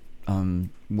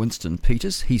Winston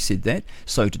Peters, he said that.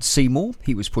 So did Seymour,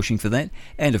 he was pushing for that.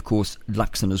 And of course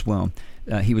Luxon as well.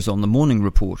 He was on the Morning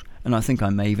Report, and I think I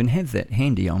may even have that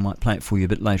handy. I might play it for you a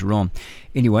bit later on.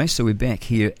 Anyway, so we're back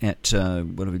here at,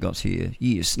 what have we got here?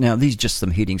 Yes, now these are just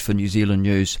some headings for New Zealand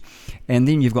news. And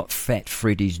then you've got Fat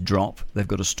Freddy's Drop. They've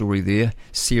got a story there.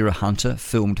 Sarah Hunter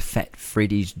filmed Fat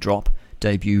Freddy's Drop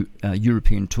debut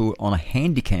European tour on a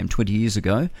Handycam 20 years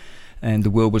ago. And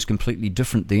the world was completely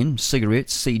different then.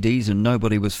 Cigarettes, CDs, and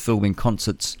nobody was filming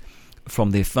concerts from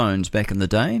their phones back in the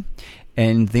day.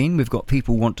 And then we've got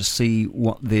people want to see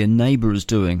what their neighbour is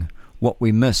doing, what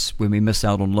we miss when we miss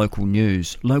out on local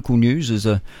news. Local news is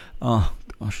then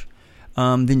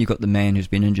you've got the man who's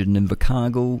been injured in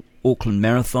Invercargill, Auckland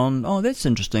Marathon. Oh, that's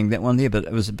interesting, that one there. But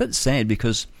it was a bit sad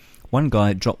because one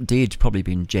guy dropped dead, probably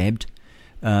been jabbed.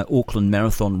 Auckland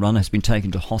Marathon runner has been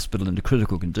taken to hospital in a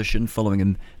critical condition following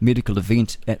a medical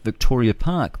event at Victoria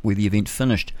Park, where the event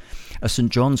finished. A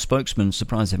St John's spokesman,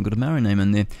 surprised I haven't got a Maori name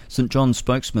in there, St John's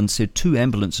spokesman said 2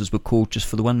 ambulances were called just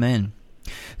for the one man.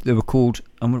 They were called,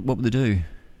 what would they do?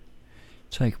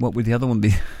 What would the other one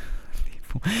be?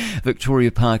 Victoria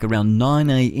Park around 9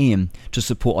 a.m. to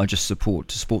support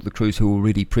the crews who were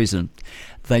already present.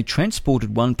 They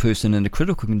transported one person in a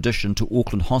critical condition to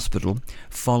Auckland Hospital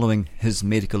following his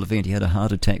medical event. He had a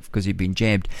heart attack because he'd been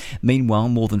jabbed. Meanwhile,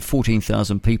 more than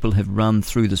 14,000 people have run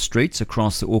through the streets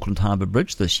across the Auckland Harbour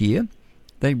Bridge this year.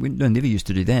 They never used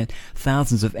to do that.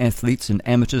 Thousands of athletes and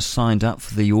amateurs signed up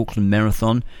for the Auckland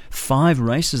Marathon. 5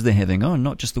 races they're having. Oh,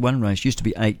 not just the one race. Used to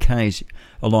be 8Ks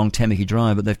along Tamaki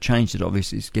Drive, but they've changed it.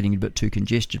 Obviously, it's getting a bit too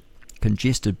congested.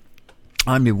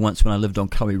 I remember once when I lived on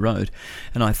Cowie Road,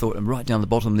 and I thought, I'm right down the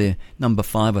bottom there, number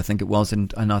 5, I think it was,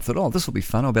 and I thought, oh, this will be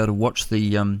fun. I'll be able to watch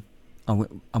the I'll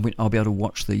be able to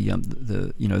watch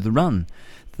the run.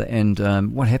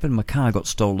 And what happened? My car got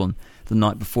stolen the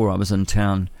night before I was in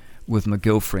town with my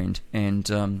girlfriend,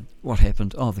 and what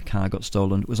happened? Oh, the car got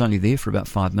stolen. It was only there for about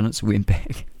 5 minutes. We went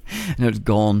back and it was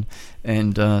gone,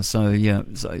 and so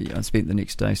I spent the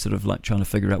next day sort of like trying to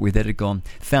figure out where that had gone.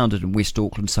 Found it in West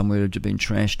Auckland somewhere. It had been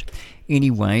trashed.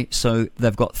 Anyway, so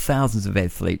they've got thousands of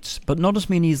athletes, but not as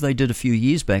many as they did a few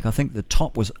years back. I think the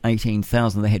top was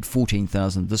 18,000. They had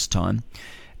 14,000 this time.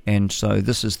 And so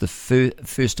this is the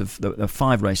first of the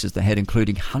 5 races they had,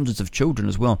 including hundreds of children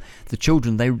as well. The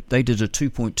children, they did a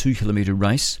 2.2 kilometre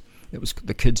race. It was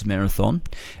the kids' marathon.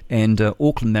 And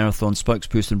Auckland Marathon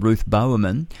spokesperson Ruth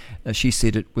Bowerman, she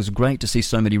said it was great to see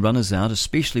so many runners out,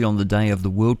 especially on the day of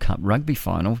the World Cup rugby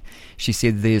final. She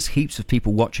said there's heaps of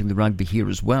people watching the rugby here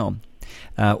as well.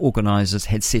 Organisers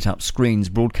had set up screens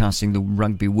broadcasting the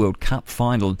Rugby World Cup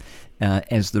final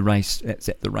as the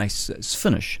race's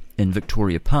finish in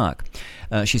Victoria Park.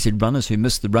 She said runners who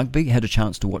missed the rugby had a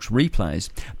chance to watch replays.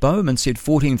 Bowman said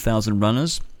 14,000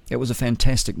 runners. It was a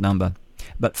fantastic number,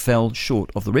 but fell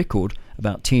short of the record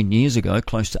about 10 years ago.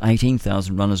 Close to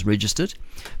 18,000 runners registered,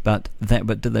 but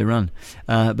did they run?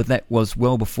 But that was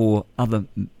well before other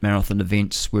marathon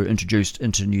events were introduced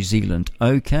into New Zealand.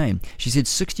 Okay, she said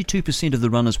 62% of the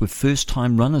runners were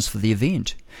first-time runners for the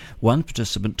event. One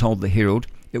participant told the Herald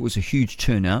it was a huge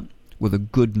turnout with a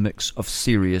good mix of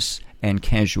serious and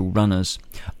casual runners.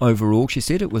 Overall, she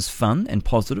said it was fun and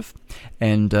positive,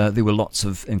 and there were lots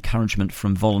of encouragement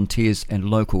from volunteers and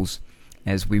locals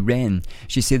as we ran.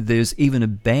 She said there's even a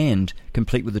band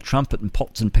complete with a trumpet and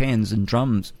pots and pans and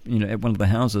drums, at one of the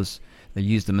houses. They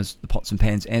used them as the pots and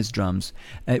pans as drums.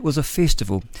 It was a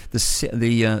festival, the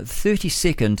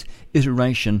 32nd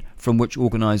iteration from which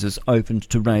organisers hoped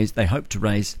to raise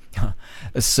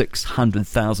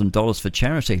 $600,000 for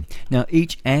charity. Now,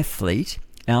 each athlete,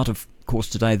 out of course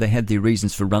today they had their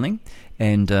reasons for running,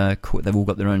 and they've all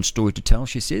got their own story to tell,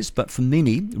 she says, but for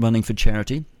many, running for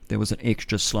charity, there was an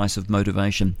extra slice of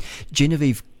motivation.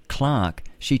 Genevieve Clark,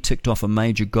 she ticked off a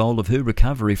major goal of her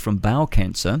recovery from bowel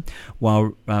cancer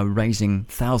while raising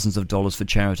thousands of dollars for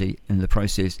charity in the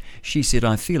process. She said,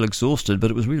 I feel exhausted,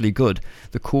 but it was really good.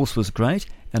 The course was great,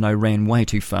 and I ran way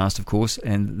too fast, of course,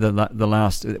 and the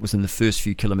last, it was in the first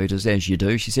few kilometres, as you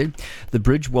do, she said. The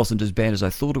bridge wasn't as bad as I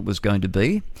thought it was going to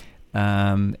be,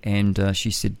 and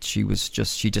she said she was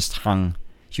just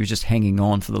hanging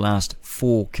on for the last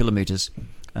 4 kilometres.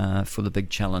 for the big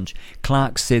challenge.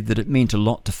 Clark said that it meant a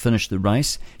lot to finish the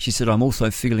race. She said, I'm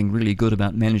also feeling really good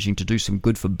about managing to do some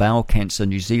good for bowel cancer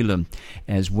New Zealand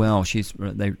as well.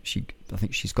 I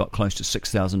think she's got close to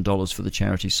 $6,000 for the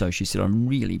charity, so she said, I'm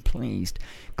really pleased.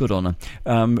 Good on her.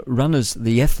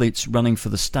 The athletes running for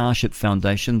the Starship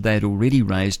Foundation, they had already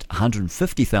raised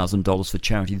 $150,000 for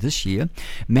charity this year.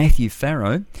 Matthew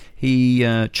Farrow, he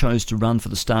chose to run for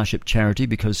the Starship charity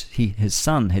because his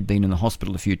son had been in the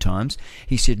hospital a few times.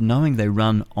 He said, knowing they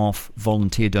run off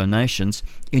volunteer donations,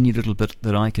 any little bit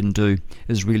that I can do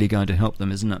is really going to help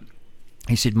them, isn't it?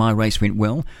 He said, my race went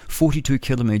well. 42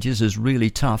 kilometres is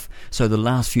really tough, so the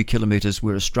last few kilometres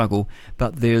were a struggle,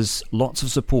 but there's lots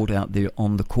of support out there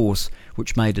on the course,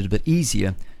 which made it a bit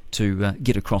easier to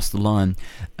get across the line.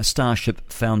 A Starship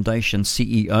Foundation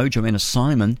CEO, Joanna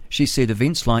Simon, she said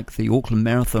events like the Auckland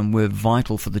Marathon were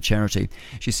vital for the charity.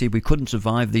 She said, we couldn't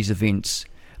survive these events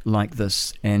like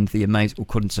this, and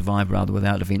couldn't survive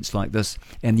without events like this,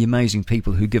 and the amazing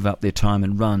people who give up their time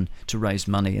and run to raise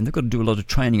money, and they've got to do a lot of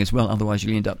training as well, otherwise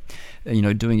you'll end up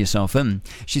doing yourself in.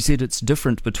 She said it's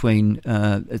different between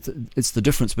it's the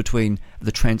difference between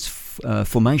the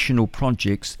transformational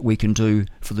projects we can do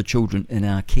for the children in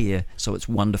our care, so it's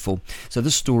wonderful. So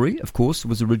this story, of course,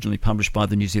 was originally published by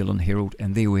the New Zealand Herald,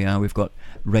 and there we are, we've got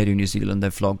Radio New Zealand,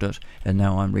 they've flogged it, and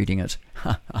now I'm reading it.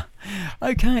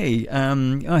 Okay,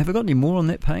 have I got any more on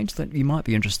that page that you might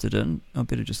be interested in? I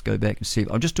better just go back and see.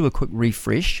 I'll just do a quick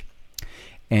refresh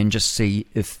and just see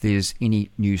if there's any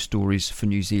new stories for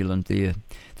New Zealand there.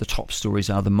 The top stories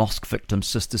are the mosque victim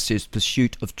sister says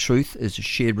pursuit of truth is a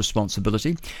shared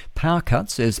responsibility. Power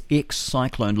cuts as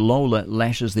ex-cyclone Lola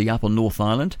lashes the upper North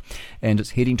Island, and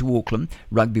it's heading to Auckland.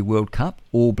 Rugby World Cup,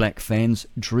 All Black fans'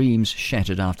 dreams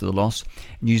shattered after the loss.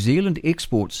 New Zealand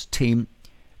exports team...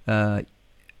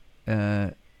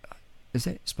 is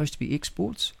that supposed to be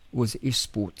exports or is it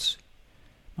esports?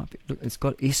 Look, it's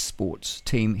got esports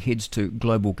team heads to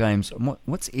global games.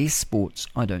 What's esports?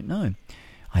 I don't know.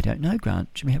 Grant.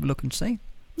 Should we have a look and see?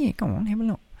 Yeah, go on, have a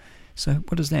look. So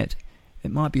what is that?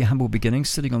 It might be a humble beginning,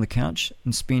 sitting on the couch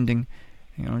and spending...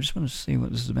 Hang on, I just want to see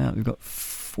what this is about. We've got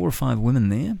 4 or 5 women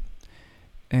there.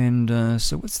 And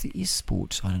so what's the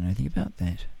esports? I don't know anything about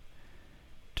that.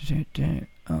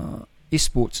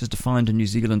 Esports is defined in New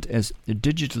Zealand as a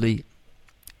digitally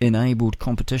enabled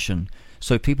competition.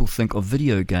 So people think of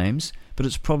video games, but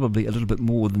it's probably a little bit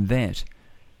more than that.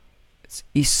 It's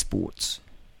esports,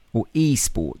 or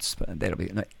esports, but that'll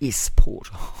be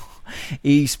esport.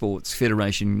 Esports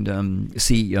Federation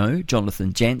CEO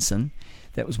Jonathan Jansen.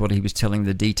 That was what he was telling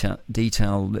the detail.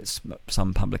 That's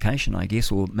some publication, I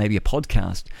guess, or maybe a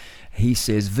podcast. He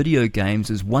says video games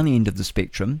is one end of the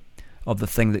spectrum of the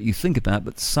thing that you think about,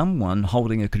 but someone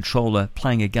holding a controller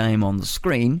playing a game on the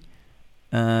screen,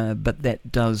 but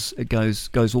that goes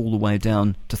all the way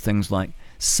down to things like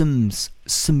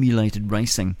simulated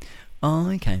racing.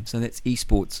 Oh, okay, so that's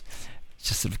esports. It's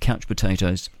just sort of couch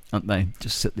potatoes, aren't they?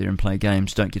 Just sit there and play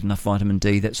games, don't get enough vitamin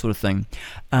D, that sort of thing.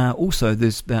 Also,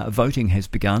 there's voting has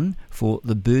begun for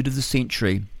the Bird of the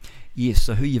Century. Yes,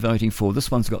 so who are you voting for? This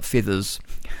one's got feathers.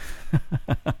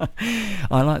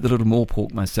 I like the little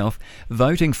morepork myself.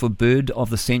 Voting for Bird of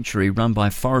the Century, run by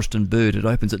Forest and Bird. It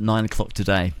opens at 9 o'clock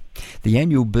today. The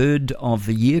annual Bird of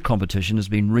the Year competition has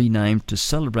been renamed to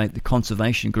celebrate the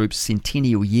conservation group's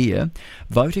centennial year.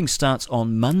 Voting starts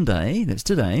on Monday, that's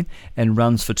today, and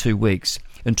runs for 2 weeks.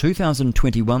 In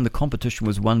 2021, the competition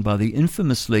was won by the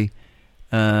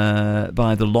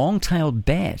by the long-tailed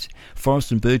bat.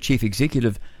 Forest and Bird Chief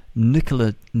Executive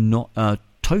Nicola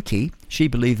Toki, she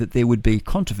believed that there would be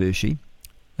controversy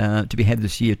to be had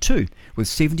this year too, with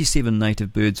 77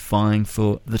 native birds vying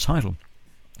for the title.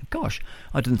 Gosh,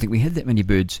 I didn't think we had that many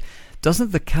birds.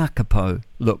 Doesn't the kakapo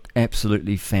look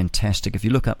absolutely fantastic? If you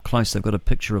look up close, they've got a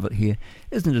picture of it here.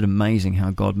 Isn't it amazing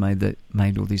how God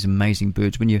made all these amazing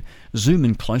birds? When you zoom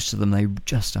in close to them, they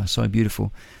just are so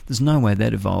beautiful. There's no way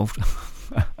that evolved.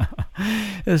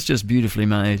 It's just beautifully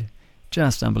made.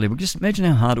 Just unbelievable. Just imagine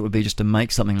how hard it would be just to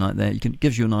make something like that. It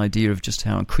gives you an idea of just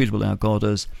how incredible our God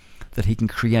is, that he can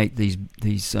create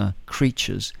these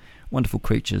creatures, wonderful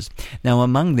creatures. Now,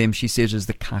 among them, she says, is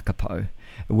the kakapo,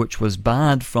 which was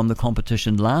barred from the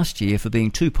competition last year for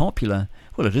being too popular.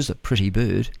 Well, it is a pretty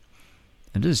bird.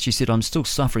 It is. She said, I'm still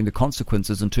suffering the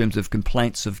consequences in terms of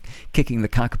complaints of kicking the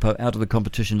kakapo out of the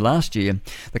competition last year.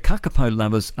 The kakapo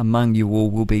lovers among you all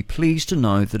will be pleased to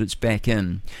know that it's back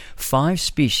in. 5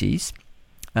 species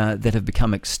that have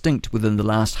become extinct within the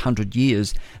last 100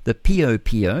 years, the pio,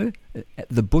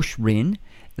 the bush wren,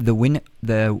 the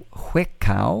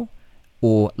huekau,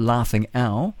 or laughing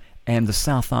owl, and the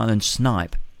South Island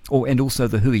snipe, and also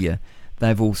the huia.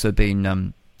 They've also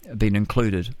been been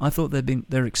included. I thought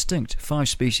they're extinct. 5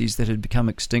 species that had become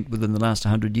extinct within the last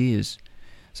 100 years.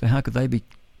 So how could they be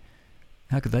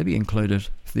included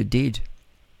if they're dead?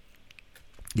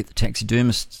 Get the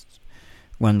taxidermist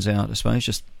ones out, I suppose.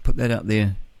 Just put that out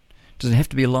there. Does it have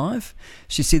to be alive?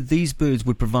 She said these birds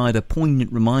would provide a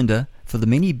poignant reminder for the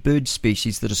many bird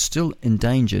species that are still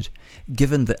endangered,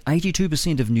 given that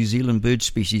 82% of New Zealand bird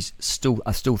species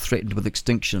are still threatened with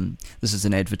extinction. This is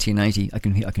an ad for 1080. I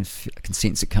can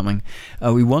sense it coming.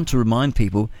 We want to remind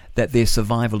people that their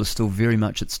survival is still very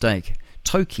much at stake.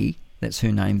 Toki, that's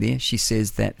her name there, she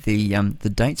says that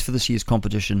the dates for this year's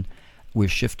competition were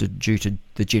shifted due to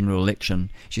the general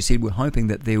election. She said we're hoping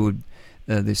that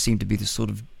there seemed to be this sort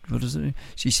of, what is it?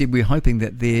 She said we're hoping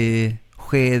that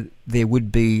where there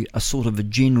would be a sort of a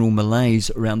general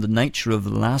malaise around the nature of the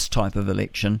last type of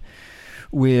election,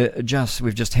 we've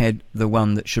just had the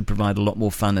one that should provide a lot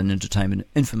more fun and entertainment,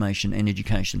 information and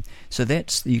education. So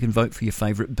you can vote for your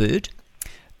favourite bird.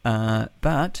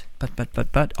 But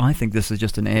I think this is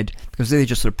just an ad because they're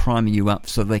just sort of priming you up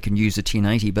so they can use a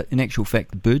 1080. But in actual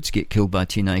fact, the birds get killed by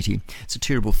 1080. It's a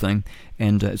terrible thing,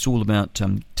 and it's all about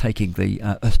taking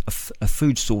a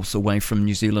food source away from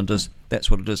New Zealanders.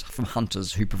 That's what it is, from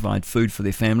hunters who provide food for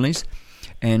their families,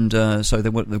 and so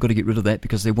they've got to get rid of that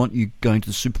because they want you going to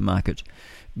the supermarket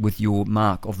with your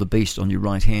mark of the beast on your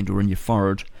right hand or in your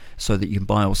forehead, so that you can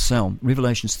buy or sell.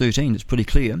 Revelations 13, it's pretty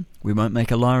clear. We won't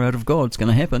make a liar out of God. It's going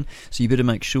to happen. So you better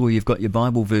make sure you've got your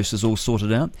Bible verses all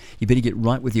sorted out. You better get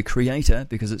right with your Creator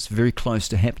because it's very close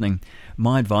to happening.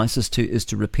 My advice is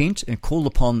to repent and call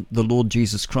upon the Lord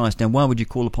Jesus Christ. Now, why would you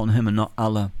call upon Him and not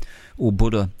Allah or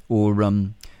Buddha or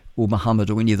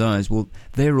Muhammad or any of those? Well,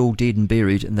 they're all dead and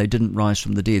buried, and they didn't rise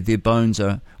from the dead. Their bones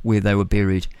are where they were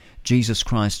buried. Jesus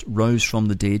Christ rose from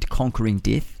the dead, conquering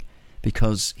death,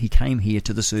 because He came here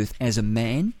to this earth as a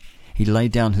man. He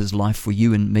laid down His life for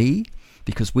you and me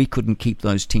because we couldn't keep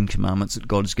those 10 commandments that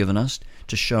God has given us,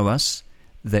 to show us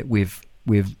that we've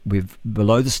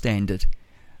below the standard,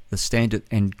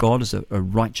 and God is a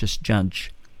righteous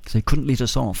judge. So He couldn't let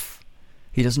us off.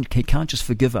 He can't just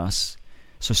forgive us.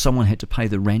 So someone had to pay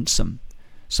the ransom.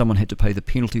 Someone had to pay the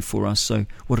penalty for us. So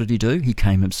what did He do? He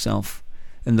came Himself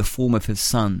in the form of His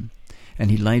Son. And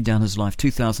He laid down His life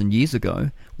 2,000 years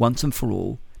ago, once and for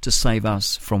all, to save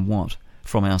us from what?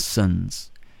 From our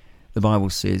sins. The Bible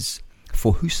says,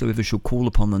 "For whosoever shall call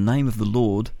upon the name of the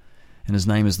Lord," and His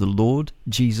name is the Lord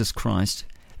Jesus Christ,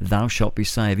 "thou shalt be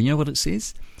saved." And you know what it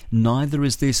says? Neither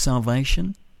is there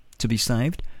salvation to be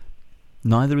saved,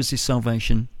 neither is there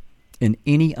salvation in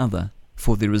any other,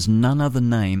 for there is none other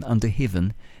name under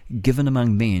heaven given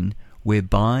among men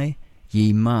whereby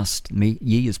ye must,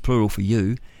 ye is plural for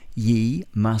you, ye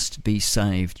must be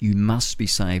saved. You must be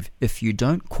saved. If you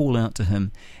don't call out to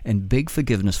Him and beg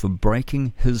forgiveness for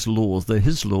breaking His laws, they're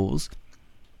His laws,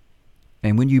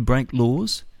 and when you break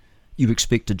laws, you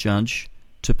expect a judge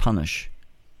to punish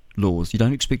laws. You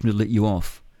don't expect Him to let you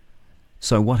off.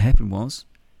 So what happened was,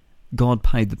 God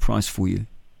paid the price for you.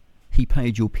 He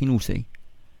paid your penalty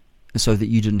so that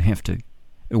you didn't have to.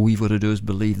 All you've got to do is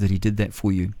believe that He did that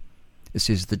for you. It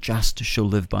says, the just shall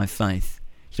live by faith.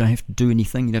 You don't have to do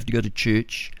anything. You don't have to go to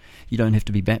church. You don't have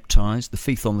to be baptized. The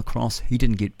thief on the cross, he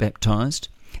didn't get baptized.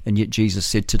 And yet Jesus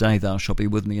said, "Today thou shalt be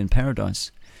with me in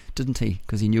paradise." Didn't he?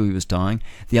 Because he knew he was dying.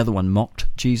 The other one mocked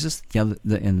Jesus. And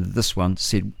this one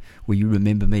said, "Will you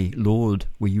remember me? Lord,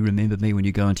 will you remember me when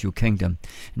you go into your kingdom?"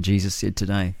 And Jesus said,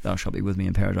 "Today thou shalt be with me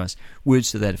in paradise."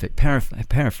 Words to that effect,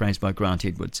 paraphrased by Grant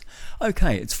Edwards.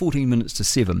 Okay, it's 14 minutes to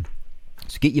 7.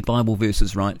 So get your Bible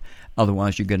verses right.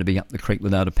 Otherwise you're going to be up the creek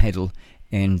without a paddle.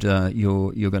 And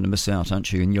you're going to miss out,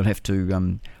 aren't you? And you'll have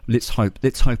to let's hope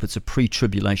it's a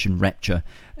pre-tribulation rapture.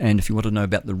 And if you want to know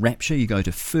about the rapture, you go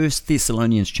to 1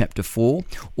 Thessalonians chapter 4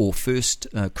 or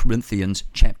 1 Corinthians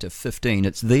chapter 15.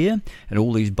 It's there, and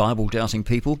all these Bible-doubting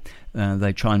people,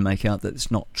 they try and make out that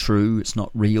it's not true, it's not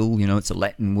real. You know, it's a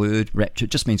Latin word. Rapture,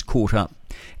 it just means caught up,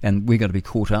 and we're going to be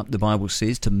caught up. The Bible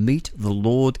says to meet the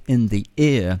Lord in the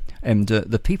air. And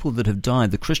the people that have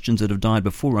died, the Christians that have died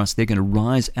before us, they're going to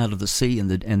rise out of the sea and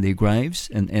their graves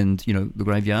and you know, the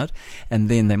graveyard, and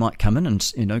then they might come in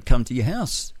and, you know, come to your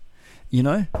house. You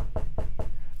know,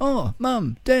 "Oh,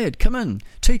 Mum, Dad, come in,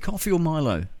 tea, coffee or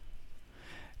Milo."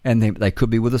 And they could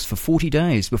be with us for 40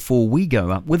 days before we go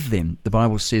up with them. The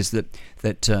Bible says that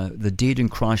the dead in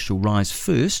Christ shall rise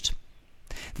first,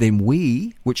 then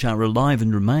we, which are alive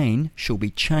and remain, shall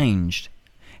be changed.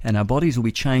 And our bodies will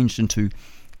be changed into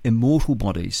immortal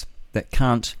bodies that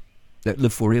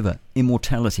live forever.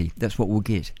 Immortality, that's what we'll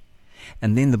get.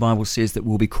 And then the Bible says that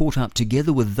we'll be caught up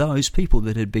together with those people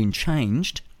that had been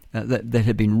changed that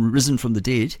have been risen from the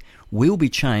dead, we'll be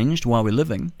changed while we're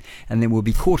living, and then we'll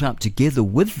be caught up together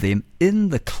with them in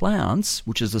the clouds,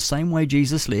 which is the same way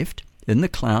Jesus left, in the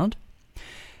cloud,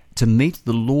 to meet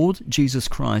the Lord Jesus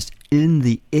Christ in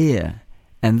the air.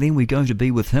 And then we go to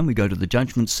be with him, we go to the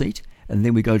judgment seat, and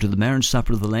then we go to the marriage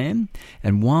supper of the Lamb.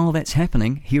 And while that's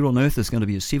happening, here on earth there's going to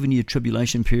be a 7-year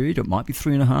tribulation period. It might be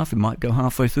 3.5, it might go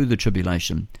halfway through the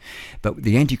tribulation. But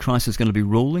the Antichrist is going to be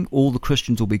ruling, all the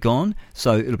Christians will be gone,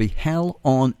 so it'll be hell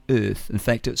on earth. In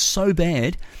fact, it's so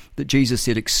bad that Jesus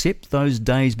said, except those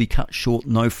days be cut short,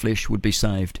 no flesh would be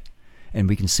saved. And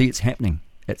we can see it's happening.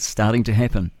 It's starting to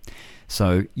happen.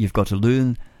 So you've got to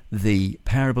learn the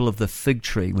parable of the fig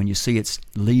tree. When you see its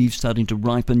leaves starting to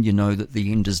ripen, you know that the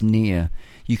end is near.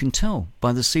 You can tell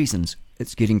by the seasons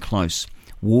it's getting close.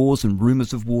 Wars and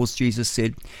rumours of wars, Jesus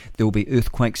said. There will be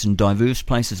earthquakes in diverse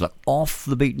places, like off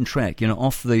the beaten track,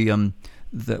 off the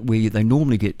where they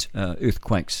normally get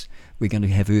earthquakes. We're going to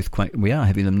have earthquakes. We are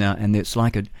having them now, and it's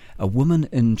like a woman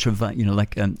in travail,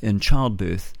 in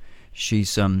childbirth.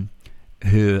 She's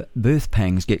her birth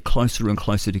pangs get closer and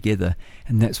closer together,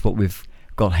 and that's what we've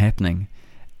got happening.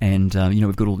 And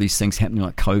we've got all these things happening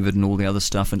like COVID and all the other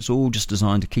stuff, and it's all just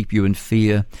designed to keep you in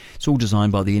fear. It's all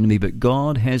designed by the enemy, but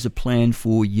God has a plan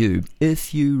for you.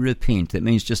 If you repent, that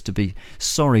means just to be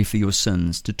sorry for your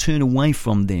sins, to turn away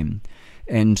from them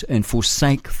and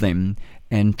forsake them,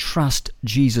 and trust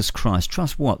Jesus Christ.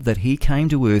 Trust what? That he came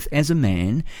to earth as a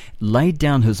man, laid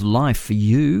down his life for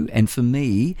you and for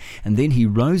me, and then he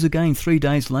rose again 3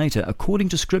 days later. According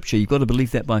to Scripture, you've got to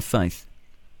believe that by faith,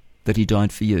 that he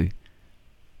died for you.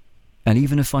 And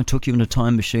even if I took you in a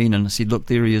time machine and I said, look,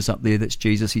 there he is up there, that's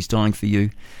Jesus, he's dying for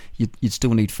you, you'd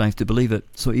still need faith to believe it.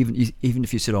 So even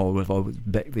if you said, oh, well, if I was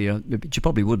back there, but you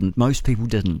probably wouldn't. Most people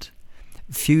didn't.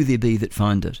 Few there be that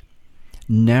find it.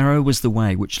 Narrow is the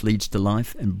way which leads to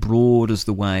life, and broad is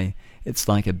the way. It's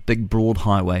like a big broad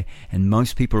highway, and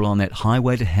most people are on that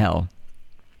highway to hell.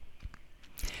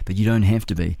 But you don't have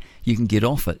to be. You can get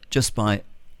off it just by,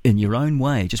 in your own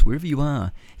way, just wherever you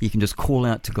are, you can just call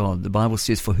out to God. The Bible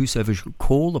says, for whosoever shall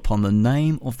call upon the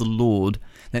name of the Lord,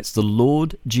 that's the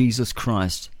Lord Jesus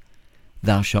Christ,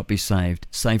 thou shalt be saved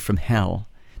from hell.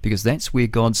 Because that's where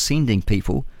God's sending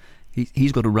people.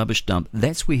 He's got a rubbish dump.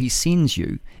 That's where he sends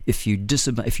you if you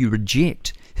disobey, if you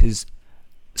reject his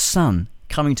son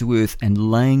coming to earth and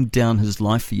laying down his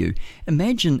life for you.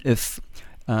 Imagine if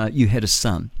you had a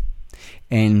son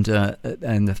and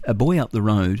a boy up the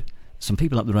road, some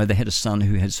people up the road, they had a son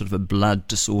who had sort of a blood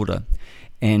disorder,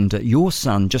 and your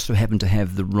son just so happened to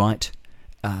have the right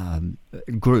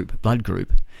blood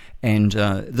group, and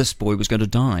this boy was going to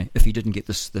die if he didn't get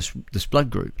this blood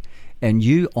group. And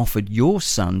you offered your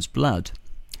son's blood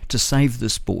to save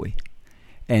this boy,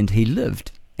 and he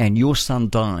lived, and your son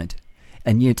died.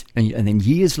 And yet, and then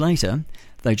years later,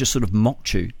 they just sort of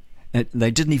mocked you. They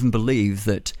didn't even believe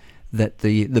that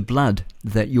the blood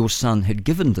that your son had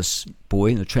given this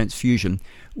boy in a transfusion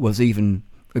was even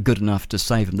good enough to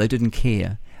save him. They didn't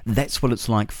care. That's what it's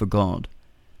like for God,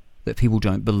 that people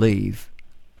don't believe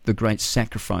the great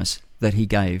sacrifice that he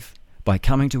gave by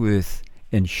coming to earth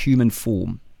in human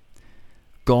form.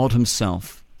 God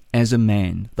himself, as a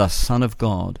man, the Son of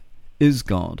God, is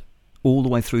God, all the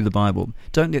way through the Bible.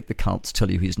 Don't let the cults tell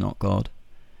you he's not God.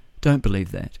 Don't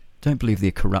believe that. Don't believe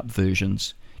their corrupt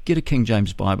versions. Get a King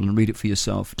James Bible and read it for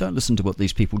yourself. Don't listen to what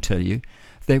these people tell you.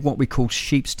 They're what we call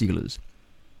sheep stealers.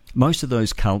 Most of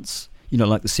those cults,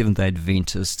 like the Seventh-day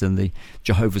Adventists and the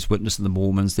Jehovah's Witnesses and the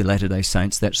Mormons, the Latter-day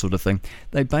Saints, that sort of thing,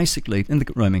 they basically, in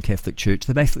the Roman Catholic Church,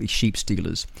 they're basically sheep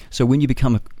stealers. So when you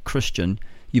become a Christian,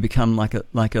 you become like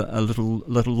a little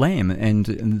lamb, and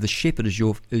the shepherd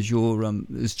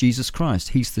is Jesus Christ.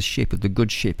 He's the shepherd, the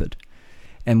good shepherd.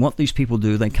 And what these people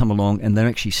do, they come along and they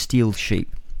actually steal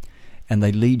sheep, and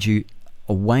they lead you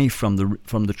away from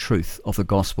the truth of the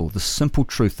gospel, the simple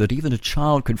truth that even a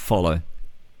child could follow.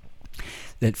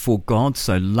 That for God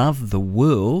so loved the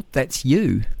world, that's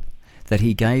you, that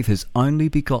he gave his only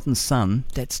begotten Son,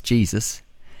 that's Jesus,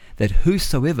 that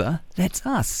whosoever, that's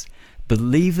us,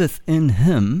 believeth in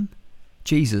him,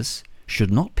 Jesus,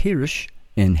 should not perish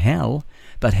in hell,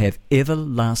 but have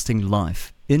everlasting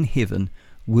life in heaven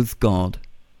with God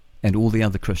and all the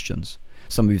other Christians.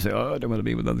 Some of you say, oh, I don't want to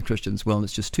be with other Christians. Well,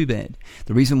 it's just too bad.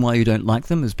 The reason why you don't like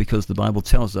them is because the Bible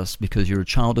tells us, because you're a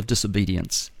child of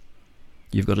disobedience.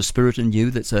 You've got a spirit in you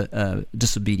that's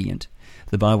disobedient.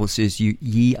 The Bible says,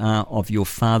 ye are of your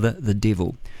father the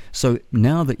devil. So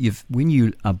now that when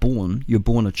you are born, you're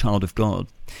born a child of God.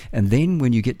 And then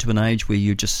when you get to an age where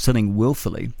you're just sinning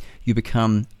willfully, you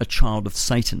become a child of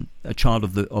Satan, a child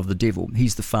of the devil.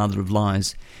 He's the father of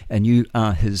lies, and you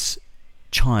are his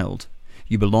child.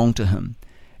 You belong to him.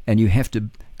 And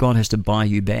God has to buy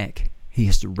you back. He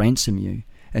has to ransom you.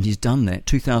 And he's done that.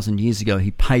 2,000 years ago,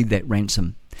 he paid that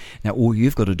ransom. Now, all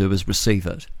you've got to do is receive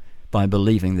it by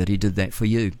believing that he did that for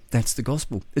you. That's the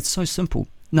gospel. It's so simple.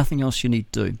 Nothing else you need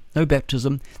to do. No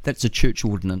baptism. That's a church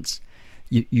ordinance.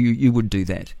 You would do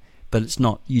that. But it's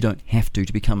not. You don't have to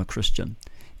become a Christian.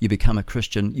 You become a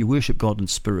Christian. You worship God in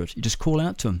spirit. You just call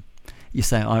out to him. You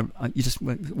say, you just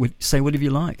say whatever you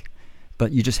like.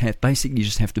 But you just have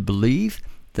to believe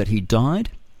that he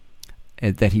died,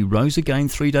 that he rose again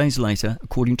 3 days later,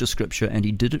 according to Scripture, and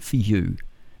he did it for you.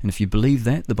 And if you believe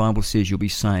that, the Bible says you'll be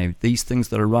saved. These things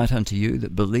that are right unto you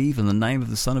that believe in the name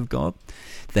of the Son of God,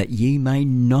 that ye may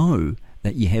know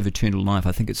that ye have eternal life.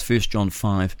 I think it's 1 John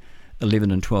 5,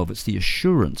 11 and 12. It's the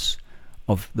assurance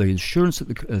that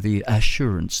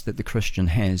the Christian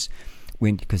has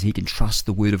because he can trust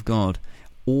the Word of God.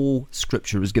 All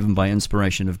Scripture is given by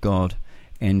inspiration of God,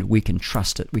 and we can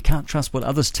trust it. We can't trust what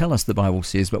others tell us the Bible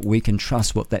says, but we can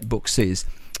trust what that book says.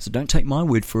 So don't take my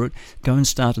word for it. Go and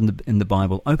start in the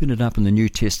Bible. Open it up in the New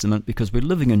Testament, because we're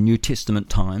living in New Testament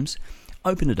times.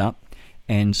 Open it up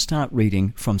and start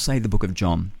reading from, say, the book of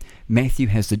John. Matthew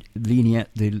has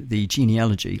the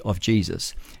genealogy of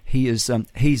Jesus. He's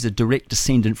a direct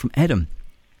descendant from Adam.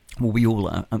 Well, we all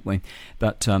are, aren't we?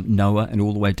 But Noah and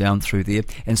all the way down through there.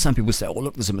 And some people say, oh,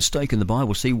 look, there's a mistake in the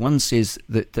Bible. See, one says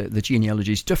that the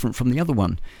genealogy is different from the other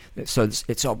one. So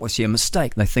it's obviously a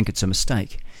mistake. They think it's a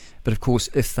mistake. But of course,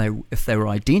 if they were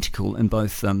identical in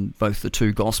both the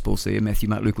two Gospels there, Matthew,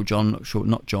 Mark, Luke, or John,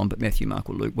 not John, but Matthew, Mark,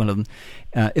 or Luke, one of them,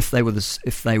 if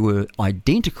they were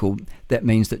identical, that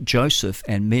means that Joseph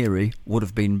and Mary would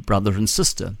have been brother and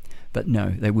sister. But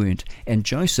no, they weren't. And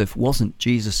Joseph wasn't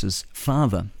Jesus'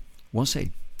 father, was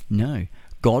he? No.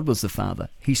 God was the father.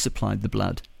 He supplied the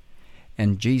blood.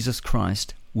 And Jesus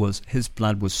Christ, his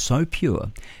blood was so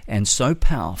pure and so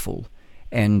powerful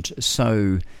and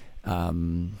so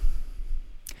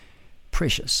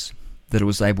precious that it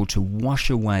was able to wash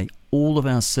away all of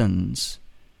our sins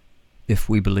if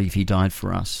we believe he died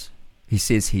for us. He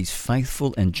says he's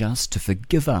faithful and just to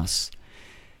forgive us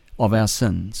of our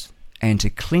sins and to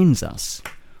cleanse us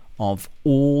of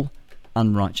all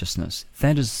unrighteousness.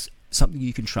 That is something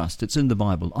you can trust. It's in the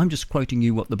Bible. I'm just quoting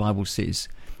you what the Bible says.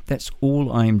 That's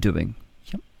all I am doing.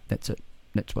 Yep, that's it.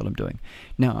 That's what I'm doing.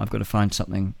 Now I've got to find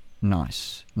something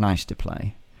nice to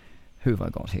play. Who have I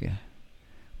got here?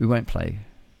 We won't play.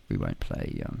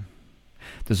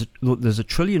 There's a $1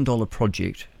 trillion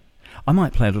project. I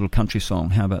might play a little country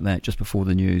song. How about that? Just before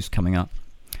the news coming up.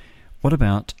 What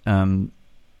about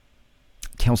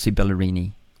Kelsey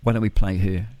Ballerini? Why don't we play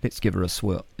her? Let's give her a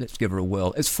swirl. Let's give her a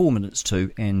whirl. It's 4 minutes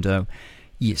to, and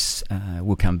yes,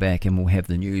 we'll come back and we'll have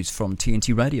the news from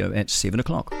TNT Radio at 7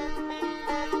 o'clock.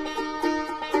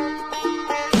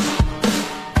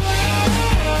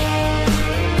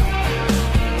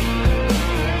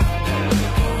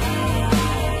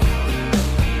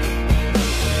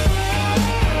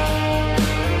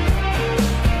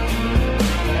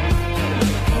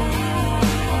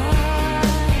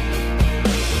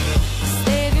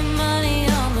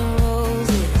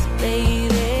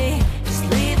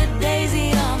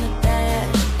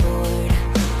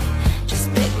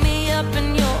 Just pick me up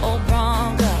in your old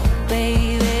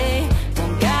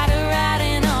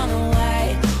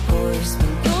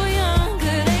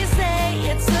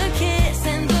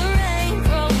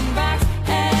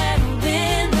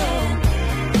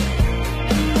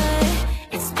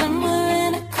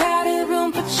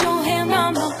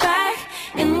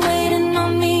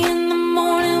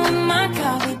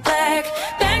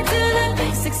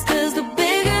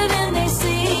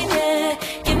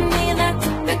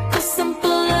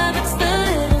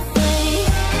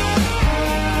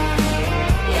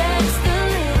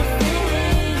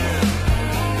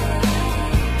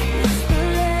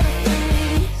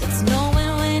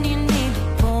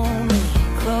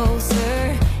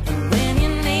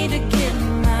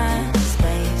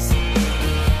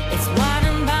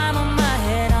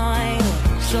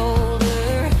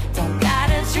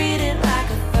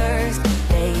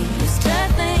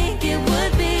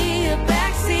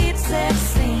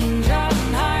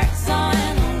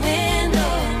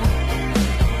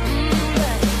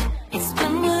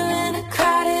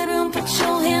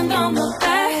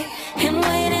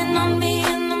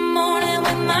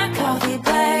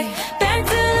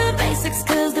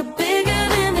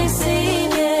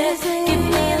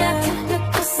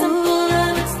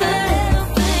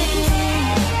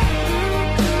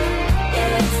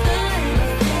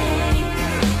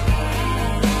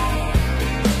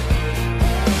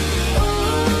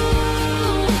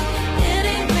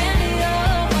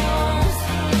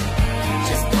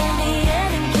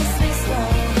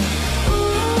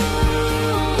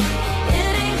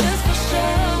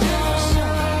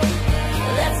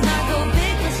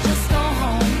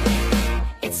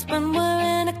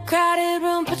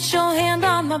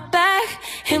on my back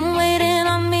and waiting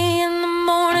on me in the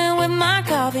morning with my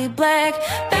coffee black.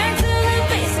 Back to the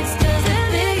basics, 'cause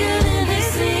they're bigger than they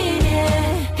seem,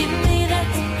 yeah. Give me that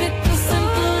typical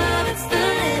simple love, it's the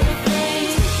little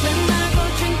things. When I go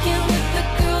drinking with the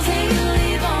girls and you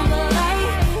leave on the light,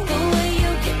 the way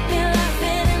you get me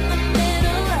laughing in the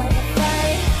middle of the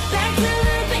fight. Back to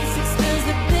the basics, 'cause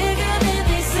they're bigger than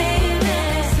they seem,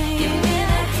 yeah. Give me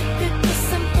that typical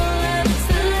simple love, it's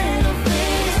the little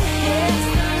things, yeah. It's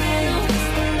the little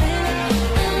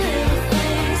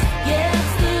things, yeah.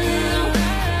 It's the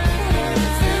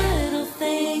little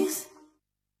things.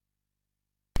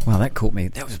 Wow, that caught me.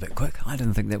 That was a bit quick. I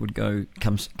didn't think that would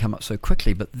come up so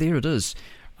quickly, but there it is.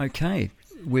 Okay,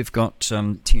 we've got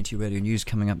TNT Radio News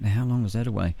coming up now. How long is that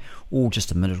away? Oh,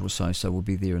 just a minute or so, so we'll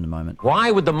be there in a moment.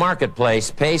 Why would the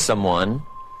marketplace pay someone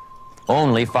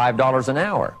only $5 an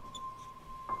hour?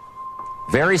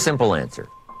 Very simple answer.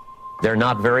 They're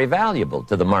not very valuable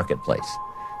to the marketplace.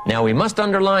 Now, we must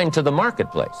underline to the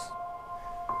marketplace.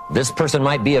 This person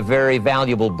might be a very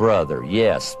valuable brother,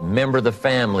 yes. Member of the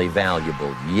family,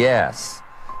 valuable, yes.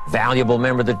 Valuable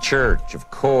member of the church, of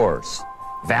course.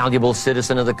 Valuable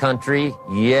citizen of the country,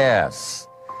 yes.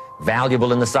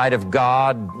 Valuable in the sight of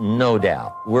God, no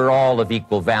doubt. We're all of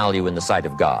equal value in the sight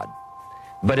of God.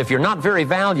 But if you're not very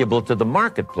valuable to the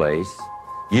marketplace,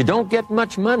 you don't get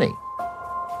much money.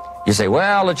 You say,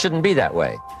 well, it shouldn't be that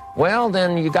way. Well,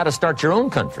 then you got to start your own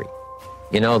country.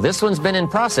 You know, this one's been in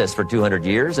process for 200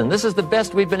 years, and this is the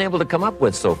best we've been able to come up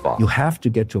with so far. You have to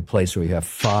get to a place where you have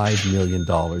 $5 million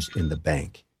in the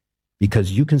bank,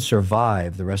 because you can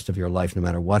survive the rest of your life no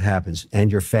matter what happens,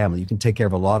 and your family. You can take care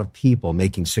of a lot of people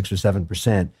making 6 or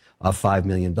 7% of $5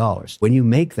 million. When you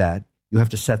make that, you have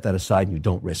to set that aside and you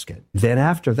don't risk it. Then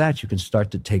after that, you can start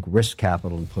to take risk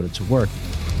capital and put it to work.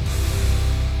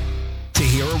 To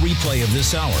hear a replay of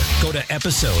this hour, go to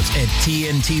episodes at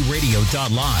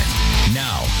tntradio.live.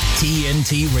 Now,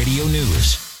 TNT Radio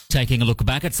News. Taking a look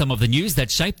back at some of the news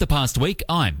that shaped the past week,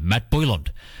 I'm Matt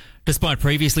Boyland. Despite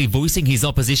previously voicing his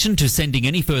opposition to sending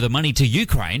any further money to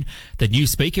Ukraine, the new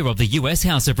Speaker of the US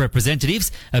House of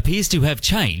Representatives appears to have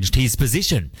changed his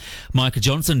position. Mike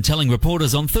Johnson telling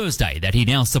reporters on Thursday that he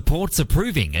now supports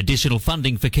approving additional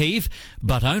funding for Kyiv,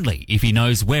 but only if he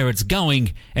knows where it's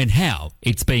going and how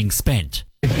it's being spent.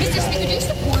 Mr. Speaker, do you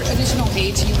support additional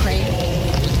aid to Ukraine?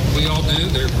 We all do.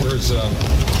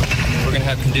 We're going to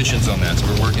have conditions on that, so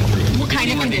we're working through it. What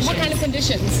kind of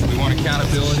conditions? We want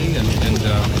accountability and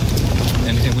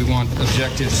we want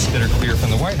objectives that are clear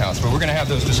from the White House. But we're going to have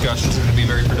those discussions. They're going to be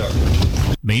very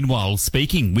productive. Meanwhile,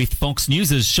 speaking with Fox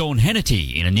News' Sean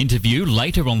Hannity in an interview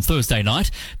later on Thursday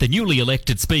night, the newly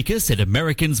elected Speaker said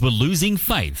Americans were losing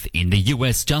faith in the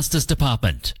US Justice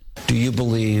Department. Do you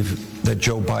believe that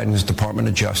Joe Biden's Department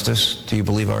of Justice, do you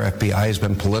believe our FBI has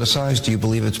been politicized? Do you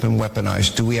believe it's been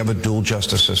weaponized? Do we have a dual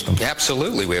justice system?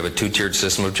 Absolutely. We have a two-tiered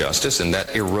system of justice, and that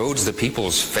erodes the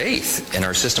people's faith in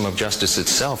our system of justice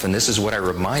itself. And this is what I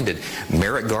reminded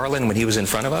Merrick Garland when he was in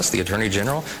front of us, the Attorney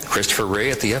General, Christopher Wray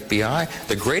at the FBI.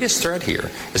 The greatest threat here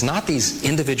is not these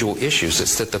individual issues.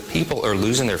 It's that the people are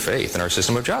losing their faith in our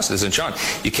system of justice. And Sean,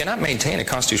 you cannot maintain a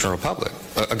constitutional republic,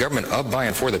 a government of, by,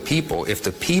 and for the people, if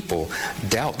the people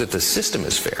doubt that the system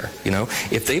is fair. You know,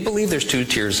 if they believe there's two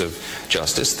tiers of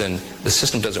justice, then the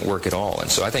system doesn't work at all. And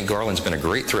so I think Garland's been a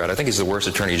great threat. I think he's the worst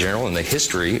Attorney General in the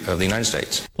history of the United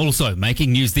States. Also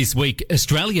making news this week,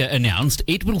 Australia announced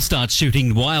it will start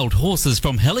shooting wild horses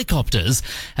from helicopters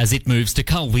as it moves to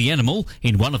cull the animal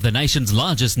in one of the nation's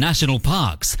largest national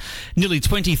parks. Nearly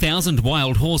 20,000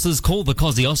 wild horses call the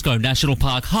Kosciuszko National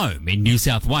Park home in New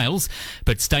South Wales,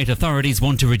 but state authorities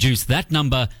want to reduce that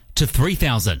number to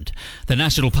 3,000. The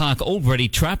national park already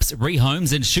traps,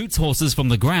 rehomes and shoots horses from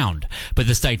the ground, but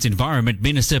the state's Environment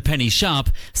Minister Penny Sharp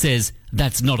says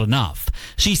that's not enough.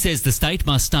 She says the state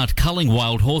must start culling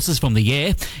wild horses from the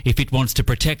air if it wants to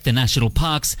protect the national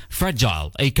park's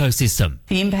fragile ecosystem.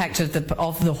 The impact of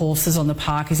the horses on the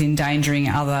park is endangering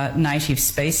other native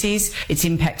species. It's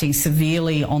impacting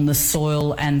severely on the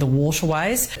soil and the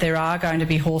waterways. There are going to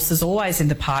be horses always in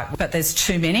the park, but there's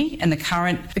too many, and the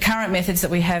current methods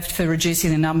that we have for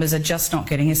reducing the numbers are just not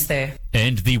getting us there.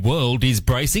 And the world is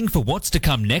bracing for what's to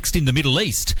come next in the Middle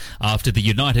East after the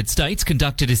United States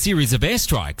conducted a series of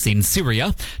airstrikes in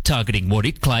Syria, targeting what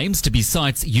it claims to be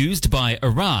sites used by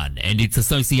Iran and its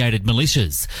associated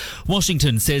militias.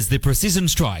 Washington says the precision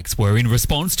strikes were in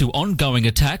response to ongoing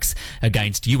attacks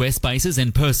against US bases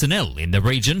and personnel in the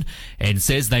region, and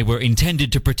says they were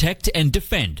intended to protect and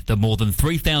defend the more than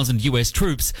 3,000 US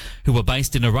troops who were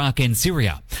based in Iraq and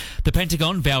Syria. The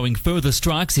Pentagon vowing further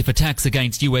strikes if attacks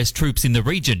against US troops in the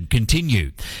region continue.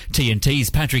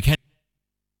 TNT's Patrick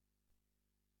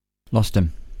Lost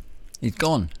him. He's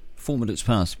gone. 4 minutes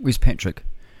past. Where's Patrick?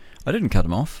 I didn't cut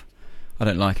him off. I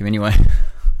don't like him anyway.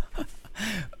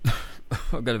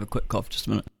 I've got to have a quick cough, just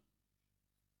a minute.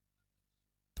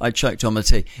 I choked on my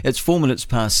tea. It's 4 minutes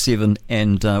past 7,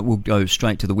 and we'll go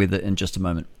straight to the weather in just a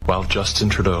moment. While Justin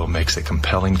Trudeau makes a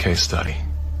compelling case study,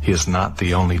 he is not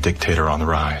the only dictator on the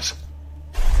rise.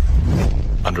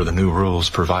 Under the new rules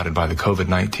provided by the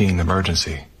COVID-19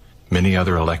 emergency, many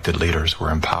other elected leaders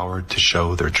were empowered to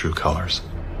show their true colors.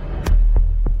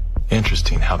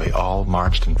 Interesting how they all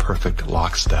marched in perfect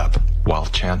lockstep while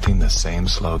chanting the same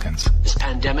slogans. This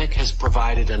pandemic has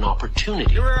provided an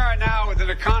opportunity. Here we are now with an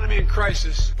economy in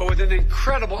crisis, but with an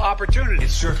incredible opportunity.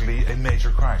 It's certainly a major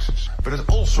crisis, but it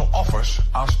also offers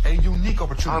us a unique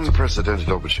opportunity. Unprecedented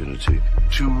opportunity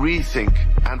to rethink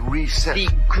and reset. The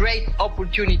great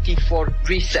opportunity for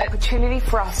reset. Opportunity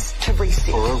for us to reset.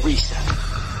 For a reset.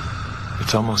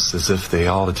 It's almost as if they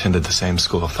all attended the same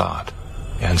school of thought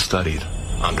and studied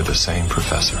under the same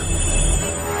professor.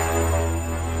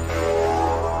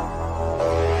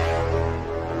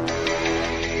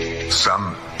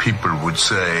 Some people would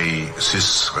say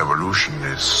this revolution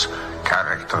is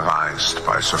characterized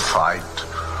by the fight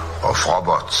of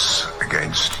robots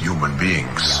against human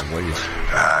beings.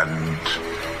 And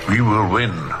we will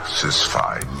win this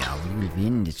fight. We will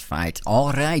win this fight.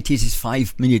 All right, it is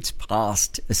 5 minutes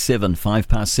past 7, 5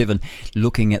 past 7.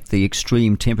 Looking at the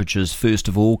extreme temperatures, first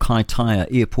of all, Kaitaia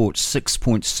Airport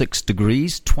 6.6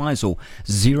 degrees, Twizel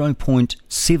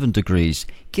 0.7 degrees.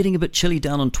 Getting a bit chilly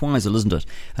down on Twizel, isn't it?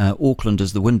 Auckland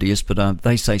is the windiest, but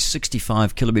they say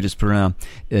 65 kilometres per hour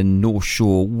in North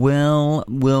Shore. Well,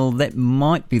 that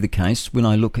might be the case when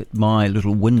I look at my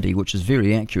little windy, which is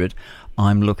very accurate.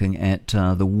 I'm looking at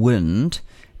the wind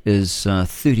is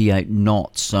 38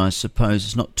 knots. I suppose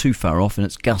it's not too far off, and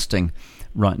it's gusting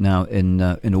right now in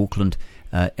Auckland.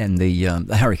 And the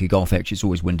Hauraki Gulf, actually, it's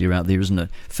always windier out there, isn't it?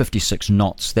 56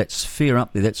 knots. That's fair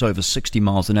up there. That's over 60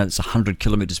 miles an hour. That's 100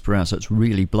 kilometres per hour, so it's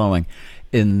really blowing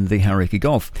in the Hauraki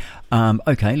Gulf.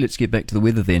 Okay, let's get back to the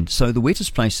weather then. So the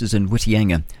wettest place is in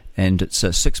Whitianga, and it's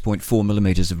 6.4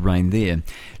 millimetres of rain there.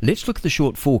 Let's look at the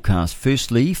short forecast.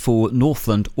 Firstly, for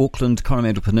Northland, Auckland,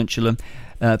 Coromandel Peninsula,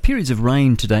 periods of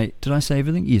rain today. Did I say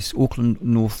everything? Yes,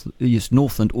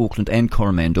 Northland, Auckland and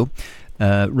Coromandel.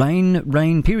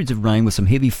 Rain, periods of rain with some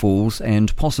heavy falls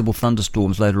and possible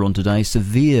thunderstorms later on today.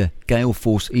 Severe gale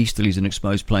force easterlies in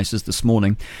exposed places this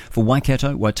morning. For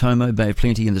Waikato, Waitomo, Bay of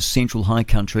Plenty in the central high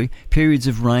country, periods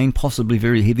of rain, possibly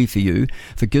very heavy for you.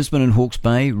 For Gisborne and Hawke's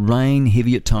Bay, rain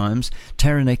heavy at times.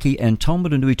 Taranaki and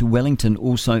Taumarunui to Wellington,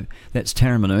 also, that's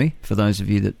Taramanui, for those of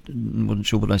you that wasn't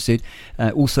sure what I said.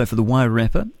 Also for the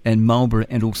Wairarapa and Marlborough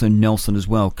and also Nelson as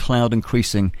well. Cloud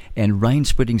increasing and rain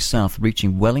spreading south,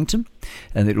 reaching Wellington.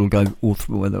 And it will go all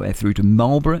the way through to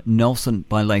Marlborough, Nelson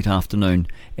by late afternoon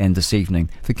and this evening.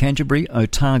 For Canterbury,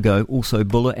 Otago, also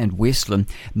Buller and Westland,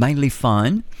 mainly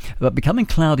fine, but becoming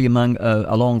cloudy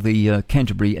along the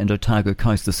Canterbury and Otago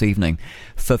coast this evening.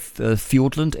 For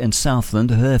Fiordland and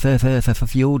Southland,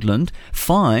 Fiordland,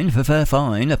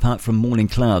 fine, apart from morning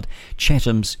cloud.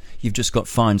 Chatham's, you've just got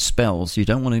fine spells. You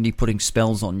don't want any putting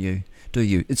spells on you, do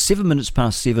you? It's 7 minutes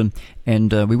past 7,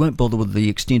 and we won't bother with the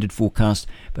extended forecast,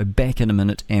 but back in a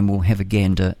minute and we'll have a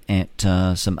gander at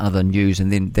some other news,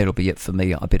 and then that'll be it for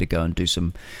me. I better go and do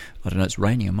some, I don't know, it's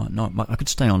raining, I might not. I could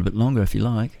stay on a bit longer if you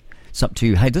like. It's up to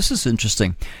you. Hey, this is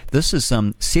interesting. This is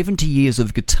 70 years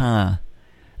of guitar,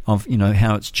 of, you know,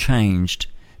 how it's changed.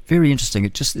 Very interesting.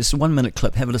 It's a 1 minute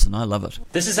clip. Have a listen. I love it.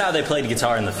 This is how they played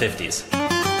guitar in the 50s.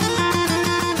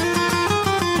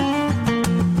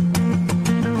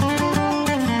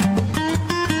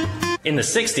 In the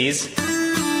 60s,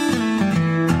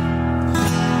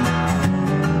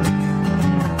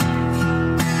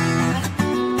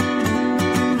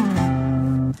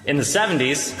 in the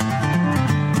 70s,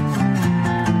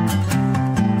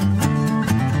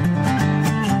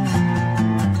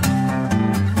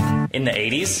 in the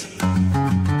 80s,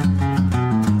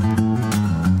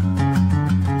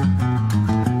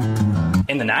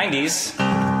 in the 90s,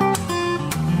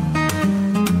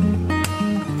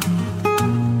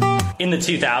 in the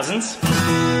 2000s,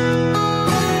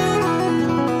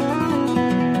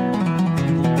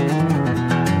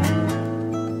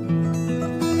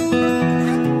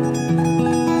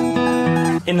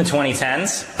 in the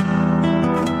 2010s,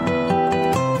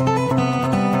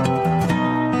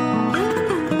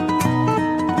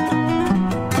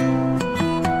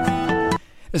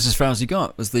 This is as far as you got.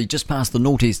 It was just past the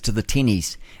noughties to the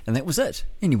tennies, and that was it.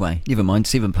 Anyway, never mind,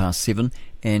 7 past 7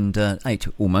 and 8,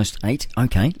 almost 8.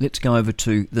 Okay, let's go over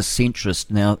to the centrist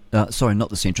now. Sorry, not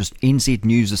the centrist,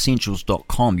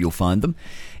 nznewsessentials.com, you'll find them.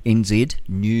 NZ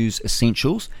News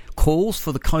Essentials calls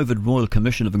for the COVID Royal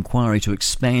Commission of Inquiry to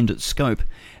expand its scope.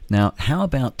 Now, how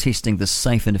about testing the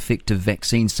safe and effective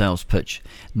vaccine sales pitch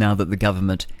now that the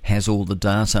government has all the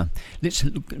data? Let's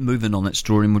move in on that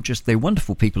story, and they're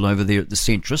wonderful people over there at the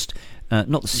Centrist.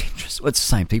 Not the Centrist, it's the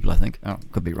same people, I think. Oh,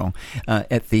 could be wrong.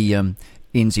 At the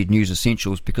NZ News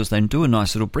Essentials, because they do a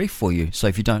nice little brief for you. So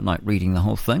if you don't like reading the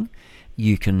whole thing,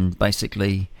 you can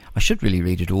basically... I should really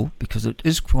read it all because it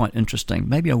is quite interesting.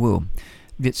 Maybe I will.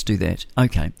 Let's do that.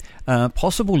 Okay.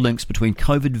 Possible links between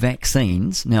COVID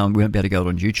vaccines. Now, we won't be able to go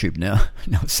on YouTube now.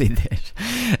 No, I've said that.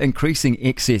 Increasing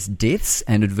excess deaths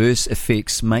and adverse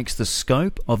effects makes the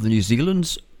scope of the New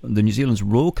Zealand's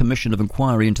Royal Commission of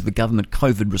Inquiry into the government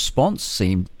COVID response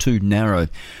seem too narrow.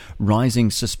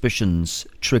 Rising suspicions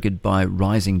triggered by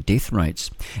rising death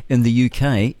rates. In the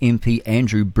UK, MP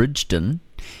Andrew Bridgen,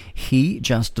 he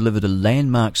just delivered a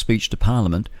landmark speech to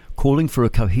Parliament calling for a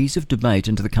cohesive debate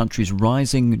into the country's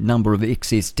rising number of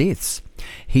excess deaths.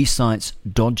 He cites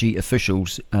dodgy official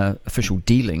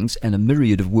dealings and a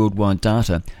myriad of worldwide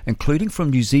data, including from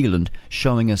New Zealand,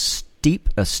 showing a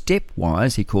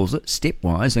stepwise, he calls it,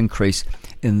 stepwise increase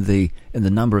in the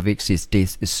number of excess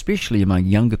deaths, especially among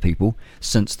younger people,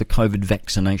 since the COVID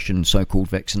vaccination, so-called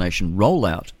vaccination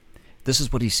rollout. This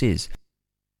is what he says.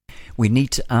 We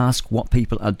need to ask what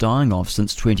people are dying of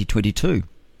since 2022.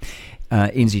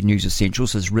 NZ News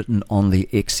Essentials has written on the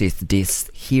excess deaths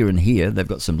here and here. They've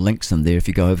got some links in there if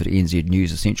you go over to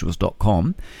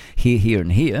nznewsessentials.com. Here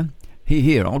and here.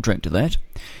 Here, I'll drink to that.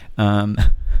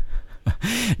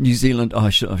 New Zealand, I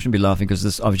shouldn't be laughing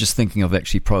because I was just thinking of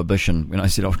actually prohibition when I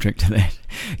said I'll drink to that.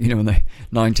 You know, when they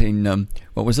 19,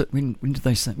 what was it? When did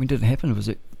they say? When did it happen? Was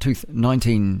it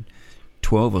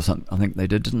 1912 or something? I think they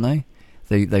did, didn't they?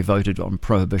 They voted on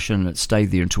prohibition and it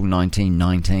stayed there until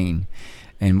 1919.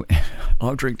 And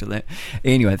I'll drink to that.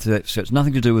 Anyway, so it's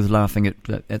nothing to do with laughing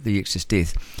at the excess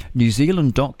death. New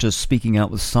Zealand doctors speaking out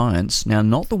with science. Now,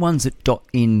 not the ones at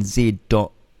 .nz.co.nz.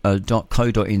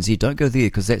 Don't go there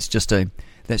because that's just a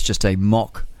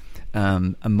mock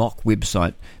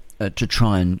website to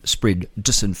try and spread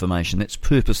disinformation. That's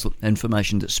purposeful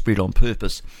information that's spread on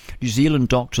purpose. New Zealand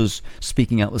doctors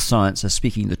speaking out with science are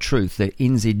speaking the truth. They're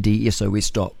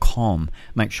nzdsos.com.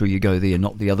 Make sure you go there,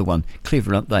 not the other one.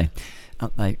 Clever, aren't they?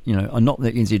 You know, not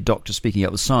the NZ doctor speaking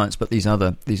out with science, but these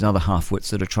other half-wits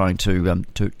that are trying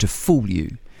to fool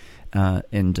you,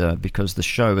 because the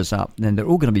show is up, and they're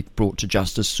all going to be brought to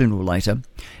justice sooner or later,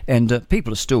 and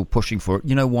people are still pushing for it.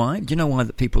 You know why? You know why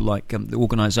that people like the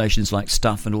organisations like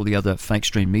Stuff and all the other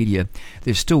Fakestream media,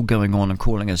 they're still going on and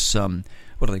calling us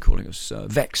what are they calling us?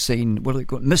 Vaccine? What are they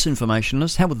called?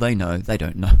 Misinformationists? How would they know? They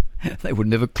don't know. They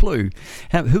wouldn't have a clue.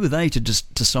 Who are they to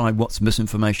just decide what's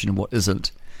misinformation and what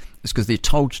isn't? It's because they're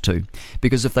told to.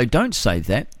 Because if they don't say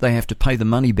that, they have to pay the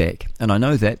money back. And I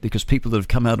know that because people that have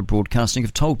come out of broadcasting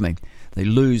have told me. They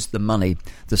lose the money.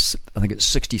 I think it's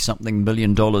 $60-something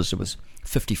million. It was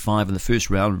 55 in the first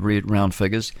round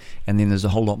figures, and then there's a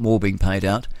whole lot more being paid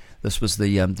out. This was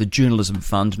the journalism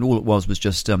fund, and all it was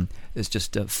just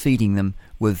feeding them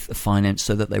with finance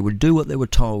so that they would do what they were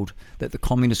told, that the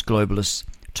communist globalists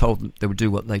told them they would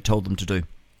do what they told them to do.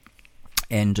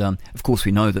 And of course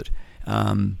we know that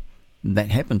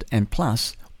that happened, and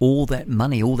plus all that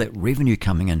money, all that revenue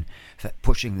coming in for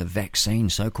pushing the vaccine,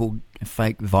 so-called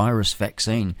fake virus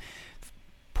vaccine,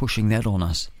 pushing that on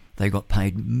us. They got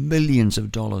paid millions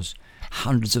of dollars,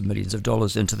 hundreds of millions of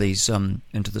dollars into this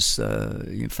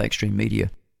Fakestream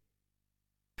media.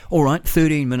 All right,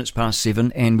 13 minutes past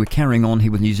 7, and we're carrying on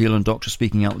here with New Zealand doctors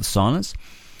speaking out with silence.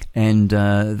 And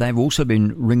they've also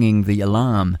been ringing the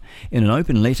alarm. In an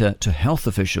open letter to health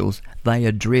officials, they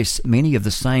address many of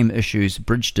the same issues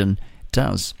Bridgen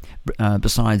does.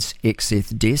 Besides excess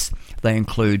deaths, they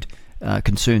include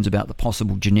concerns about the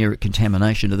possible generic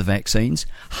contamination of the vaccines,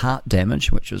 heart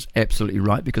damage, which was absolutely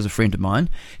right because a friend of mine,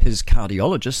 his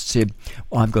cardiologist, said,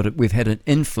 we've had an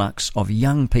influx of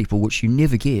young people, which you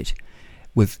never get,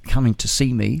 with coming to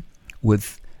see me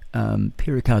with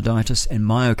pericarditis and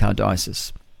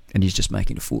myocarditis. And he's just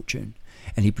making a fortune.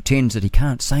 And he pretends that he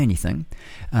can't say anything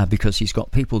because he's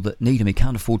got people that need him. He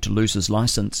can't afford to lose his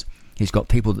license. He's got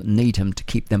people that need him to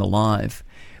keep them alive,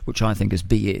 which I think is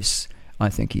BS. I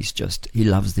think he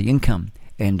loves the income,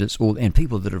 and it's all, and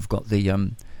people that have got the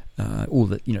all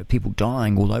the people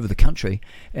dying all over the country,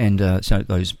 and so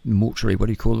those mortuary, what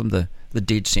do you call them, the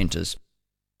dead centres.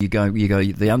 You go,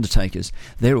 the undertakers.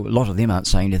 A lot of them aren't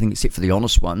saying anything except for the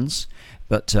honest ones.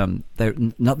 But they're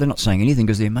not saying anything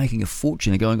because they're making a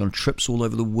fortune. They're going on trips all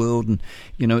over the world, and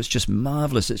it's just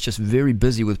marvellous. It's just very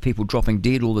busy with people dropping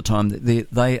dead all the time.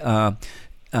 They are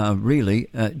really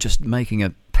just making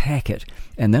a attack it,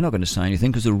 and they're not going to say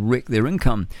anything because it'll wreck their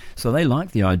income. So they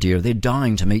like the idea. They're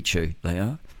dying to meet you. They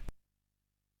are.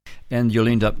 And you'll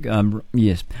end up,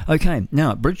 yes. Okay,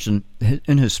 now Bridgen,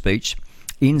 in his speech,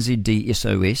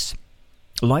 NZDSOS,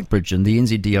 like Bridgen, the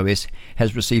NZDOS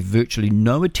has received virtually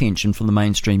no attention from the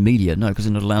mainstream media. No, because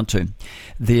they're not allowed to.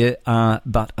 There are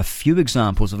but a few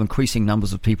examples of increasing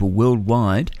numbers of people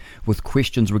worldwide with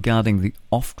questions regarding the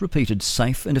oft-repeated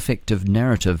safe and effective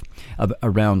narrative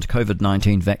around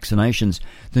COVID-19 vaccinations.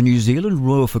 The New Zealand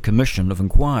Royal Commission of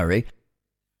Inquiry,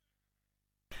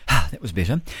 that was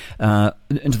better,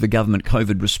 into the government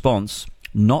COVID response,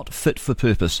 not fit for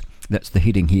purpose. That's the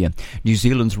heading here. New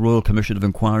Zealand's Royal Commission of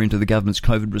Inquiry into the government's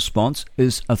COVID response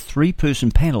is a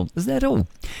 3-person panel. Is that all?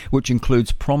 Which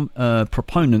includes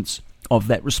proponents of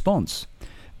that response.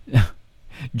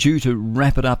 Due to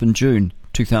wrap it up in June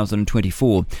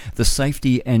 2024, the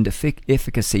safety and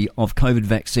efficacy of COVID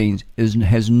vaccines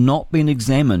has not been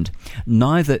examined.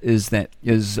 Neither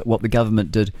is what the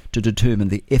government did to determine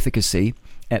the efficacy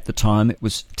at the time it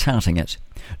was touting it,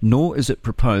 nor is it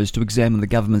proposed to examine the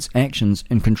government's actions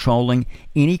in controlling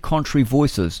any contrary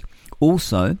voices.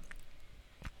 Also,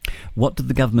 what did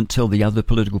the government tell the other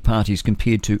political parties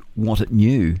compared to what it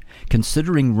knew?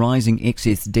 Considering rising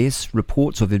excess deaths,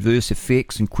 reports of adverse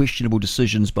effects and questionable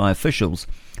decisions by officials,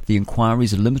 the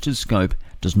inquiry's limited scope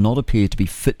does not appear to be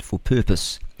fit for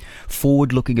purpose.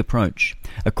 Forward-looking approach.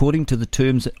 According to the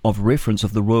terms of reference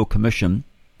of the Royal Commission,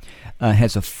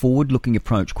 has a forward-looking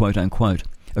approach, quote-unquote,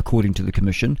 according to the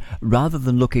Commission, rather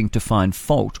than looking to find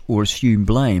fault or assume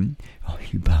blame. Oh,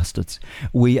 you bastards.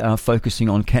 We are focusing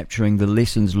on capturing the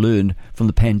lessons learned from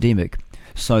the pandemic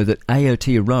so that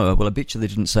Aotearoa, well, I bet you they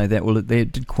didn't say that. Well, they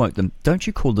did quote them. Don't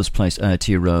you call this place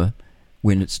Aotearoa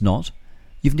when it's not?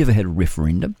 You've never had a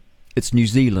referendum. It's New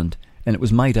Zealand, and it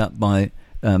was made up by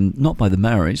not by the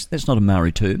Maoris. That's not a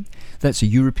Maori term. That's a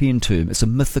European term. It's a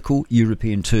mythical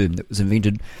European term that was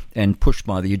invented and pushed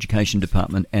by the Education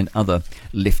Department and other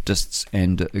leftists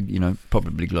and,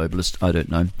 probably globalists. I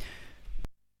don't know.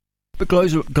 But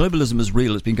globalism is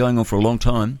real. It's been going on for a long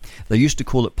time. They used to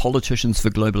call it Politicians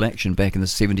for Global Action back in the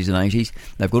 70s and 80s.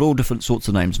 They've got all different sorts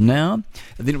of names now.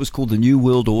 And then it was called the New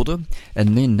World Order.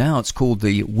 And then now it's called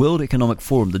the World Economic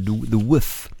Forum, the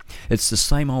WIF. It's the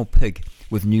same old pig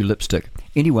with new lipstick.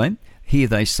 Anyway, here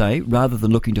they say, rather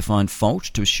than looking to find fault,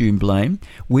 to assume blame,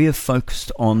 we are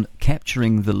focused on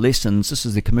capturing the lessons, this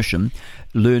is the Commission,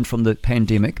 learned from the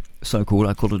pandemic, so-called,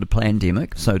 I call it a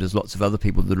plandemic, so does lots of other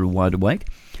people that are wide awake,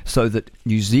 so that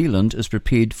New Zealand is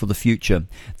prepared for the future.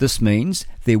 This means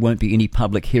there won't be any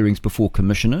public hearings before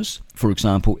commissioners. For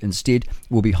example, instead,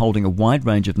 we'll be holding a wide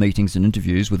range of meetings and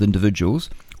interviews with individuals,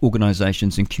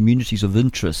 organisations and communities of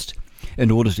interest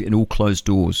in all closed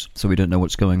doors, so we don't know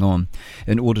what's going on,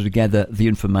 in order to gather the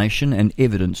information and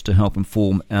evidence to help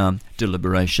inform our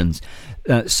deliberations.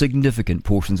 Significant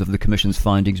portions of the Commission's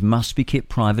findings must be kept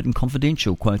private and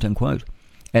confidential, quote unquote,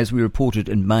 as we reported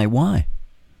in May. Why?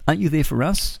 Aren't you there for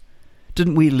us?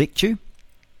 Didn't we elect you?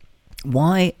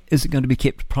 Why is it going to be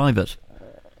kept private?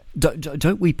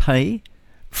 Don't we pay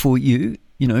for you,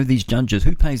 these judges?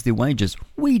 Who pays their wages?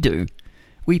 We do.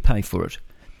 We pay for it.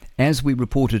 As we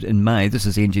reported in May, this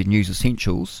is NZ News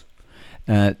Essentials,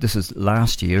 this is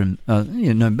last year,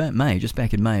 May, just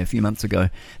back in May, a few months ago,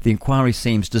 the inquiry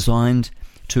seems designed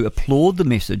to applaud the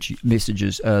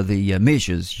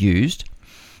measures used.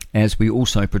 As we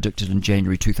also predicted in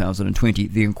January 2020,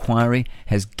 the inquiry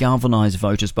has galvanised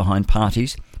voters behind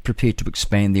parties prepared to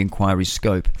expand the inquiry's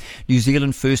scope. New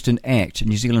Zealand First in Act.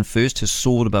 New Zealand First has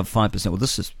soared above 5%. Well,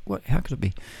 this is, how could it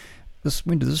be?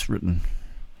 When did this written?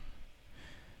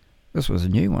 This was a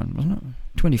new one, wasn't it?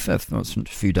 25th. That was a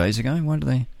few days ago.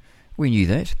 We knew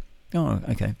that. Oh,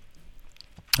 okay.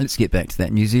 Let's get back to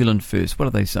that. New Zealand First. What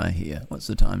do they say here? What's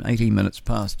the time? 18 minutes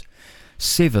past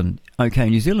 7. Okay,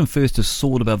 New Zealand First has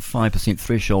soared above 5%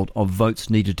 threshold of votes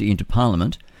needed to enter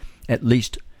Parliament, at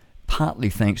least partly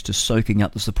thanks to soaking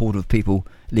up the support of people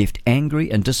left angry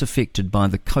and disaffected by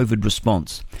the COVID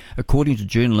response. According to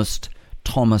journalist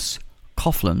Thomas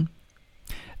Coughlin,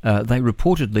 they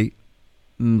reportedly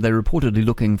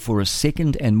looking for a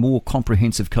second and more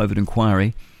comprehensive COVID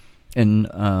inquiry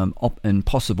in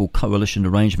possible coalition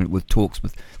arrangement with talks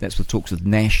with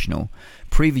National.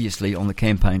 Previously on the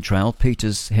campaign trail,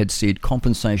 Peters had said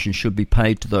compensation should be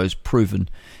paid to those proven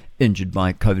injured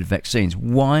by COVID vaccines.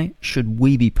 Why should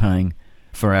we be paying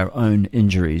for our own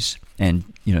injuries? And,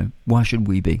 why should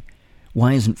we be?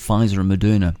 Why isn't Pfizer and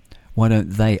Moderna?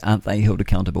 Aren't they held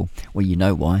accountable? Well, you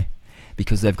know why.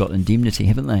 Because they've got indemnity,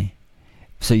 haven't they?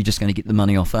 So you're just going to get the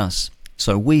money off us.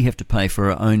 So we have to pay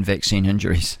for our own vaccine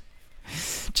injuries.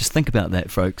 Just think about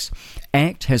that, folks.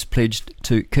 ACT has pledged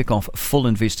to kick off a full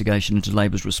investigation into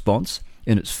Labor's response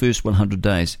in its first 100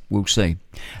 days. We'll see.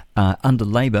 Under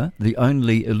Labor, the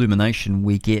only illumination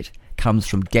we get comes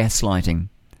from gaslighting,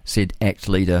 said ACT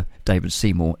leader David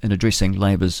Seymour in addressing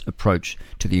Labor's approach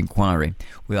to the inquiry.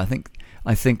 Well, I think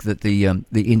that the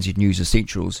NZ News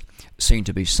Essentials seem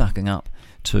to be sucking up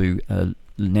to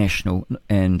National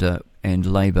and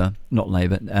Labor, not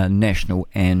Labor, National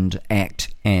and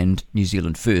ACT and New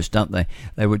Zealand First, aren't they?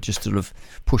 They were just sort of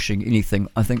pushing anything.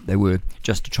 I think they were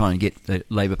just to try and get the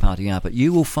Labor Party up. But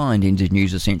you will find,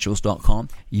 nznewsessentials.com,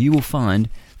 you will find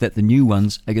that the new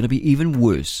ones are going to be even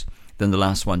worse than the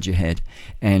last ones you had.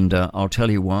 And I'll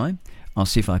tell you why. I'll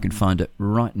see if I can find it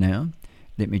right now.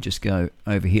 Let me just go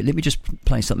over here. Let me just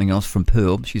play something else from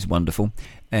Pearl. She's wonderful.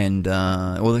 And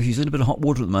although she's in a bit of hot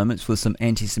water at the moment, it's with some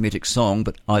anti-Semitic song,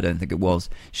 but I don't think it was.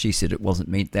 She said it wasn't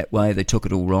meant that way. They took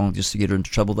it all wrong just to get her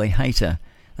into trouble. They hate her.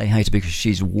 They hate her because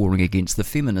she's warring against the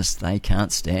feminists. They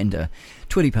can't stand her.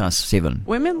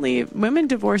 7:20. Women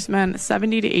divorce men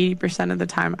 70 to 80% of the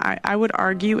time. I would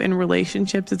argue in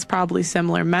relationships it's probably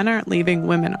similar. Men aren't leaving,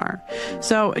 women are.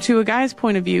 So to a guy's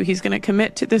point of view, he's going to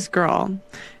commit to this girl.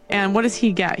 And what does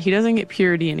he get? He doesn't get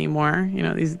purity anymore. You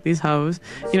know, these hoes.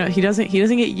 You know, he doesn't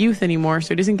get youth anymore, so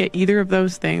he doesn't get either of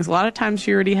those things. A lot of times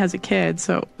she already has a kid,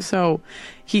 so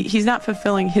he's not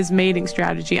fulfilling his mating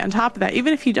strategy. On top of that,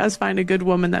 even if he does find a good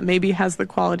woman that maybe has the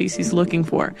qualities he's looking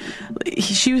for,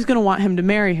 she was going to want him to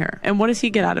marry her. And what does he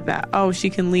get out of that? Oh, she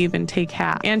can leave and take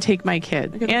half and take my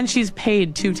kid. And she's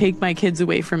paid to take my kids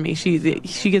away from me.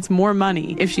 She gets more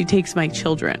money if she takes my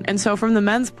children. And so from the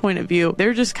men's point of view,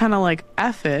 they're just kind of like,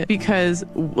 F it, because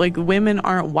like women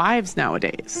aren't wives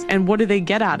nowadays. And what do they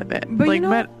get out of it? But like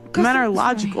men are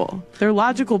logical. They're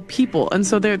logical people. And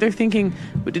so they're thinking,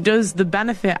 does the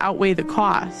benefit outweigh the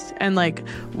cost? And like,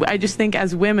 I just think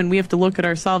as women, we have to look at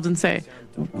ourselves and say,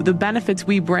 the benefits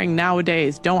we bring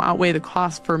nowadays don't outweigh the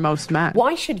cost for most men.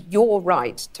 Why should your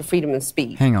right to freedom of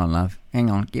speech... Hang on, love. Hang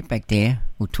on. Get back there.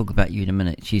 We'll talk about you in a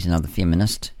minute. She's another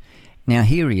feminist. Now,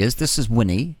 here he is. This is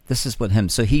Winnie. This is what him.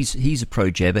 So he's a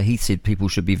pro-jabber. He said people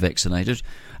should be vaccinated.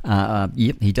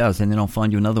 Yep, he does. And then I'll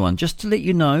find you another one. Just to let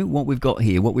you know what we've got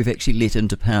here, what we've actually let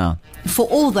into power. For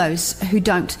all those who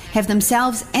don't have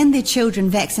themselves and their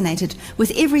children vaccinated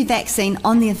with every vaccine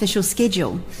on the official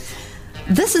schedule.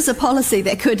 This is a policy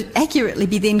that could accurately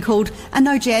be then called a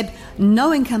no jab,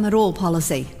 no income at all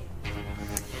policy.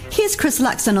 Here's Chris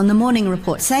Luxon on the Morning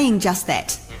Report saying just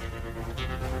that.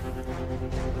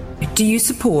 Do you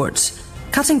support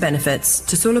cutting benefits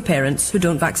to solo parents who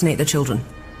don't vaccinate their children?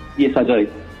 Yes, I do.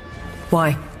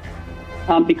 Why?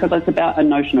 Because it's about a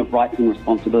notion of rights and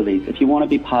responsibilities. If you want to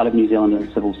be part of New Zealand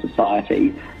and civil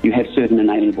society, you have certain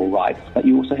inalienable rights, but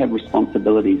you also have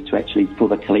responsibilities to actually for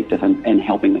the collective and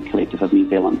helping the collective of New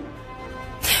Zealand.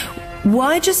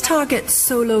 Why just target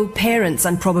solo parents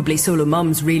and probably solo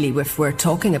mums, really, if we're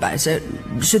talking about it?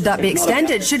 Should that be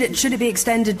extended? Should it be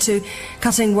extended to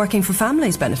cutting working for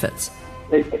families benefits?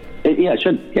 Yeah, it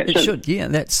should. Yeah, it should. Yeah,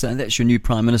 that's your new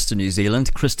Prime Minister, New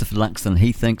Zealand, Christopher Luxon.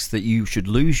 He thinks that you should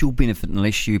lose your benefit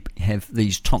unless you have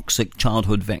these toxic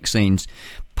childhood vaccines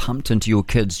pumped into your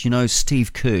kids. You know,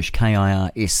 Steve Kirsch,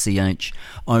 Kirsch,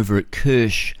 over at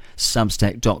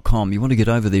KirschSubstack.com. You want to get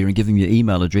over there and give him your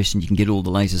email address and you can get all the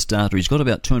latest data. He's got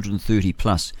about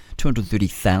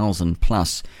 230,000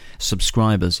 plus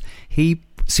subscribers. He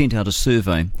sent out a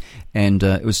survey and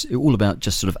it was all about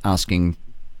just sort of asking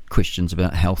questions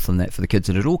about health and that for the kids,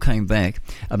 and it all came back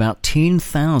about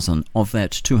 10,000 of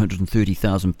that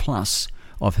 230,000 plus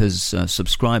of his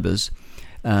subscribers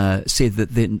said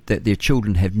that their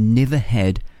children have never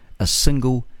had a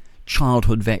single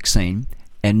childhood vaccine,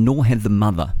 and nor had the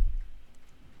mother.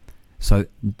 So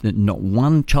not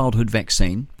one childhood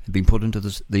vaccine had been put into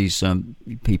these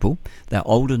people. They're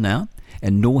older now,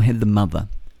 and nor had the mother.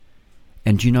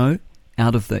 And you know,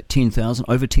 out of that 10,000,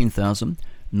 over 10,000,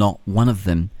 not one of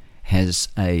them has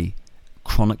a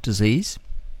chronic disease,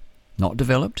 not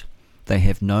developed. They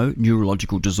have no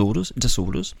neurological disorders,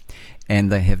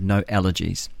 and they have no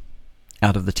allergies.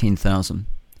 Out of the 10,000,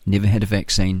 never had a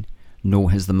vaccine, nor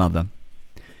has the mother.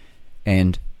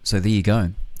 And so there you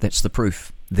go. That's the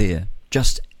proof there.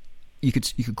 Just you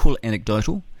could call it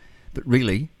anecdotal, but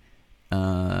really,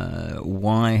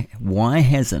 why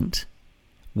hasn't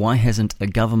a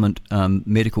government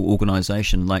medical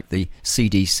organisation like the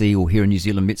CDC or here in New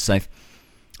Zealand MetSafe,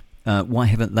 why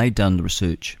haven't they done the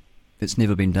research? It's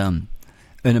never been done.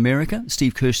 In America,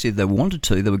 Steve Kirsch said they wanted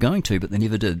to, they were going to, but they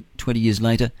never did. 20 years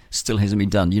later, still hasn't been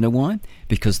done. You know why?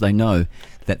 Because they know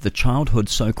that the childhood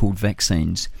so-called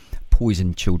vaccines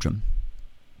poison children.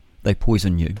 They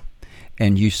poison you.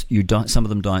 and you die. Some of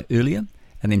them die earlier,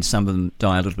 and then some of them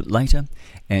die a little bit later.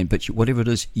 But whatever it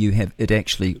is you have, it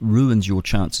actually ruins your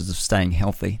chances of staying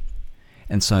healthy.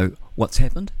 And so what's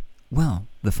happened? Well,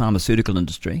 the pharmaceutical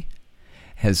industry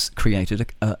has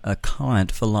created a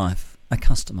client for life, a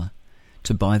customer,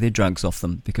 to buy their drugs off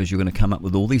them, because you're going to come up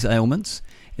with all these ailments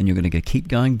and you're going to keep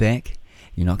going back.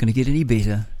 You're not going to get any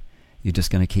better. You're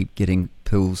just going to keep getting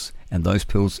pills, and those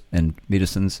pills and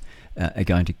medicines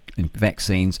and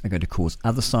vaccines are going to cause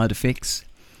other side effects,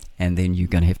 and then you're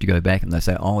going to have to go back and they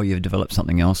say, oh, you've developed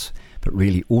something else. But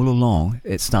really, all along,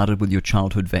 it started with your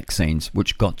childhood vaccines,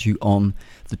 which got you on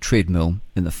the treadmill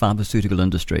in the pharmaceutical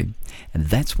industry. And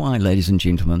that's why, ladies and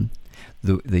gentlemen,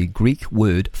 the Greek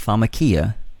word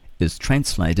pharmakia is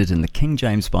translated in the King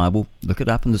James Bible, look it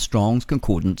up in the Strong's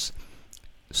Concordance,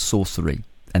 sorcery.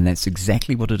 And that's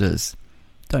exactly what it is.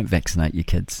 Don't vaccinate your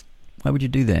kids. Why would you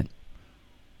do that?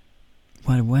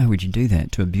 Why would you do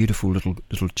that to a beautiful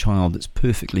little child that's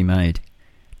perfectly made?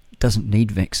 It doesn't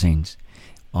need vaccines.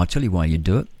 I'll tell you why you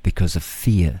do it. Because of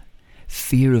fear.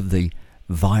 Fear of the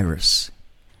virus.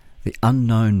 The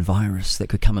unknown virus that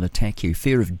could come and attack you.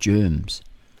 Fear of germs.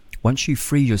 Once you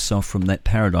free yourself from that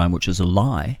paradigm, which is a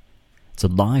lie, it's a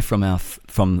lie from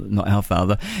not our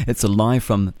Father, it's a lie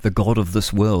from the God of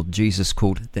this world. Jesus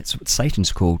called, that's what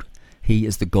Satan's called. He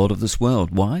is the God of this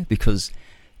world. Why? Because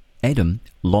Adam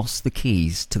lost the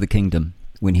keys to the kingdom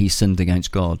when he sinned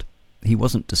against God. He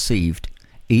wasn't deceived.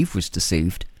 Eve was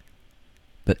deceived.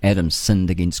 But Adam sinned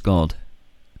against God.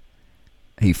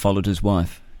 He followed his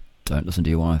wife. Don't listen to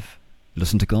your wife.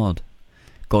 Listen to God.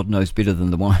 God knows better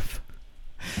than the wife.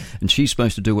 And she's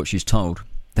supposed to do what she's told.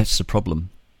 That's the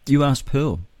problem. You ask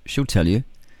Pearl. She'll tell you.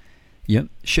 Yep.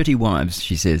 Shitty wives,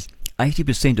 she says.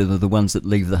 80% of them are the ones that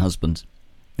leave the husband.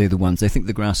 They're the ones. They think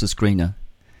the grass is greener.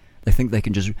 They think they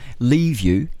can just leave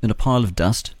you in a pile of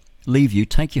dust, leave you,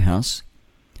 take your house,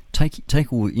 take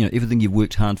all, everything you've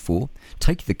worked hard for,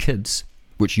 take the kids,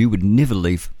 which you would never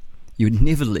leave. You would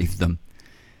never leave them.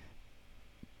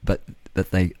 But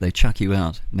they chuck you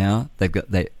out. Now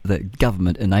the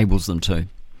government enables them to.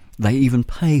 They even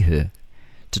pay her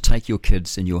to take your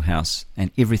kids and your house and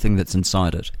everything that's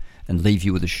inside it and leave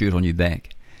you with a shirt on your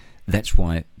back. That's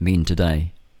why men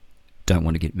today don't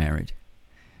want to get married,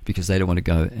 because they don't want to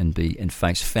go and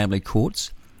face family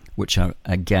courts which are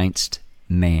against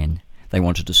man. They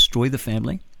want to destroy the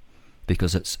family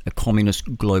because it's a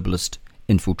communist globalist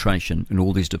infiltration in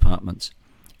all these departments,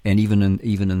 and even in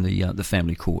the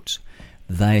family courts.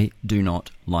 They do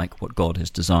not like what God has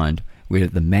designed, where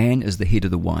the man is the head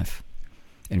of the wife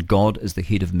and God is the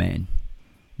head of man.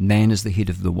 Man is the head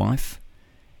of the wife,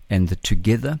 and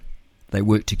together they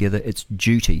work together. It's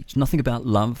duty. It's nothing about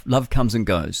love. Love comes and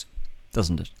goes,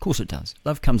 doesn't it? Of course it does.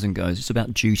 Love comes and goes. It's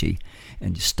about duty,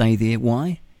 and you stay there.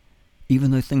 Why?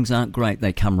 Even though things aren't great,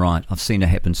 they come right. I've seen it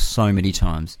happen so many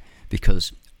times,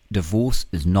 because divorce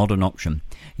is not an option.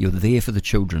 You're there for the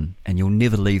children, and you'll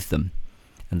never leave them,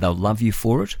 and they'll love you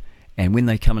for it. And when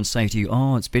they come and say to you,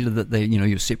 "Oh, it's better that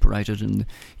you're separated," and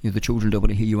the children don't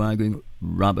want to hear you arguing,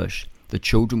 rubbish. The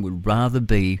children would rather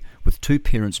be with two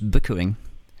parents bickering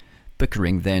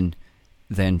than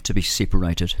to be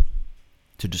separated,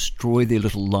 to destroy their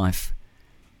little life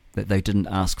that they didn't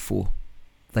ask for.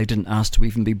 They didn't ask to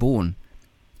even be born,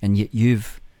 and yet you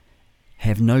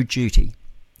have no duty.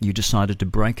 You decided to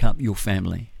break up your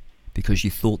family because you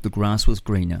thought the grass was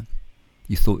greener.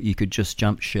 You thought you could just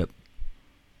jump ship.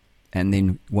 And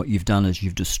then what you've done is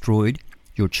you've destroyed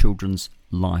your children's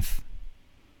life.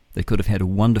 They could have had a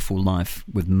wonderful life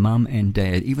with mum and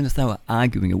dad. Even if they were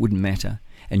arguing, it wouldn't matter.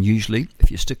 And usually,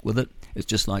 if you stick with it, it's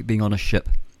just like being on a ship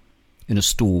in a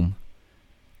storm.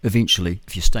 Eventually,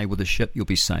 if you stay with the ship, you'll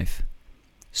be safe.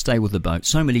 Stay with the boat.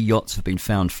 So many yachts have been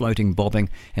found floating, bobbing,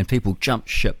 and people jump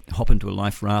ship, hop into a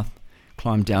life raft,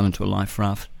 climb down into a life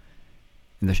raft,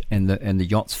 and the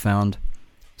yacht's found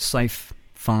safe,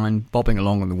 fine, bobbing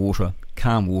along in the water,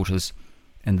 calm waters,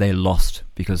 and they're lost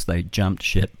because they jumped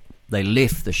ship. They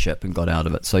left the ship and got out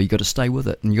of it. So you've got to stay with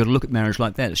it. And you've got to look at marriage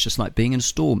like that. It's just like being in a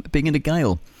storm, being in a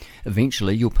gale.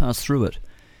 Eventually, you'll pass through it,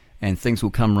 and things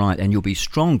will come right, and you'll be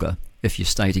stronger if you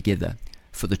stay together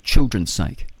for the children's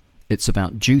sake. It's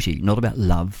about duty, not about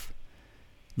love.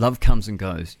 Love comes and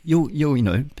goes. You'll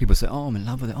people say, "Oh, I'm in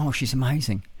love with her. Oh, she's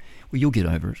amazing." Well, you'll get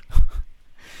over it.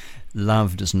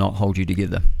 Love does not hold you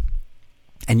together.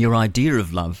 And your idea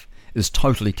of love is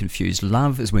totally confused.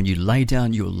 Love is when you lay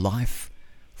down your life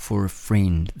for a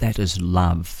friend. That is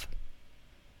love.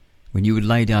 When you would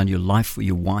lay down your life for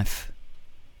your wife,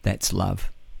 that's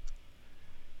love.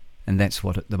 And that's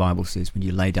what the Bible says, when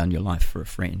you lay down your life for a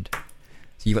friend.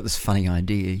 So you've got this funny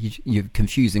idea. You're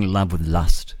confusing love with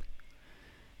lust.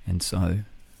 And so,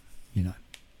 there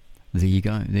you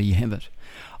go. There you have it.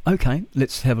 Okay,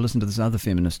 let's have a listen to this other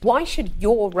feminist. Why should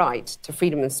your right to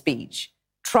freedom of speech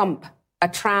trump a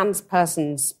trans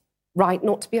person's right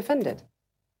not to be offended?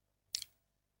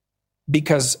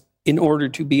 Because in order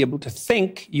to be able to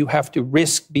think, you have to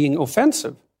risk being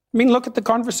offensive. I mean, look at the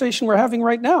conversation we're having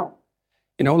right now.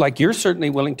 Like you're certainly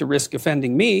willing to risk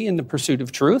offending me in the pursuit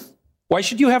of truth. Why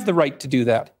should you have the right to do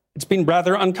that? It's been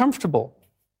rather uncomfortable.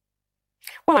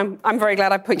 Well, I'm very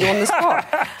glad I put you on the spot.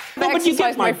 No, but you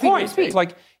get my point. It's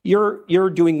like you're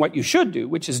doing what you should do,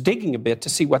 which is digging a bit to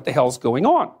see what the hell's going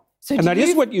on. And that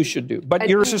is what you should do. But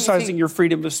you're exercising your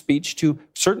freedom of speech to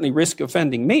certainly risk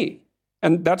offending me.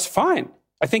 And that's fine.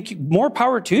 I think more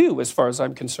power to you as far as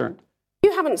I'm concerned.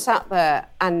 You haven't sat there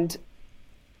and...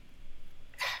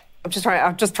 I'm just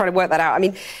trying to work that out. I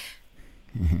mean...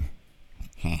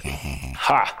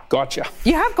 Ha, gotcha.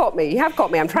 You have got me.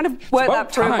 I'm trying to work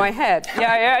that through in my head.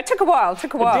 Yeah, it took a while.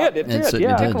 It did,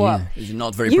 yeah. It took a while. You're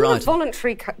not very bright.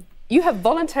 You have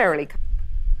voluntarily...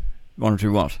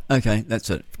 Voluntary what? Okay, that's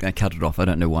it. I cut it off. I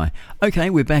don't know why. Okay,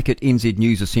 we're back at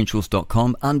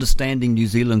nznewsessentials.com. Understanding New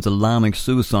Zealand's alarming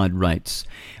suicide rates.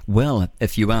 Well,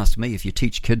 if you ask me, if you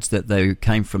teach kids that they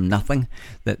came from nothing,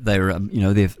 that they're,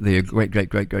 their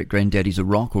great-great-great-great-granddaddy's a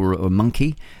rock or a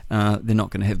monkey, they're not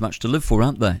going to have much to live for,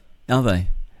 aren't they? Are they?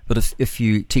 But if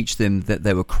you teach them that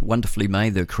they were wonderfully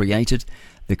made, they're created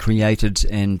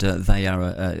and they are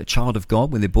a child of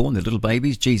God when they're born, they're little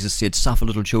babies. Jesus said, suffer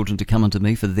little children to come unto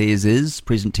me, for theirs is,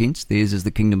 present tense, theirs is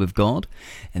the kingdom of God.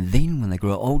 And then when they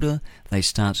grow older, they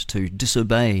start to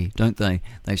disobey, don't they?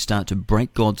 They start to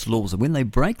break God's laws. And when they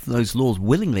break those laws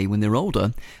willingly, when they're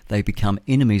older, they become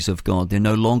enemies of God. They're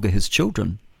no longer his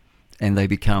children. And they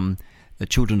become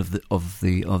children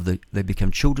they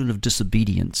become children of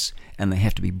disobedience, and they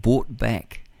have to be brought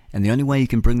back. And the only way you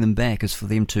can bring them back is for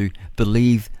them to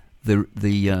believe the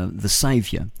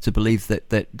Saviour, to believe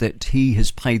that He has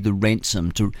paid the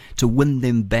ransom to win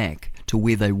them back to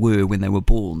where they were when they were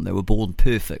born. They were born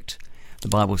perfect. The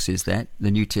Bible says that.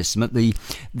 The New Testament, the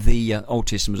Old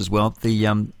Testament as well.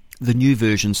 The New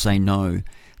versions say no.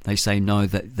 They say no,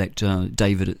 that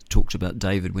David, it talks about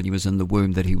David when he was in the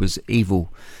womb, that he was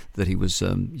evil, that he was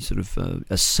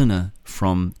a sinner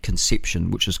from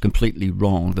conception, which is completely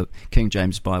wrong. The King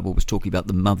James Bible was talking about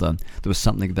the mother. There was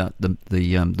something about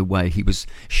the way he was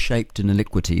shaped in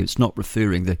iniquity. It's not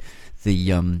referring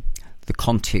the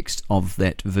context of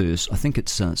that verse. I think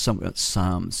it's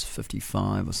Psalms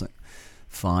 55 or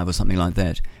something like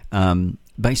that.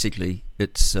 Basically,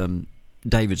 it's...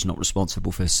 David's not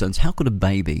responsible for his sins. How could a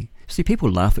baby... See,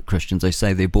 people laugh at Christians. They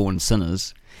say they're born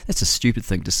sinners. That's a stupid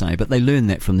thing to say, but they learn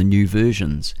that from the new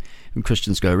versions. When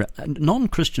Christians go around...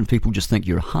 Non-Christian people just think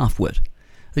you're a half-wit.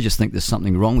 They just think there's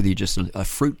something wrong with you, just a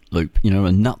Fruit Loop,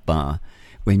 a nut bar,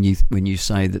 when you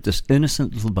say that this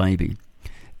innocent little baby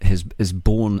is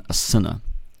born a sinner.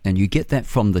 And you get that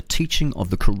from the teaching of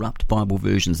the corrupt Bible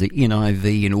versions, the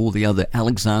NIV and all the other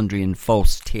Alexandrian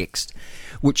false text,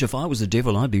 which if I was the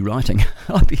devil, I'd be writing.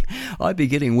 I'd be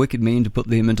getting wicked men to put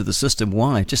them into the system.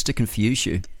 Why? Just to confuse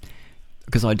you.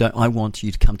 Because I want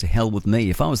you to come to hell with me.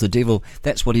 If I was the devil,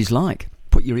 that's what he's like.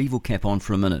 Put your evil cap on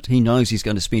for a minute. He knows he's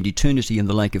going to spend eternity in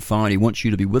the lake of fire and he wants you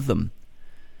to be with them.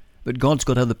 But God's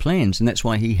got other plans, and that's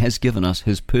why he has given us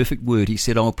his perfect word. He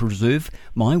said, I'll preserve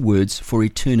my words for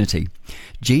eternity.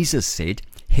 Jesus said,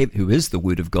 who is the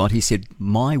word of God, he said,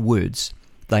 my words,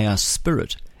 they are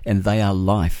spirit and they are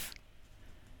life.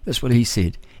 That's what he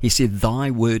said. He said,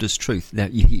 thy word is truth. Now,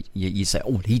 you say,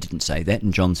 oh, he didn't say that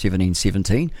in John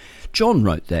 17:17. John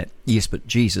wrote that. Yes, but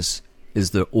Jesus is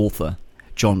the author.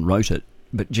 John wrote it,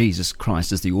 but Jesus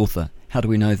Christ is the author. How do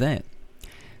we know that?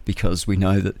 Because we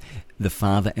know that the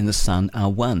Father and the Son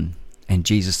are one. And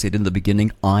Jesus said in the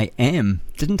beginning, I am,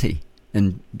 didn't he?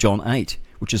 In John 8,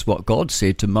 which is what God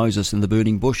said to Moses in the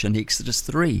burning bush in Exodus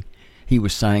 3. He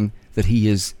was saying that he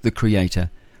is the creator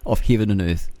of heaven and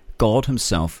earth. God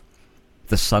himself,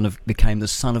 became the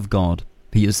Son of God.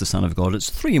 He is the Son of God. It's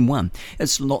 3 in 1.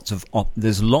 There's lots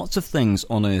of things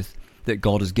on earth that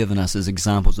God has given us as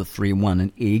examples of 3 in 1.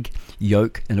 An egg,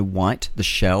 yolk, and a white, the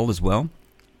shell as well.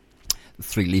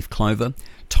 3-leaf clover,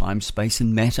 time, space,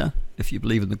 and matter, if you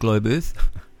believe in the globe earth.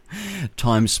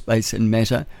 Time, space, and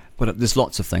matter. But there's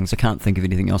lots of things. I can't think of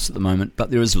anything else at the moment,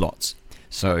 but there is lots.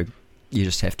 So you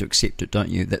just have to accept it, don't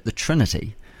you, that the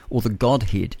Trinity, or the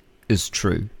Godhead, is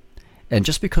true. And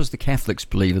just because the Catholics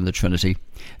believe in the Trinity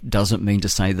doesn't mean to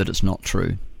say that it's not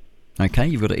true. Okay,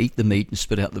 you've got to eat the meat and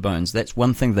spit out the bones. That's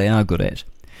one thing they are good at.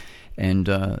 And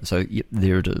so, yep,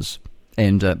 there it is.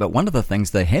 And but one of the things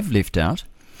they have left out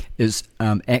is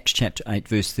Acts chapter 8,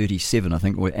 verse 37, I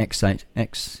think, or Acts 8,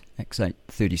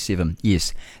 37.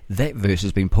 Yes, that verse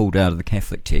has been pulled out of the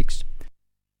Catholic text.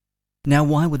 Now,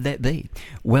 why would that be?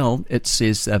 Well, it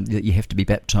says that you have to be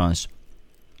baptised.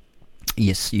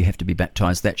 Yes, you have to be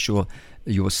baptised. That's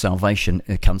your salvation.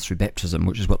 It comes through baptism,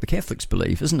 which is what the Catholics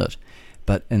believe, isn't it?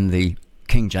 But in the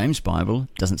King James Bible,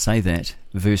 it doesn't say that.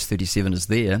 Verse 37 is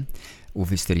there, or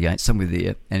verse 38, somewhere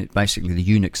there, and it basically the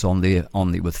eunuch's on there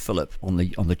with Philip on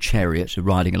the chariot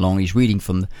riding along. He's reading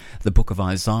from the book of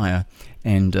Isaiah,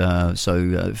 and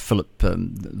so Philip,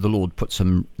 the Lord puts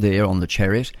him there on the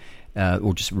chariot,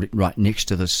 or just right next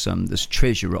to this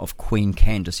treasure of Queen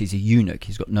Candace. He's a eunuch.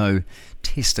 He's got no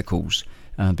testicles.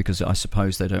 Because I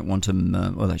suppose they don't want him.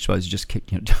 I suppose he just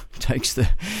takes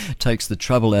the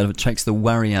trouble out of it, takes the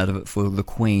worry out of it for the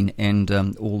Queen and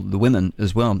all the women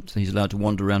as well. So he's allowed to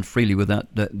wander around freely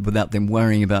without them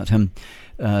worrying about him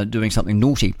doing something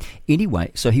naughty. Anyway,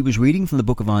 so he was reading from the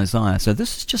book of Isaiah. So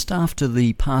this is just after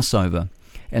the Passover.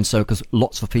 And so, because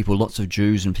lots of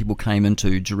Jews and people came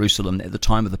into Jerusalem at the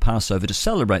time of the Passover to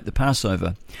celebrate the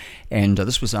Passover. And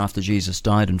this was after Jesus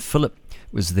died, and Philip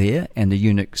was there, and the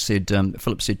eunuch said,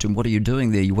 Philip said to him, "What are you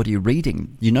doing there? What are you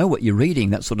reading? You know what you're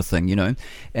reading," that sort of thing,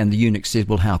 And the eunuch said,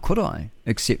 "Well, how could I,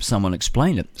 except someone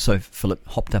explain it?" So Philip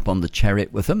hopped up on the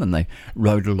chariot with him, and they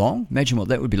rode along. Imagine what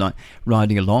that would be like,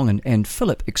 riding along. And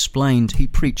Philip explained, he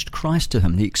preached Christ to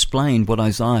him. He explained what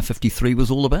Isaiah 53 was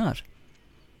all about.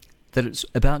 That it's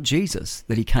about Jesus,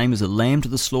 that he came as a lamb to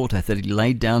the slaughter, that he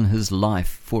laid down his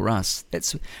life for us.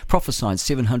 That's prophesied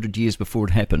 700 years before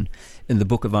it happened in the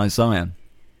book of Isaiah.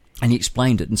 And he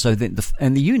explained it. And so then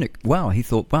the eunuch, he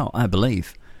thought, I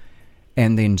believe.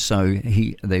 And then so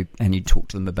he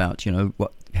talked to them about,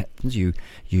 what happens.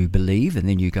 You believe, and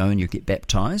then you go and you get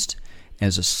baptized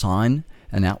as a sign,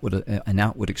 an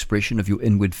outward expression of your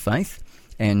inward faith.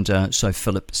 And so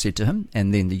Philip said to him,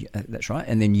 and then that's right.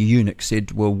 And then the eunuch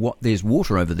said, "Well, there's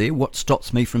water over there. What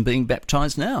stops me from being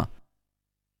baptized now?"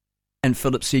 And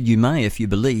Philip said, "You may if you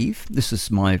believe." This is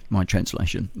my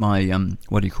translation, my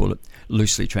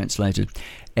loosely translated.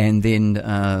 And then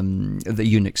the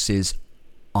eunuch says,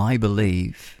 "I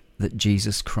believe that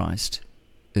Jesus Christ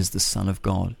is the Son of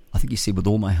God." I think he said, "with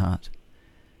all my heart."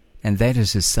 And that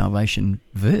is his salvation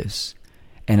verse,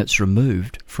 and it's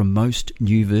removed from most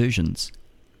new versions.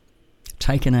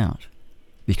 Taken out,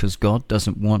 because God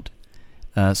doesn't want,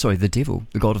 the devil,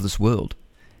 the God of this world,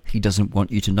 he doesn't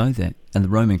want you to know that. And the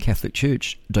Roman Catholic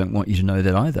Church don't want you to know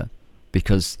that either,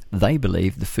 because they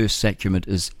believe the first sacrament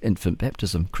is infant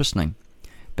baptism, christening,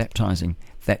 baptizing.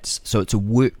 So it's a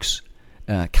works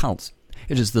cult.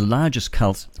 It is the largest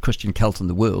Christian cult in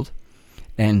the world,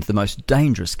 and the most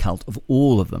dangerous cult of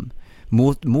all of them.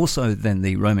 More so than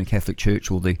the Roman Catholic Church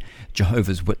or the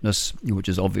Jehovah's Witness, which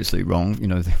is obviously wrong.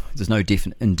 There's no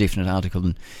indefinite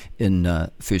article in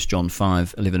 1 John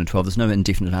 5, 11 and 12. There's no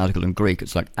indefinite article in Greek.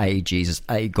 It's like a Jesus,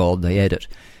 a God. They add it.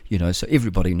 So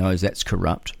everybody knows that's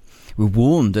corrupt. We're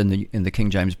warned in the King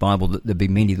James Bible that there'd be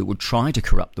many that would try to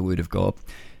corrupt the Word of God.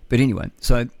 But anyway,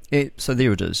 so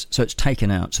there it is. So it's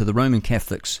taken out. So the Roman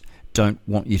Catholics don't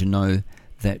want you to know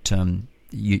that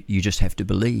you just have to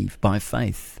believe by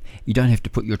faith. You don't have to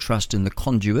put your trust in the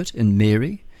conduit, in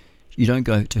Mary. You don't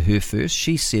go to her first.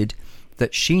 She said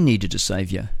that she needed a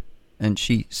saviour. And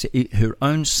she said, her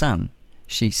own son,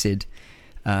 she said,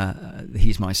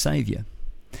 "He's my saviour."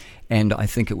 And I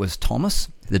think it was Thomas,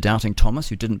 the doubting Thomas,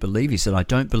 who didn't believe. He said, "I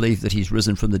don't believe that he's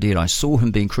risen from the dead. I saw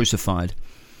him being crucified."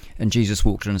 And Jesus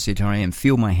walked in and said, "Here I am.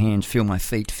 Feel my hands, feel my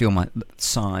feet, feel my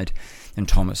side." And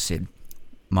Thomas said,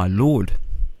 "My Lord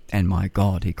and my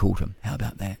God," he called him. How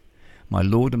about that? My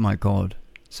Lord and my God.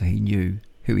 So he knew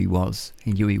who he was.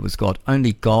 He knew he was God.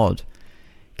 Only God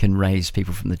can raise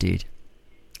people from the dead.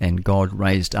 And God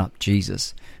raised up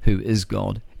Jesus, who is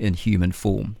God in human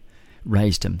form.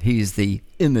 Raised him. He is the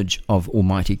image of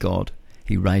Almighty God.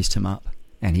 He raised him up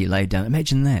and he laid down.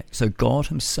 Imagine that. So God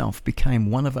himself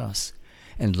became one of us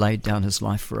and laid down his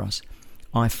life for us.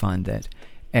 I find that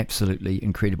absolutely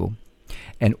incredible.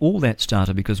 And all that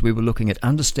started because we were looking at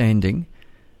understanding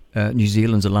New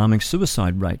Zealand's alarming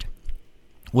suicide rate.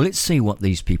 Well, let's see what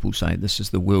these people say. This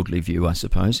is the worldly view, I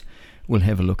suppose. We'll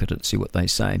have a look at it and see what they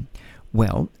say.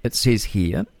 Well, it says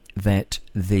here that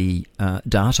the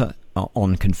data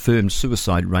on confirmed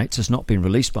suicide rates has not been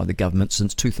released by the government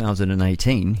since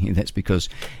 2018. That's because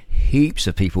heaps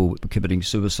of people were committing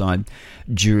suicide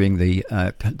during the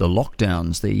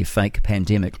lockdowns, the fake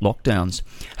pandemic lockdowns.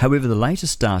 However, the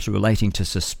latest data relating to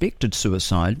suspected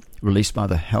suicide, released by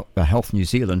the Health New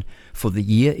Zealand for the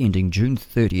year ending June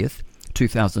 30th,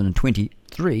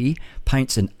 2023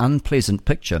 paints an unpleasant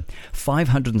picture.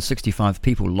 565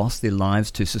 people lost their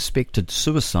lives to suspected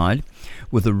suicide,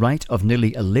 with a rate of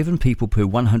nearly 11 people per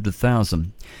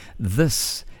 100,000.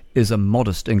 This is a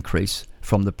modest increase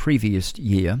from the previous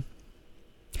year.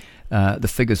 The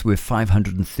figures were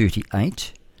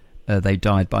 538. They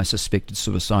died by suspected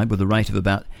suicide, with a rate of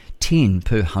about 10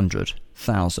 per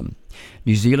 100,000.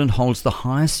 New Zealand holds the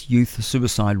highest youth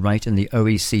suicide rate in the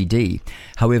OECD.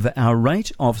 However, our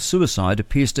rate of suicide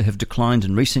appears to have declined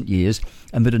in recent years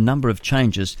amid a number of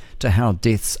changes to how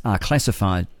deaths are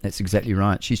classified. That's exactly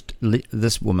right.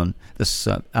 This woman,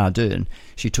 Ardern,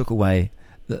 she took away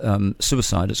the,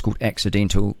 suicide. It's called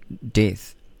accidental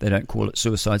death. They don't call it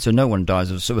suicide, so no one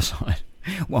dies of suicide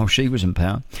while she was in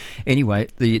power. Anyway,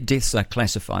 the deaths are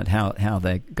classified, how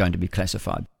they're going to be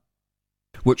classified,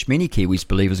 which many Kiwis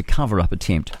believe is a cover-up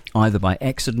attempt, either by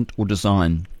accident or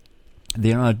design.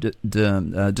 There are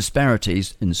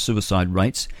disparities in suicide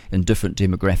rates in different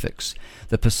demographics.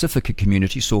 The Pacifica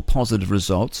community saw positive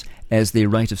results as their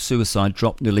rate of suicide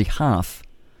dropped nearly half,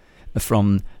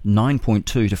 from 9.2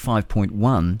 to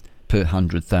 5.1 per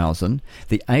 100,000.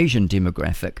 The Asian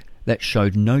demographic, that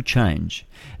showed no change.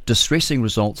 Distressing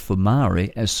results for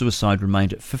Maori, as suicide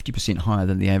remained at 50% higher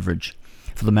than the average.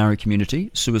 For the Maori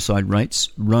community, suicide rates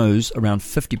rose around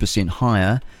 50%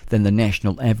 higher than the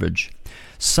national average.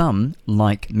 Some,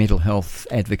 like mental health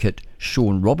advocate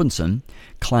Sean Robinson,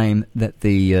 claim that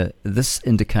this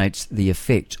indicates the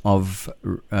effect of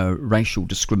racial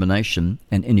discrimination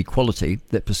and inequality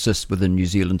that persists within New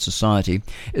Zealand society,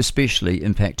 especially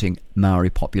impacting Maori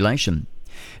population.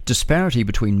 Disparity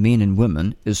between men and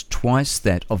women is twice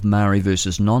that of Maori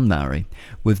versus non-Maori,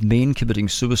 with men committing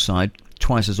suicide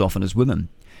twice as often as women.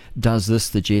 Does this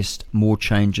suggest more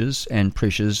changes and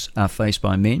pressures are faced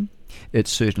by men? It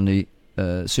certainly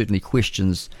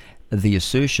questions the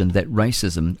assertion that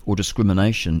racism or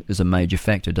discrimination is a major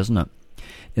factor, doesn't it,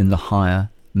 in the higher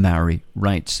Maori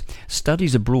rates.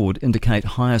 Studies abroad indicate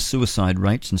higher suicide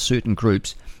rates in certain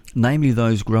groups, namely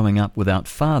those growing up without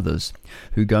fathers,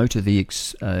 who go to the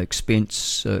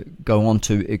go on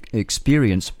to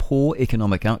experience poor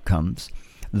economic outcomes.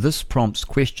 This prompts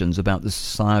questions about the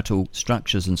societal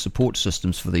structures and support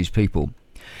systems for these people.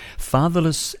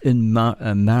 Fatherless in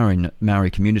Maori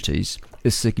communities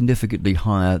is significantly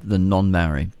higher than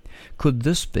non-Maori. Could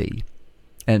this be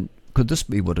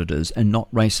what it is, and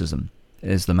not racism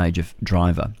as the major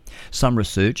driver? Some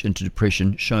research into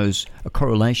depression shows a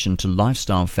correlation to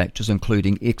lifestyle factors,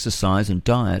 including exercise and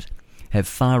diet, have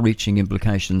far-reaching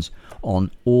implications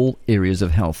on all areas of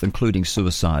health, including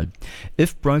suicide.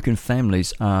 If broken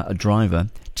families are a driver,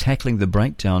 tackling the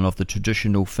breakdown of the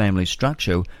traditional family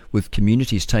structure, with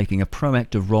communities taking a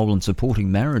proactive role in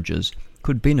supporting marriages,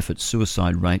 could benefit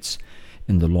suicide rates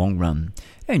in the long run.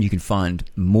 And you can find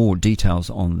more details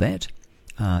on that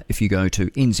if you go to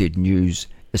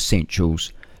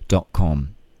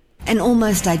nznewsessentials.com. An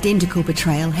almost identical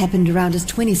betrayal happened around his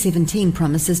 2017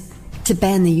 promises to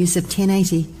ban the use of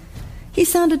 1080. He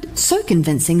sounded so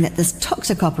convincing that this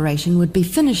toxic operation would be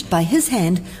finished by his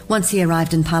hand once he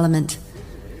arrived in Parliament.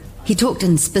 He talked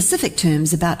in specific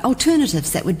terms about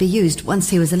alternatives that would be used once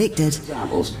he was elected.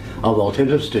 Examples of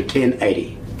alternatives to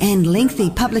 1080. And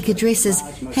lengthy public addresses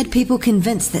had people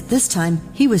convinced that this time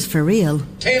he was for real.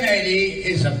 1080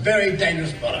 is a very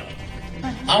dangerous product.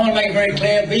 I want to make it very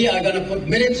clear, we are going to put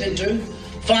millions into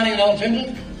finding an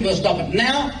alternative. We'll stop it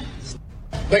now.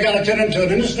 We're going to turn it into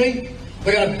an industry.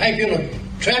 We're going to pay people to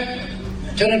trap,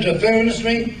 turn it into a fur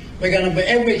industry. We're going to do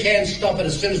whatever we can, stop it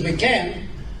as soon as we can.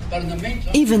 But in the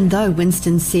meantime... Even though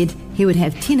Winston said he would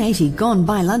have 1080 gone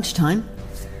by lunchtime,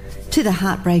 to the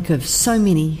heartbreak of so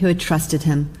many who had trusted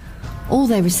him, all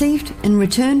they received in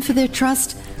return for their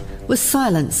trust was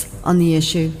silence on the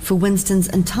issue for Winston's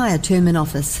entire term in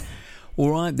office. All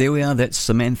right, there we are. That's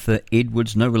Samantha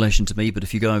Edwards, no relation to me, but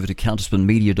if you go over to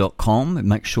counterspinmedia.com,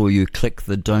 make sure you click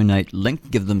the donate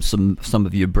link, give them some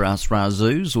of your brass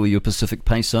razus or your Pacific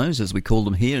pesos, as we call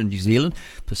them here in New Zealand,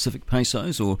 Pacific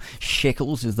pesos, or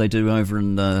shekels as they do over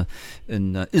in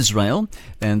Israel,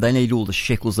 and they need all the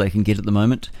shekels they can get at the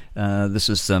moment. This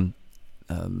is what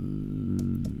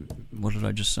did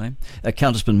I just say?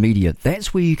 Counterspin Media.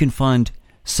 That's where you can find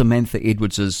Samantha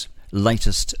Edwards's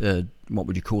latest what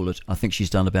would you call it? I think she's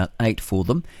done about 8 for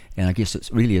them, and I guess it's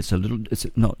a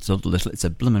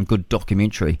blimmin' good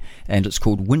documentary, and it's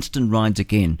called Winston Rides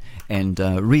Again. And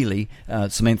really,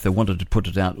 Samantha wanted to put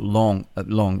it out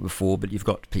long before, but you've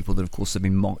got people that, of course, have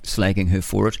been slagging her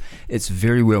for it. It's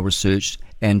very well researched,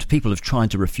 and people have tried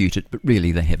to refute it, but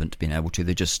really they haven't been able to.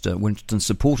 They're just Winston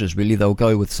supporters, really. They'll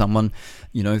go with someone,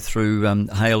 through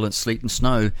hail and sleet and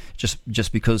snow,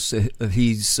 just because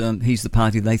he's the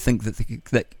party they think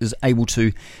that is able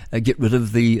to get rid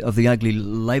of the ugly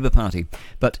Labour Party.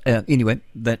 But anyway,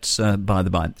 that's by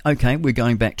the by. Okay, we're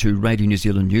going back to Radio New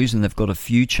Zealand News, and they've got a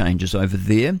few changes over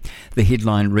there. The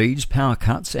headline reads, power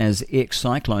cuts as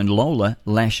ex-cyclone Lola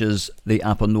lashes the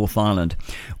upper North Island.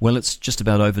 Well, it's just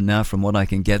about over now from what I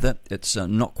can gather. It's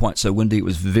not quite so windy. It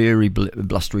was very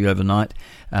blustery overnight.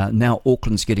 Now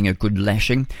Auckland's getting a good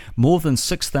lashing. More than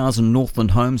 6,000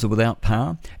 Northland homes are without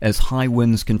power as high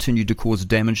winds continue to cause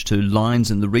damage to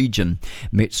lines in the region.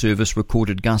 Met Service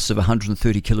recorded gusts of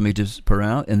 130 kilometres per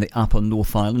hour in the upper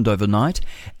North Island overnight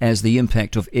as the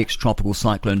impact of ex-tropical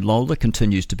cyclone Lola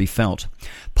continues to be felt.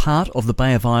 Part of the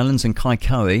Bay of Islands and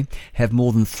Kaikoui have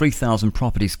more than 3,000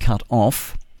 properties cut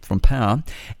off from power.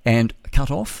 And cut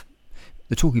off?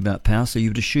 They're talking about power, so you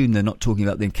would assume they're not talking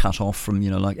about them cut off from,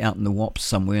 like out in the wops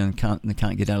somewhere and they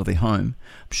can't get out of their home.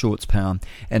 I'm sure it's power.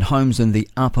 And homes in the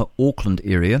upper Auckland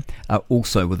area are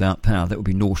also without power. That would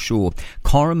be North Shore.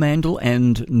 Coromandel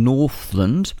and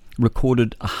Northland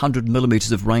recorded 100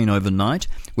 millimetres of rain overnight,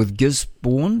 with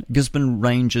Gisborne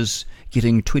Ranges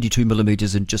getting 22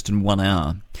 millimetres in 1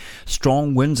 hour.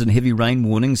 Strong winds and heavy rain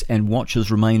warnings and watches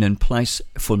remain in place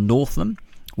for Northland,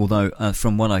 although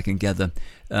from what I can gather,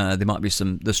 there might be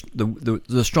some.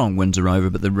 The strong winds are over,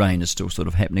 but the rain is still sort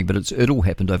of happening. But it all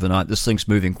happened overnight. This thing's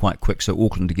moving quite quick, so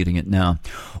Auckland are getting it now.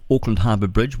 Auckland Harbour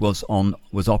Bridge was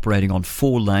operating on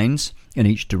 4 lanes in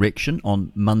each direction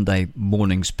on Monday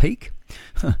morning's peak.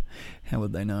 How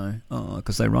would they know? Oh,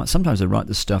 because sometimes they write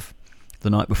this stuff the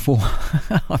night before.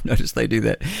 I've noticed they do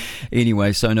that.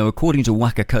 Anyway, so no, according to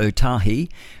Whakakotahi,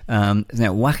 now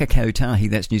Whakakotahi,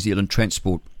 that's New Zealand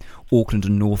Transport, Auckland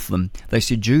and Northland, they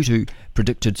said due to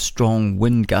predicted strong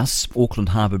wind gusts, Auckland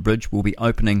Harbour Bridge will be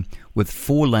opening with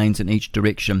 4 lanes in each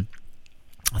direction.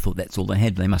 I thought that's all they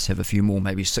had. They must have a few more,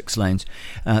 maybe 6 lanes,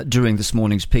 during this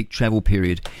morning's peak travel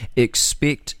period.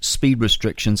 Expect speed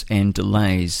restrictions and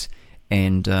delays.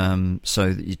 And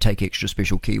so that you take extra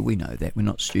special care. We know that. We're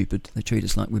not stupid. They treat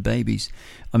us like we're babies.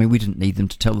 I mean, we didn't need them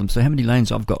to tell them. So how many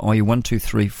lanes I've got? Oh, yeah, 1, 2,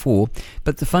 3, 4.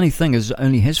 But the funny thing is it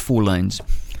only has 4 lanes.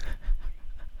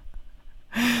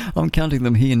 I'm counting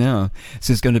them here now.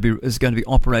 So it's going to be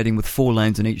operating with 4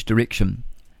 lanes in each direction.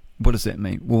 What does that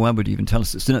mean? Well, why would you even tell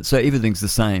us this? So everything's the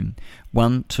same.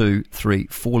 1, 2, 3,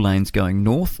 4 lanes going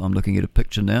north. I'm looking at a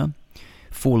picture now.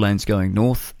 4 lanes going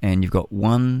north, and you've got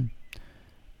 1,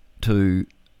 2,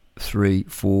 3,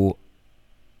 4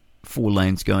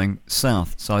 lanes going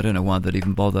south. So I don't know why they'd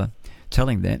even bother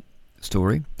telling that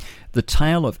story. The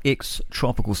tail of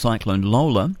ex-tropical cyclone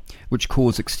Lola, which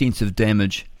caused extensive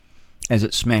damage as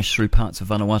it smashed through parts of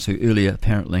Vanuatu earlier,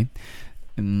 apparently.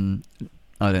 I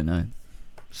don't know.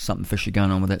 Something fishy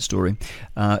going on with that story.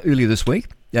 Earlier this week,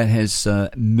 that has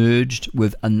merged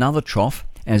with another trough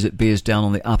as it bears down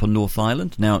on the upper North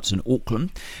Island. Now it's in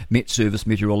Auckland. Met Service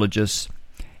meteorologist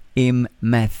M.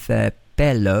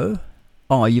 Mathapelo.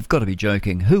 Oh, you've got to be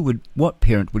joking. What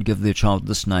parent would give their child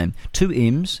this name? 2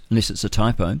 M's, unless it's a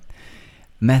typo.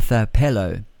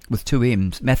 Mathapelo, with 2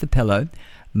 M's. Mathapelo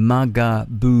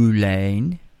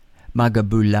Magabulani.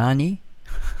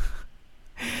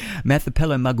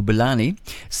 Mathapelo Magubulani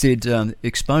said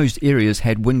exposed areas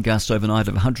had wind gusts overnight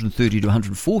of 130 to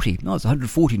 140. No, it's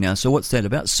 140 now, so what's that?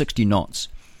 About 60 knots.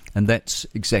 And that's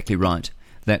exactly right.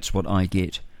 That's what I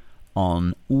get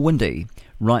on windy.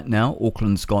 Right now,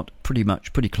 Auckland's got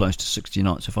pretty close to 60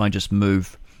 knots. If I just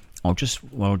move, what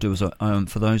I'll do is,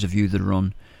 for those of you that are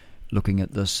on looking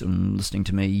at this and listening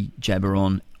to me jabber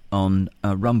on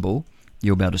Rumble,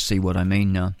 you'll be able to see what I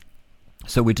mean now.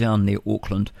 So we're down near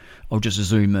Auckland. I'll just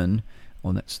zoom in.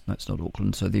 Oh, that's not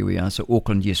Auckland. So there we are. So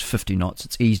Auckland, yes, 50 knots.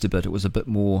 It's eased a bit. It was a bit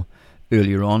more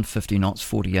earlier on, 50 knots,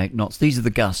 48 knots. These are the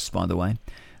gusts, by the way.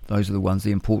 Those are the ones,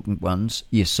 the important ones.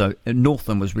 Yes, so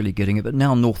Northland was really getting it, but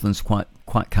now Northland's quite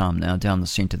calm now down the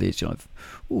centre there. So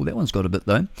that one's got a bit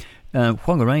though.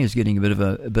 Whangarei is getting a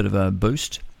bit of a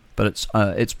boost, but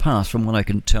it's past, from what I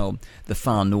can tell, the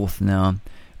far north now.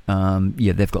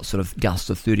 They've got sort of gusts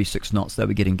of 36 knots. They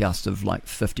were getting gusts of like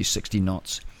 50, 60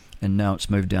 knots, and now it's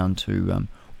moved down to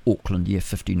Auckland,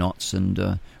 50 knots, and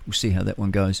we'll see how that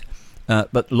one goes.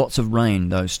 But lots of rain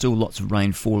though, still lots of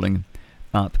rain falling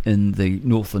up in the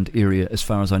Northland area as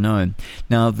far as I know.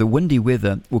 Now, the windy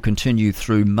weather will continue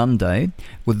through Monday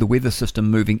with the weather system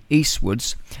moving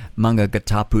eastwards.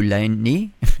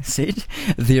 Mangagatapuleni said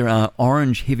there are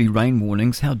orange heavy rain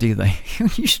warnings. How dare they?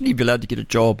 You shouldn't be allowed to get a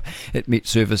job at Met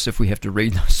Service if we have to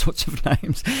read those sorts of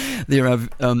names. There are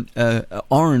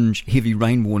orange heavy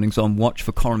rain warnings on watch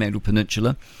for Coromandel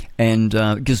Peninsula and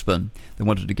Gisborne. They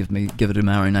wanted to give it a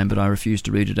Maori name, but I refused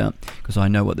to read it out because I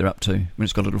know what they're up to. When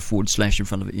it's got a little forward slash in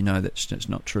front of it, you know that's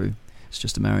not true. It's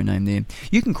just a Maori name there.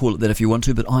 You can call it that if you want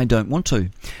to, but I don't want to.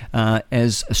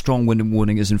 As a strong wind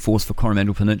warning is enforced for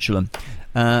Coromandel Peninsula.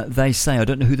 They say, I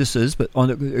don't know who this is, but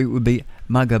it would be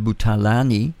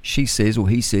Magabutalani, she says, or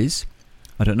he says.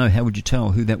 I don't know. How would you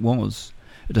tell who that was?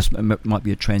 It might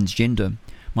be a transgender.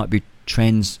 Might be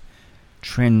transposing.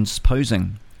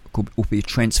 Or be a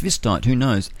transvestite, who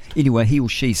knows? Anyway, he or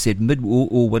she said mid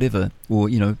or whatever, or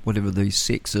whatever the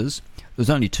sex is. There's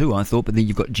only two, I thought, but then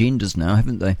you've got genders now,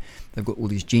 haven't they? They've got all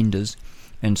these genders,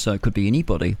 and so it could be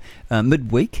anybody.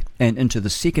 Midweek and into the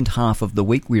second half of the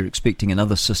week, we're expecting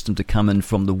another system to come in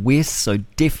from the west, so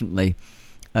definitely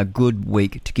a good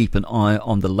week to keep an eye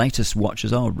on. The latest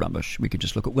watches. Oh, rubbish. We could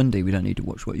just look at Windy. We don't need to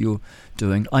watch what you're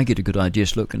doing. I get a good idea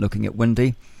just looking at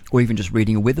Windy, or even just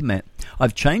reading a weather map.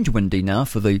 I've changed Windy now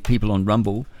for the people on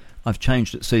Rumble. I've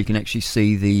changed it so you can actually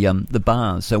see the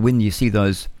bars. So when you see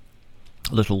those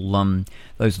little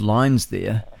those lines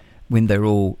there, when they're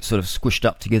all sort of squished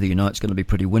up together, you know it's going to be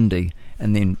pretty windy.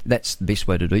 And then that's the best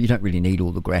way to do it. You don't really need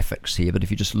all the graphics here, but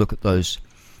if you just look at those,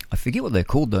 I forget what they're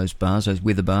called, those bars, those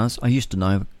weather bars. I used to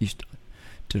know,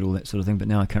 did all that sort of thing, but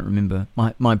now I can't remember.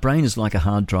 My brain is like a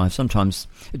hard drive. Sometimes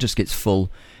it just gets full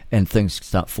and things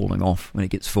start falling off when it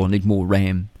gets full. I need more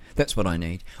RAM. That's what I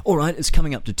need. All right, it's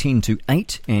coming up to 10 to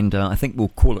 8, and I think we'll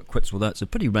call it quits with that. It's a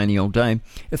pretty rainy old day.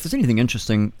 If there's anything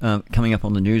interesting coming up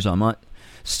on the news, I might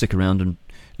stick around and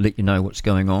let you know what's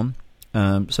going on.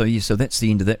 So that's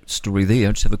the end of that story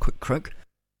there. Just have a quick croak.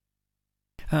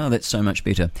 Oh, that's so much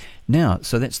better. Now,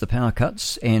 so that's the power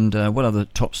cuts, and what other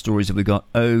top stories have we got?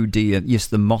 Oh dear, yes,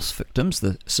 the Moss victims.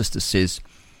 The sister says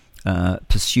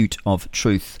pursuit of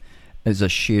truth is a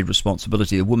shared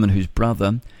responsibility. A woman whose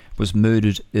brother was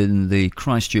murdered in the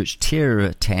Christchurch terror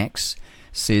attacks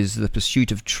says the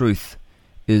pursuit of truth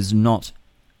is not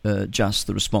just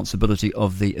the responsibility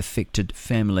of the affected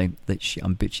family. I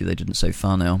bet you they didn't say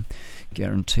whānau,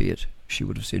 guarantee it. She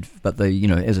would have said, but they,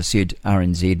 as I said,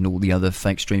 RNZ and all the other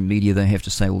Fakestream media, they have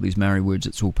to say all these Maori words.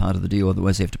 It's all part of the deal,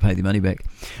 otherwise they have to pay their money back.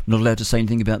 Not allowed to say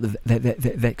anything about the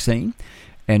vaccine,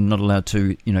 and not allowed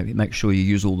to, make sure you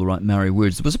use all the right Maori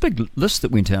words. There was a big list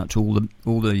that went out to all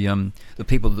the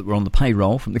people that were on the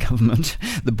payroll from the government,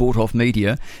 that bought off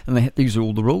media, and these are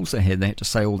all the rules they had. They had to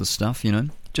say all this stuff,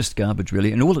 just garbage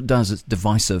really. And all it does is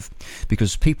divisive,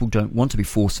 because people don't want to be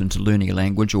forced into learning a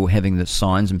language or having the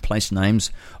signs and place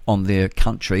names on their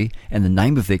country and the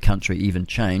name of their country even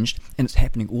changed. And it's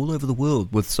happening all over the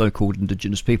world with so-called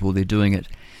Indigenous people. They're doing it.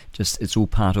 It's all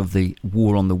part of the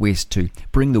war on the West to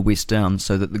bring the West down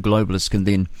so that the globalists can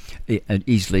then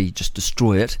easily just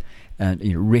destroy it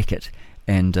and wreck it.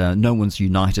 And no one's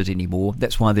united anymore.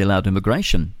 That's why they allowed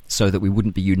immigration, so that we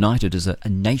wouldn't be united as a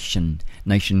nation.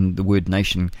 Nation, the word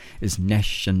nation is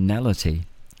nationality.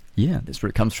 Yeah, that's where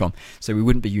it comes from. So we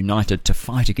wouldn't be united to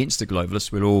fight against the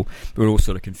globalists. We're all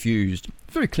sort of confused.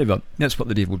 Very clever. That's what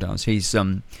the devil does. He's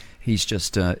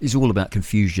all about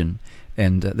confusion,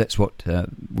 and that's what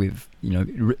we've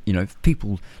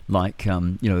people like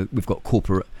we've got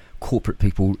corporate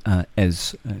people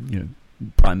as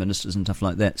prime ministers and stuff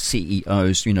like that,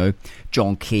 CEOs,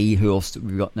 John Key, who else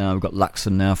we've got now? We've got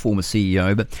Luxon now, former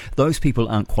CEO, but those people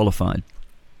aren't qualified.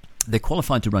 They're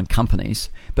qualified to run companies,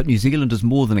 but New Zealand is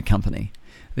more than a company.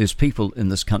 There's people in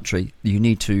this country. You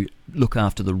need to look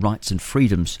after the rights and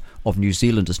freedoms of New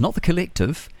Zealanders, not the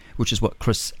collective, which is what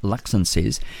Chris Luxon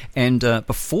says. And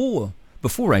before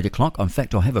 8 o'clock, in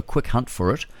fact, I'll have a quick hunt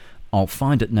for it. I'll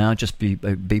find it now. Just be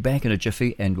back in a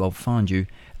jiffy, and I'll find you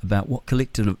about what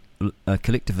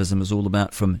collectivism is all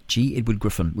about from G. Edward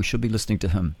Griffin. We should be listening to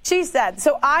him. She said,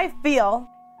 so I feel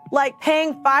like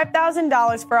paying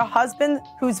 $5,000 for a husband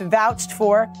who's vouched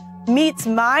for, meets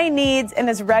my needs, and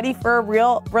is ready for a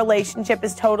real relationship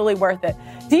is totally worth it.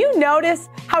 Do you notice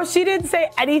how she didn't say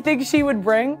anything she would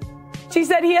bring? She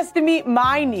said he has to meet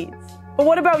my needs. But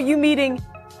what about you meeting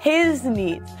his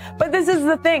needs? But this is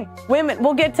the thing. Women,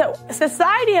 we'll get to,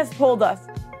 society has told us,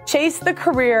 chase the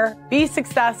career, be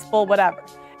successful, whatever.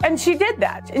 And she did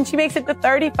that. And she makes it to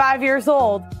 35 years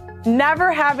old,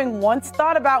 never having once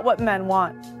thought about what men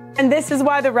want. And this is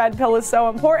why the red pill is so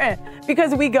important,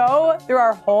 because we go through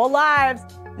our whole lives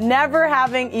never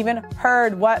having even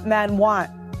heard what men want.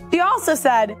 He also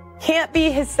said, can't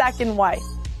be his second wife.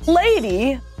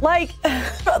 Lady,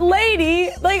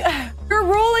 you're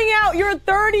ruling out, you're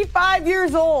 35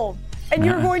 years old, and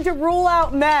you're going to rule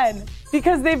out men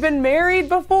because they've been married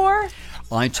before?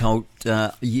 I told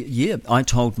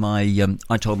my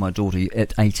daughter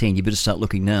at 18, you better start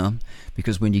looking now,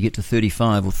 because when you get to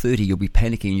 35 or 30, you'll be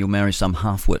panicking. You'll marry some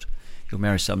half-wit. You'll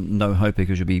marry some no-hope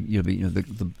because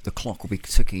the clock will be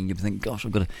ticking. You'll think, gosh,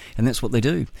 I've got to... And that's what they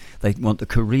do. They want the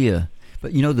career.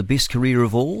 But the best career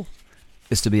of all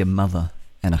is to be a mother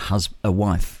and a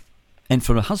wife. And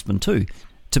for a husband too.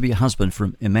 To be a husband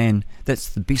for a man, that's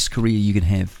the best career you can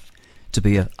have. To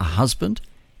be a husband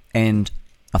and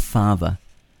a father.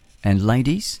 And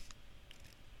ladies,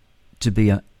 to be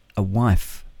a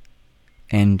wife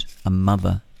and a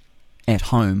mother at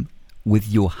home with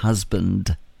your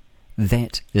husband.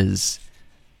 That is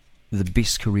the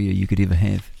best career you could ever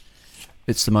have.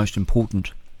 It's the most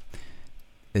important.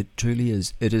 It truly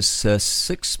is. It is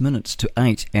 6 minutes to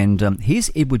 8, and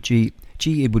here's Edward G.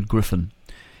 Edward Griffin,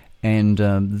 and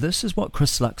this is what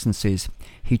Chris Luxon says.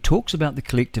 He talks about the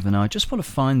collective, and I just want to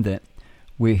find that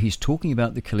where he's talking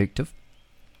about the collective.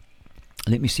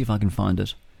 Let me see if I can find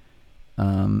it.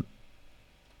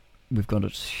 We've got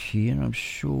it here. I'm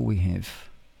sure we have.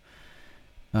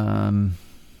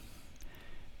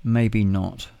 Maybe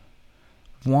not.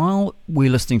 While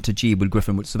we're listening to G. Edward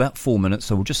Griffin, which is about 4 minutes,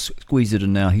 so we'll just squeeze it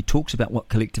in now. He talks about what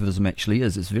collectivism actually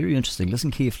is. It's very interesting.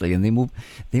 Listen carefully, and then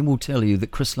we'll tell you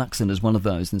that Chris Luxon is one of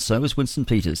those, and so is Winston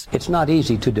Peters. It's not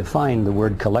easy to define the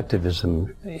word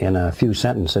collectivism in a few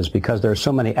sentences because there are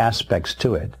so many aspects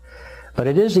to it. But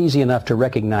it is easy enough to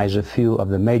recognize a few of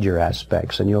the major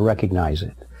aspects, and you'll recognize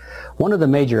it. One of the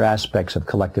major aspects of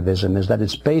collectivism is that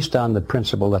it's based on the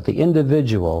principle that the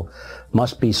individual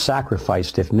must be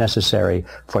sacrificed, if necessary,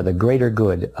 for the greater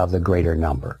good of the greater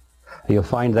number. You'll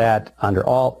find that under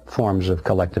all forms of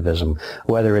collectivism,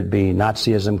 whether it be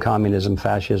Nazism, communism,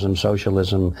 fascism,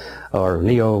 socialism, or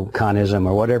neoconism,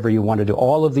 or whatever you want to do.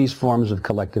 All of these forms of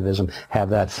collectivism have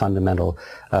that fundamental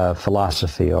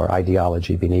philosophy or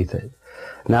ideology beneath it.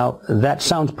 Now, that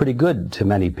sounds pretty good to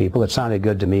many people. It sounded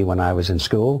good to me when I was in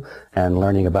school and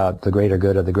learning about the greater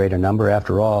good of the greater number.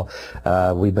 After all,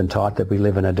 we've been taught that we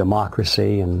live in a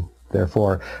democracy and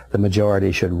therefore the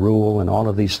majority should rule and all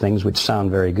of these things which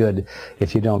sound very good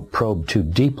if you don't probe too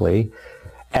deeply.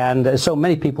 And so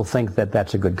many people think that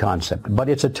that's a good concept, but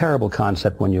it's a terrible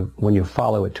concept when you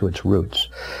follow it to its roots.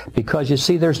 Because you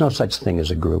see, there's no such thing as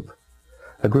a group.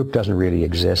 A group doesn't really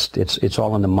exist. It's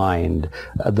all in the mind.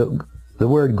 The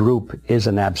word group is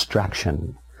an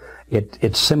abstraction.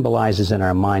 It symbolizes in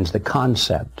our minds the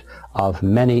concept of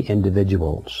many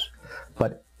individuals.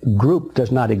 But group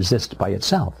does not exist by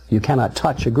itself. You cannot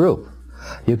touch a group.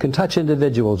 You can touch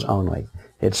individuals only.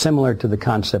 It's similar to the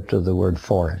concept of the word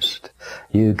forest.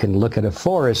 You can look at a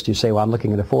forest, you say, well, I'm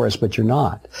looking at a forest, but you're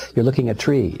not. You're looking at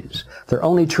trees. They're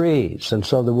only trees, and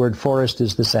so the word forest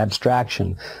is this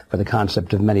abstraction for the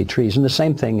concept of many trees. And the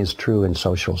same thing is true in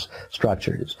social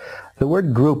structures. The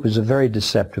word group is a very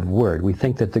deceptive word. We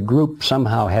think that the group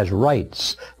somehow has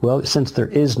rights. Well, since there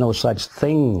is no such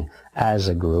thing as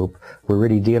a group, we're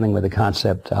really dealing with the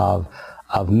concept of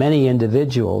many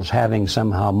individuals having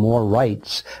somehow more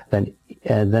rights than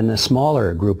a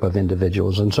smaller group of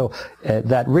individuals. And so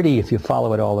that really, if you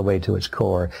follow it all the way to its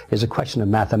core, is a question of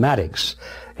mathematics.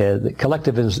 The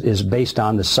collectivism is based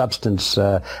on the substance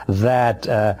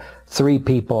that three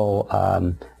people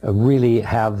really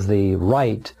have the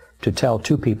right to tell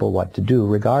two people what to do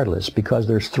regardless, because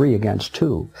there's 3 against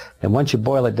 2. And once you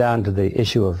boil it down to the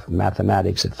issue of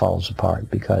mathematics, it falls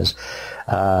apart, because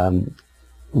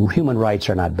human rights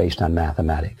are not based on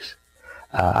mathematics.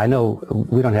 I know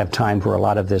we don't have time for a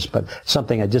lot of this, but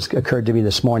something that just occurred to me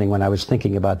this morning when I was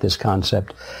thinking about this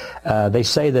concept. They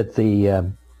say that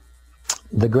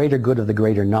the greater good of the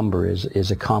greater number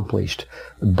is accomplished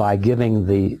by giving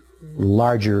the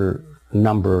larger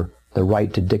number the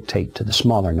right to dictate to the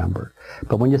smaller number.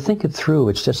 But when you think it through,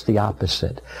 it's just the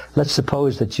opposite. Let's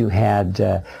suppose that you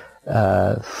had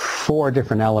 4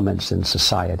 different elements in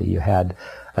society. You had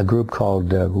a group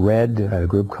called red, a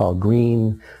group called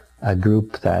green, a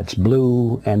group that's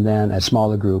blue, and then a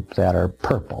smaller group that are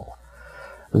purple.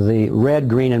 The red,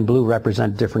 green, and blue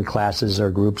represent different classes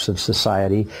or groups of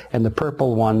society, and the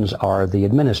purple ones are the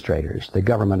administrators, the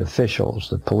government officials,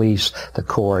 the police, the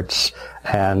courts,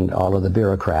 and all of the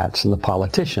bureaucrats and the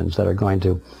politicians that are going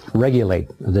to regulate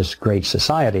this great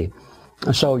society.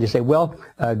 So you say, well,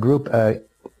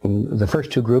 the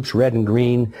first 2 groups, red and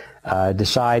green,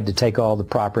 decide to take all the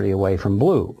property away from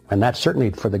blue. And that's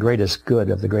certainly for the greatest good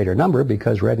of the greater number,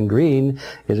 because red and green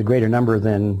is a greater number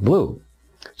than blue.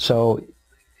 So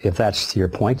if that's your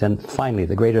point. And finally,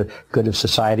 the greater good of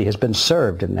society has been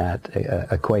served in that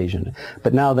equation.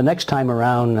 But now the next time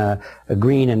around,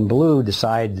 green and blue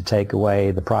decide to take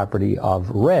away the property of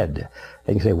red.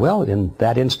 And you say, well, in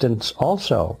that instance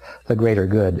also, the greater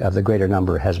good of the greater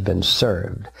number has been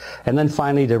served. And then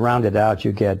finally, to round it out,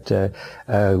 you get,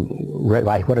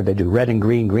 red, what do they do? Red and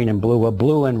green, green and blue. Well,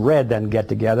 blue and red then get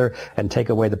together and take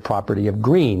away the property of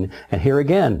green. And here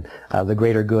again, the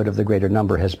greater good of the greater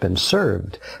number has been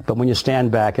served. But when you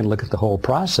stand back and look at the whole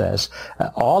process,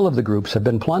 all of the groups have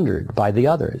been plundered by the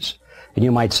others. And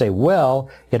you might say,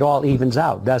 well, it all evens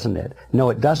out, doesn't it?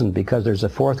 No, it doesn't, because there's a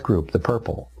fourth group, the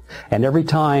purple. And every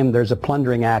time there's a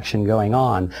plundering action going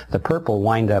on, the purple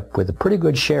wind up with a pretty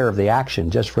good share of the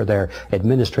action just for their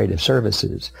administrative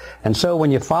services. And so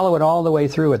when you follow it all the way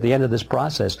through at the end of this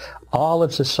process, all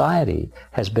of society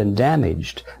has been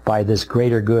damaged by this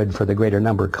greater good for the greater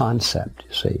number concept,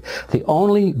 you see. The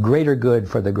only greater good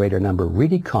for the greater number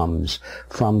really comes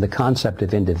from the concept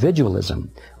of individualism,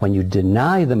 when you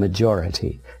deny the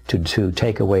majority to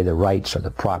take away the rights or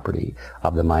the property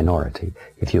of the minority.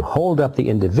 If you hold up the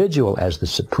individual as the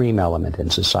supreme element in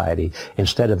society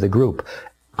instead of the group,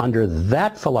 under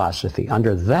that philosophy,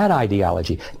 under that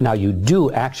ideology, now you do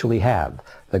actually have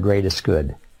the greatest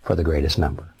good for the greatest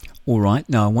number. All right,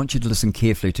 now I want you to listen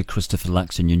carefully to Christopher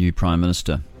Luxon, your new Prime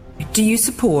Minister. Do you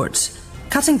support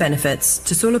cutting benefits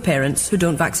to solo parents who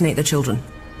don't vaccinate their children?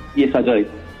 Yes, I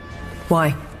do.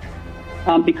 Why?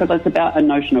 Because it's about a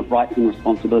notion of rights and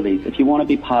responsibilities. If you want to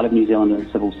be part of New Zealand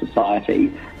and civil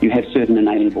society, you have certain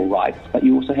inalienable rights, but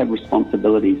you also have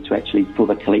responsibilities to actually, for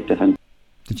the collective. And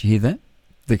did you hear that?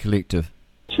 The collective.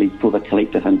 Actually, for the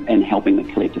collective and helping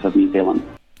the collective of New Zealand.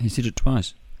 He said it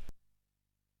twice.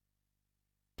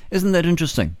 Isn't that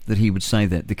interesting that he would say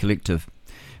that, the collective?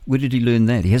 Where did he learn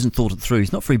that? He hasn't thought it through.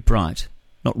 He's not very bright.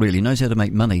 Not really. He knows how to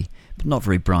make money, but not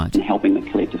very bright. And helping the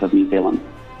collective of New Zealand.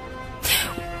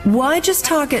 Why just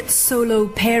target solo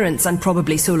parents and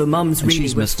probably solo mums, really,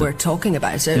 if we're talking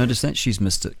about it? You notice that? She's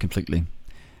missed it completely.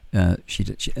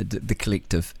 The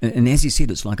collective. And as he said,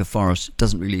 it's like a forest. It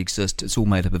doesn't really exist. It's all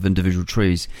made up of individual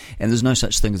trees. And there's no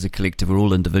such thing as a collective. We're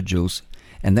all individuals.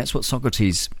 And that's what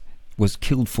Socrates was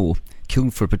killed for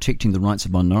protecting the rights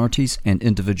of minorities and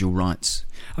individual rights.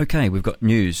 Okay, we've got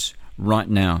news right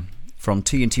now from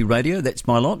TNT Radio. That's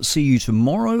my lot. See you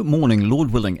tomorrow morning,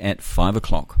 Lord willing, at 5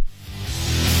 o'clock.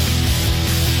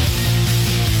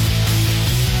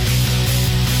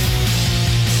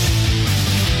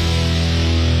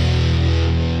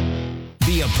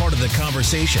 Be a part of the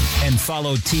conversation and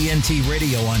follow TNT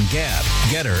Radio on Gab,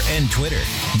 Getter, and Twitter.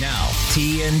 Now,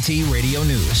 TNT Radio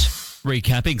News.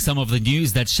 Recapping some of the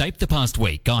news that shaped the past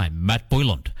week, I'm Matt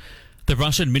Boyland. The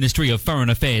Russian Ministry of Foreign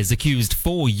Affairs accused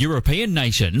 4 European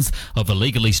nations of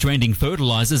illegally stranding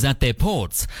fertilizers at their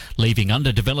ports, leaving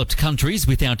underdeveloped countries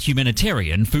without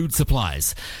humanitarian food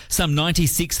supplies. Some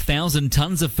 96,000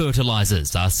 tons of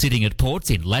fertilizers are sitting at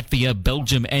ports in Latvia,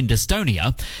 Belgium and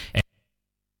Estonia.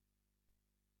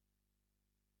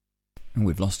 And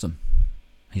we've lost him.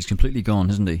 He's completely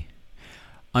gone, isn't he?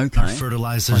 Okay. Our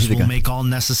fertilizers will make all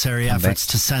necessary efforts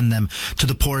to send them to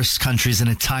the poorest countries in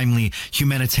a timely,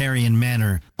 humanitarian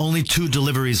manner. Only 2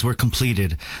 deliveries were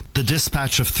completed. The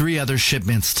dispatch of 3 other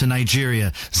shipments to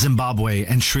Nigeria, Zimbabwe,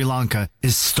 and Sri Lanka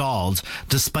is stalled,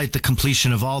 despite the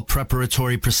completion of all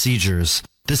preparatory procedures.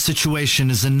 This situation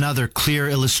is another clear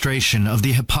illustration of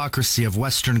the hypocrisy of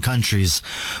Western countries,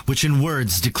 which in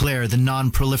words declare the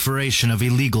non-proliferation of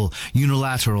illegal,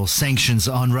 unilateral sanctions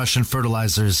on Russian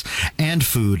fertilizers and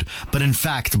food, but in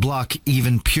fact block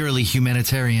even purely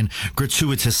humanitarian,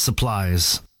 gratuitous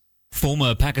supplies.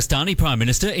 Former Pakistani Prime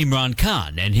Minister Imran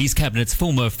Khan and his cabinet's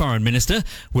former foreign minister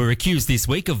were accused this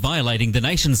week of violating the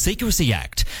Nation's Secrecy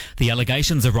Act. The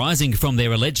allegations arising from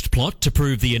their alleged plot to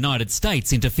prove the United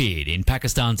States interfered in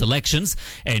Pakistan's elections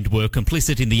and were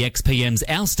complicit in the ex-PM's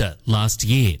ouster last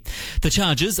year. The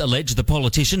charges allege the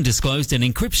politician disclosed an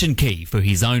encryption key for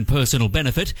his own personal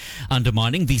benefit,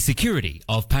 undermining the security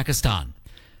of Pakistan.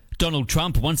 Donald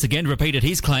Trump once again repeated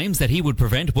his claims that he would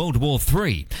prevent World War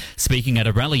III. Speaking at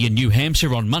a rally in New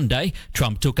Hampshire on Monday,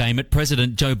 Trump took aim at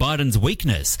President Joe Biden's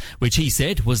weakness, which he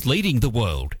said was leading the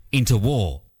world into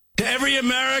war. To every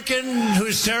American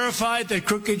who's terrified that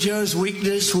Crooked Joe's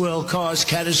weakness will cause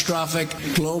catastrophic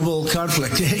global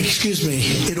conflict, excuse me,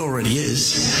 it already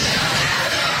is.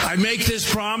 I make this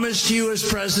promise to you as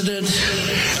president.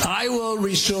 I will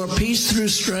restore peace through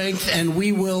strength, and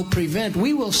we will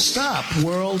stop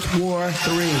World War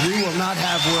III. We will not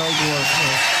have World War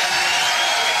III.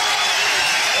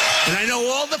 And I know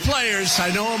all the players. I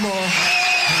know them all.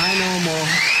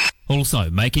 Also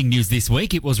making news this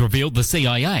week, it was revealed the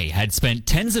CIA had spent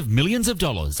tens of millions of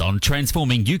dollars on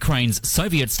transforming Ukraine's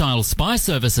Soviet-style spy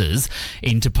services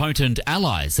into potent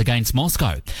allies against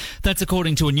Moscow. That's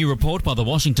according to a new report by the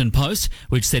Washington Post,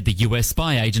 which said the US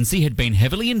spy agency had been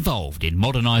heavily involved in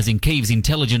modernizing Kyiv's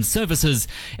intelligence services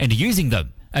and using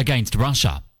them against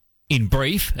Russia. In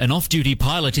brief, an off-duty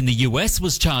pilot in the US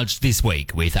was charged this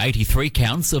week with 83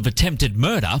 counts of attempted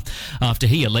murder after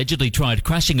he allegedly tried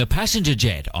crashing a passenger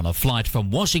jet on a flight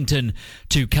from Washington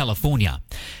to California.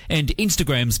 And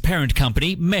Instagram's parent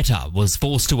company, Meta, was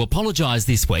forced to apologise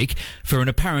this week for an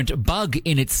apparent bug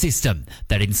in its system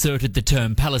that inserted the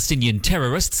term Palestinian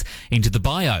terrorists into the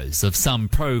bios of some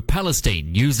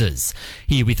pro-Palestine users.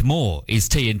 Here with more is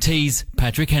TNT's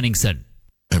Patrick Henningsen.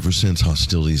 Ever since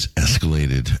hostilities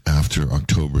escalated after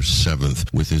October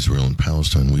 7th with Israel and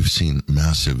Palestine, we've seen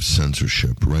massive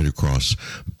censorship right across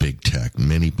big tech.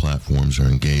 Many platforms are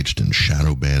engaged in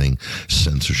shadow banning,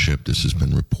 censorship. This has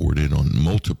been reported on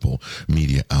multiple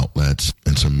media outlets,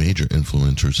 and some major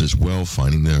influencers as well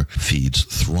finding their feeds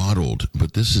throttled.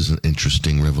 But this is an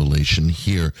interesting revelation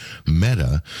here.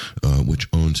 Meta, which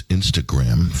owns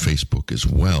Instagram, Facebook as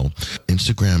well,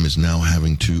 Instagram is now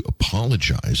having to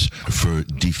apologize for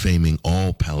defaming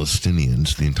all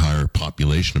Palestinians, the entire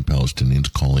population of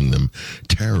Palestinians, calling them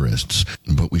terrorists.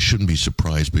 But we shouldn't be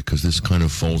surprised because this kind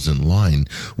of falls in line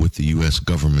with the U.S.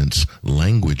 government's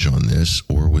language on this,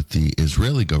 or with the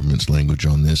Israeli government's language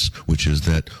on this, which is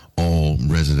that all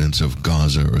residents of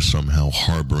Gaza are somehow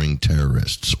harboring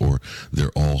terrorists, or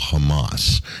they're all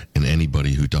Hamas, and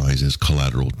anybody who dies is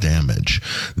collateral damage.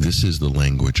 This is the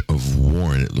language of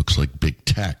war, and it looks like big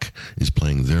tech is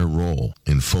playing their role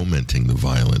in fomenting the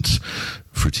violence.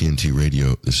 For TNT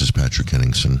Radio, this is Patrick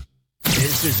Henningsen.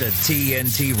 This is a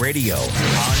TNT Radio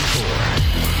Encore.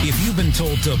 If you've been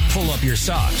told to pull up your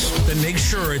socks, then make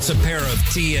sure it's a pair of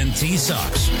TNT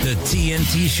socks. The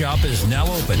TNT shop is now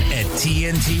open at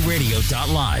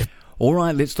tntradio.live. All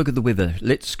right, let's look at the weather.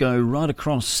 Let's go right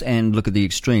across and look at the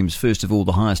extremes. First of all,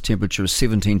 the highest temperature is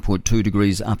 17.2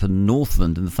 degrees up in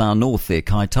Northland, in the far north there,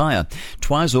 Kaitaia.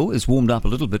 Twizel is warmed up a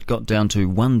little bit, got down to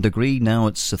 1 degree. Now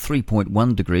it's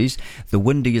 3.1 degrees. The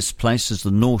windiest place is the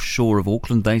north shore of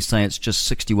Auckland. They say it's just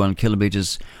 61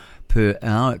 kilometres per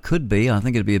hour. It could be. I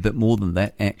think it'd be a bit more than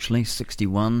that, actually,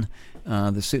 61.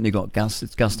 They've certainly got gusts.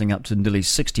 It's gusting up to nearly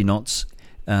 60 knots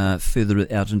further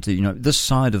out into, this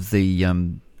side of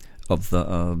the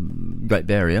Great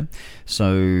Barrier.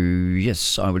 So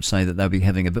yes, I would say that they'll be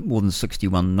having a bit more than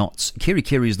 61 knots.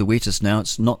 Kerikeri is the wettest now.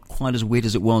 It's not quite as wet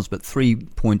as it was, but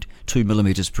 3.2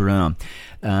 millimetres per hour.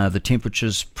 The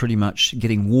temperature's pretty much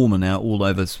getting warmer now all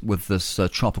over with this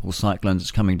tropical cyclone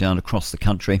that's coming down across the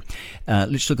country.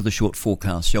 Let's look at the short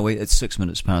forecast, shall we? It's 6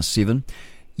 minutes past 7.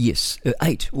 Yes,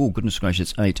 8. Oh, goodness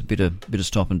gracious, 8. Better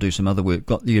stop and do some other work.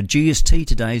 Got your GST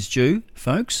today's due,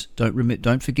 folks.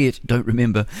 Don't forget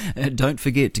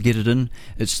to get it in.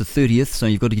 It's the 30th, so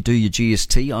you've got to do your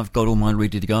GST. I've got all mine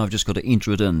ready to go. I've just got to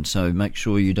enter it in. So make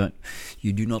sure you do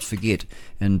not forget.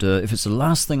 And if it's the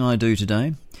last thing I do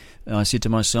today, I said to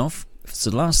myself, if it's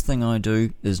the last thing I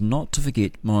do is not to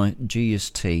forget my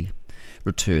GST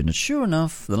return. And sure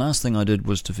enough, the last thing I did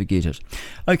was to forget it.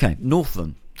 Okay,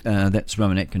 Northland. That's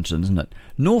Rowan Atkinson, isn't it?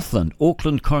 Northland,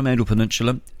 Auckland, Coromandel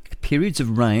Peninsula, periods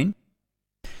of rain,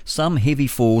 some heavy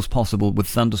falls possible with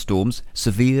thunderstorms,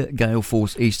 severe gale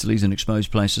force easterlies in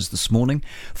exposed places this morning.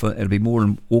 It'll be more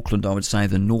in Auckland, I would say,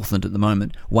 than Northland at the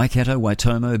moment. Waikato,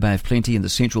 Waitomo, Bay of Plenty in the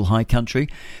central high country.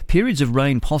 Periods of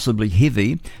rain possibly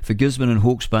heavy for Gisborne and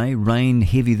Hawke's Bay, rain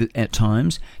heavy at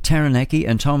times. Taranaki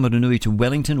and Taumaranui to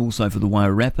Wellington, also for the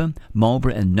Wairarapa,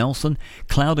 Marlborough and Nelson.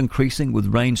 Cloud increasing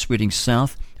with rain spreading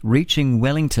south, reaching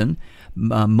Wellington,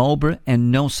 Marlborough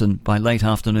and Nelson by late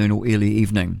afternoon or early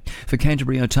evening. For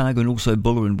Canterbury, Otago and also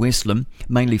Buller and Westland,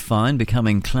 mainly fine,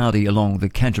 becoming cloudy along the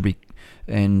Canterbury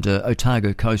and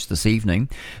Otago coast this evening.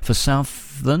 For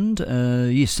Southland,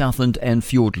 Southland and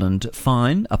Fiordland,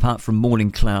 fine, apart from morning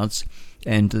clouds.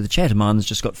 And the Chatham Islands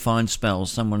just got fine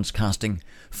spells. Someone's casting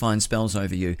fine spells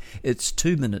over you. It's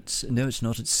 2 minutes. No, it's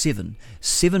not. It's 7.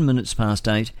 7 minutes past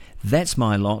 8. That's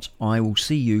my lot. I will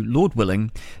see you, Lord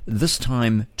willing, this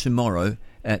time tomorrow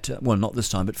at, well, not this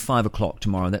time, but 5 o'clock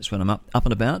tomorrow. That's when I'm up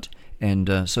and about.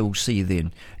 And so we'll see you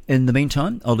then. In the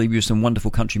meantime, I'll leave you some wonderful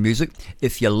country music.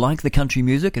 If you like the country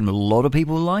music, and a lot of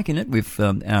people are liking it, we've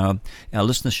our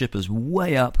listenership is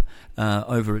way up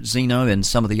over at Zeno and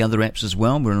some of the other apps as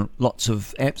well. We're on lots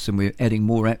of apps, and we're adding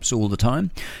more apps all the time.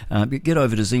 Get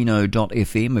over to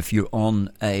zeno.fm if you're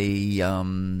on a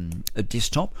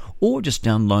desktop, or just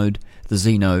download the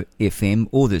Zeno FM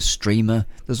or the streamer.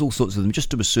 There's all sorts of them. Just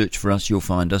do a search for us, you'll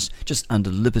find us just under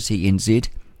Liberty NZ.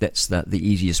 That's the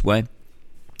easiest way.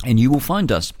 And you will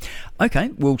find us. Okay,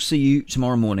 we'll see you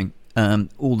tomorrow morning.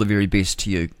 All the very best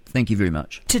to you. Thank you very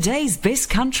much. Today's best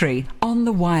country on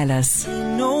the wireless.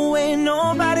 No way,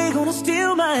 nobody gonna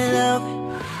steal my love.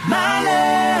 My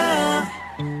love.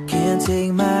 Can't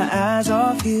take my eyes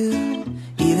off you,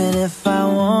 even if I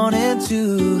wanted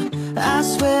to. I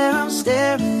swear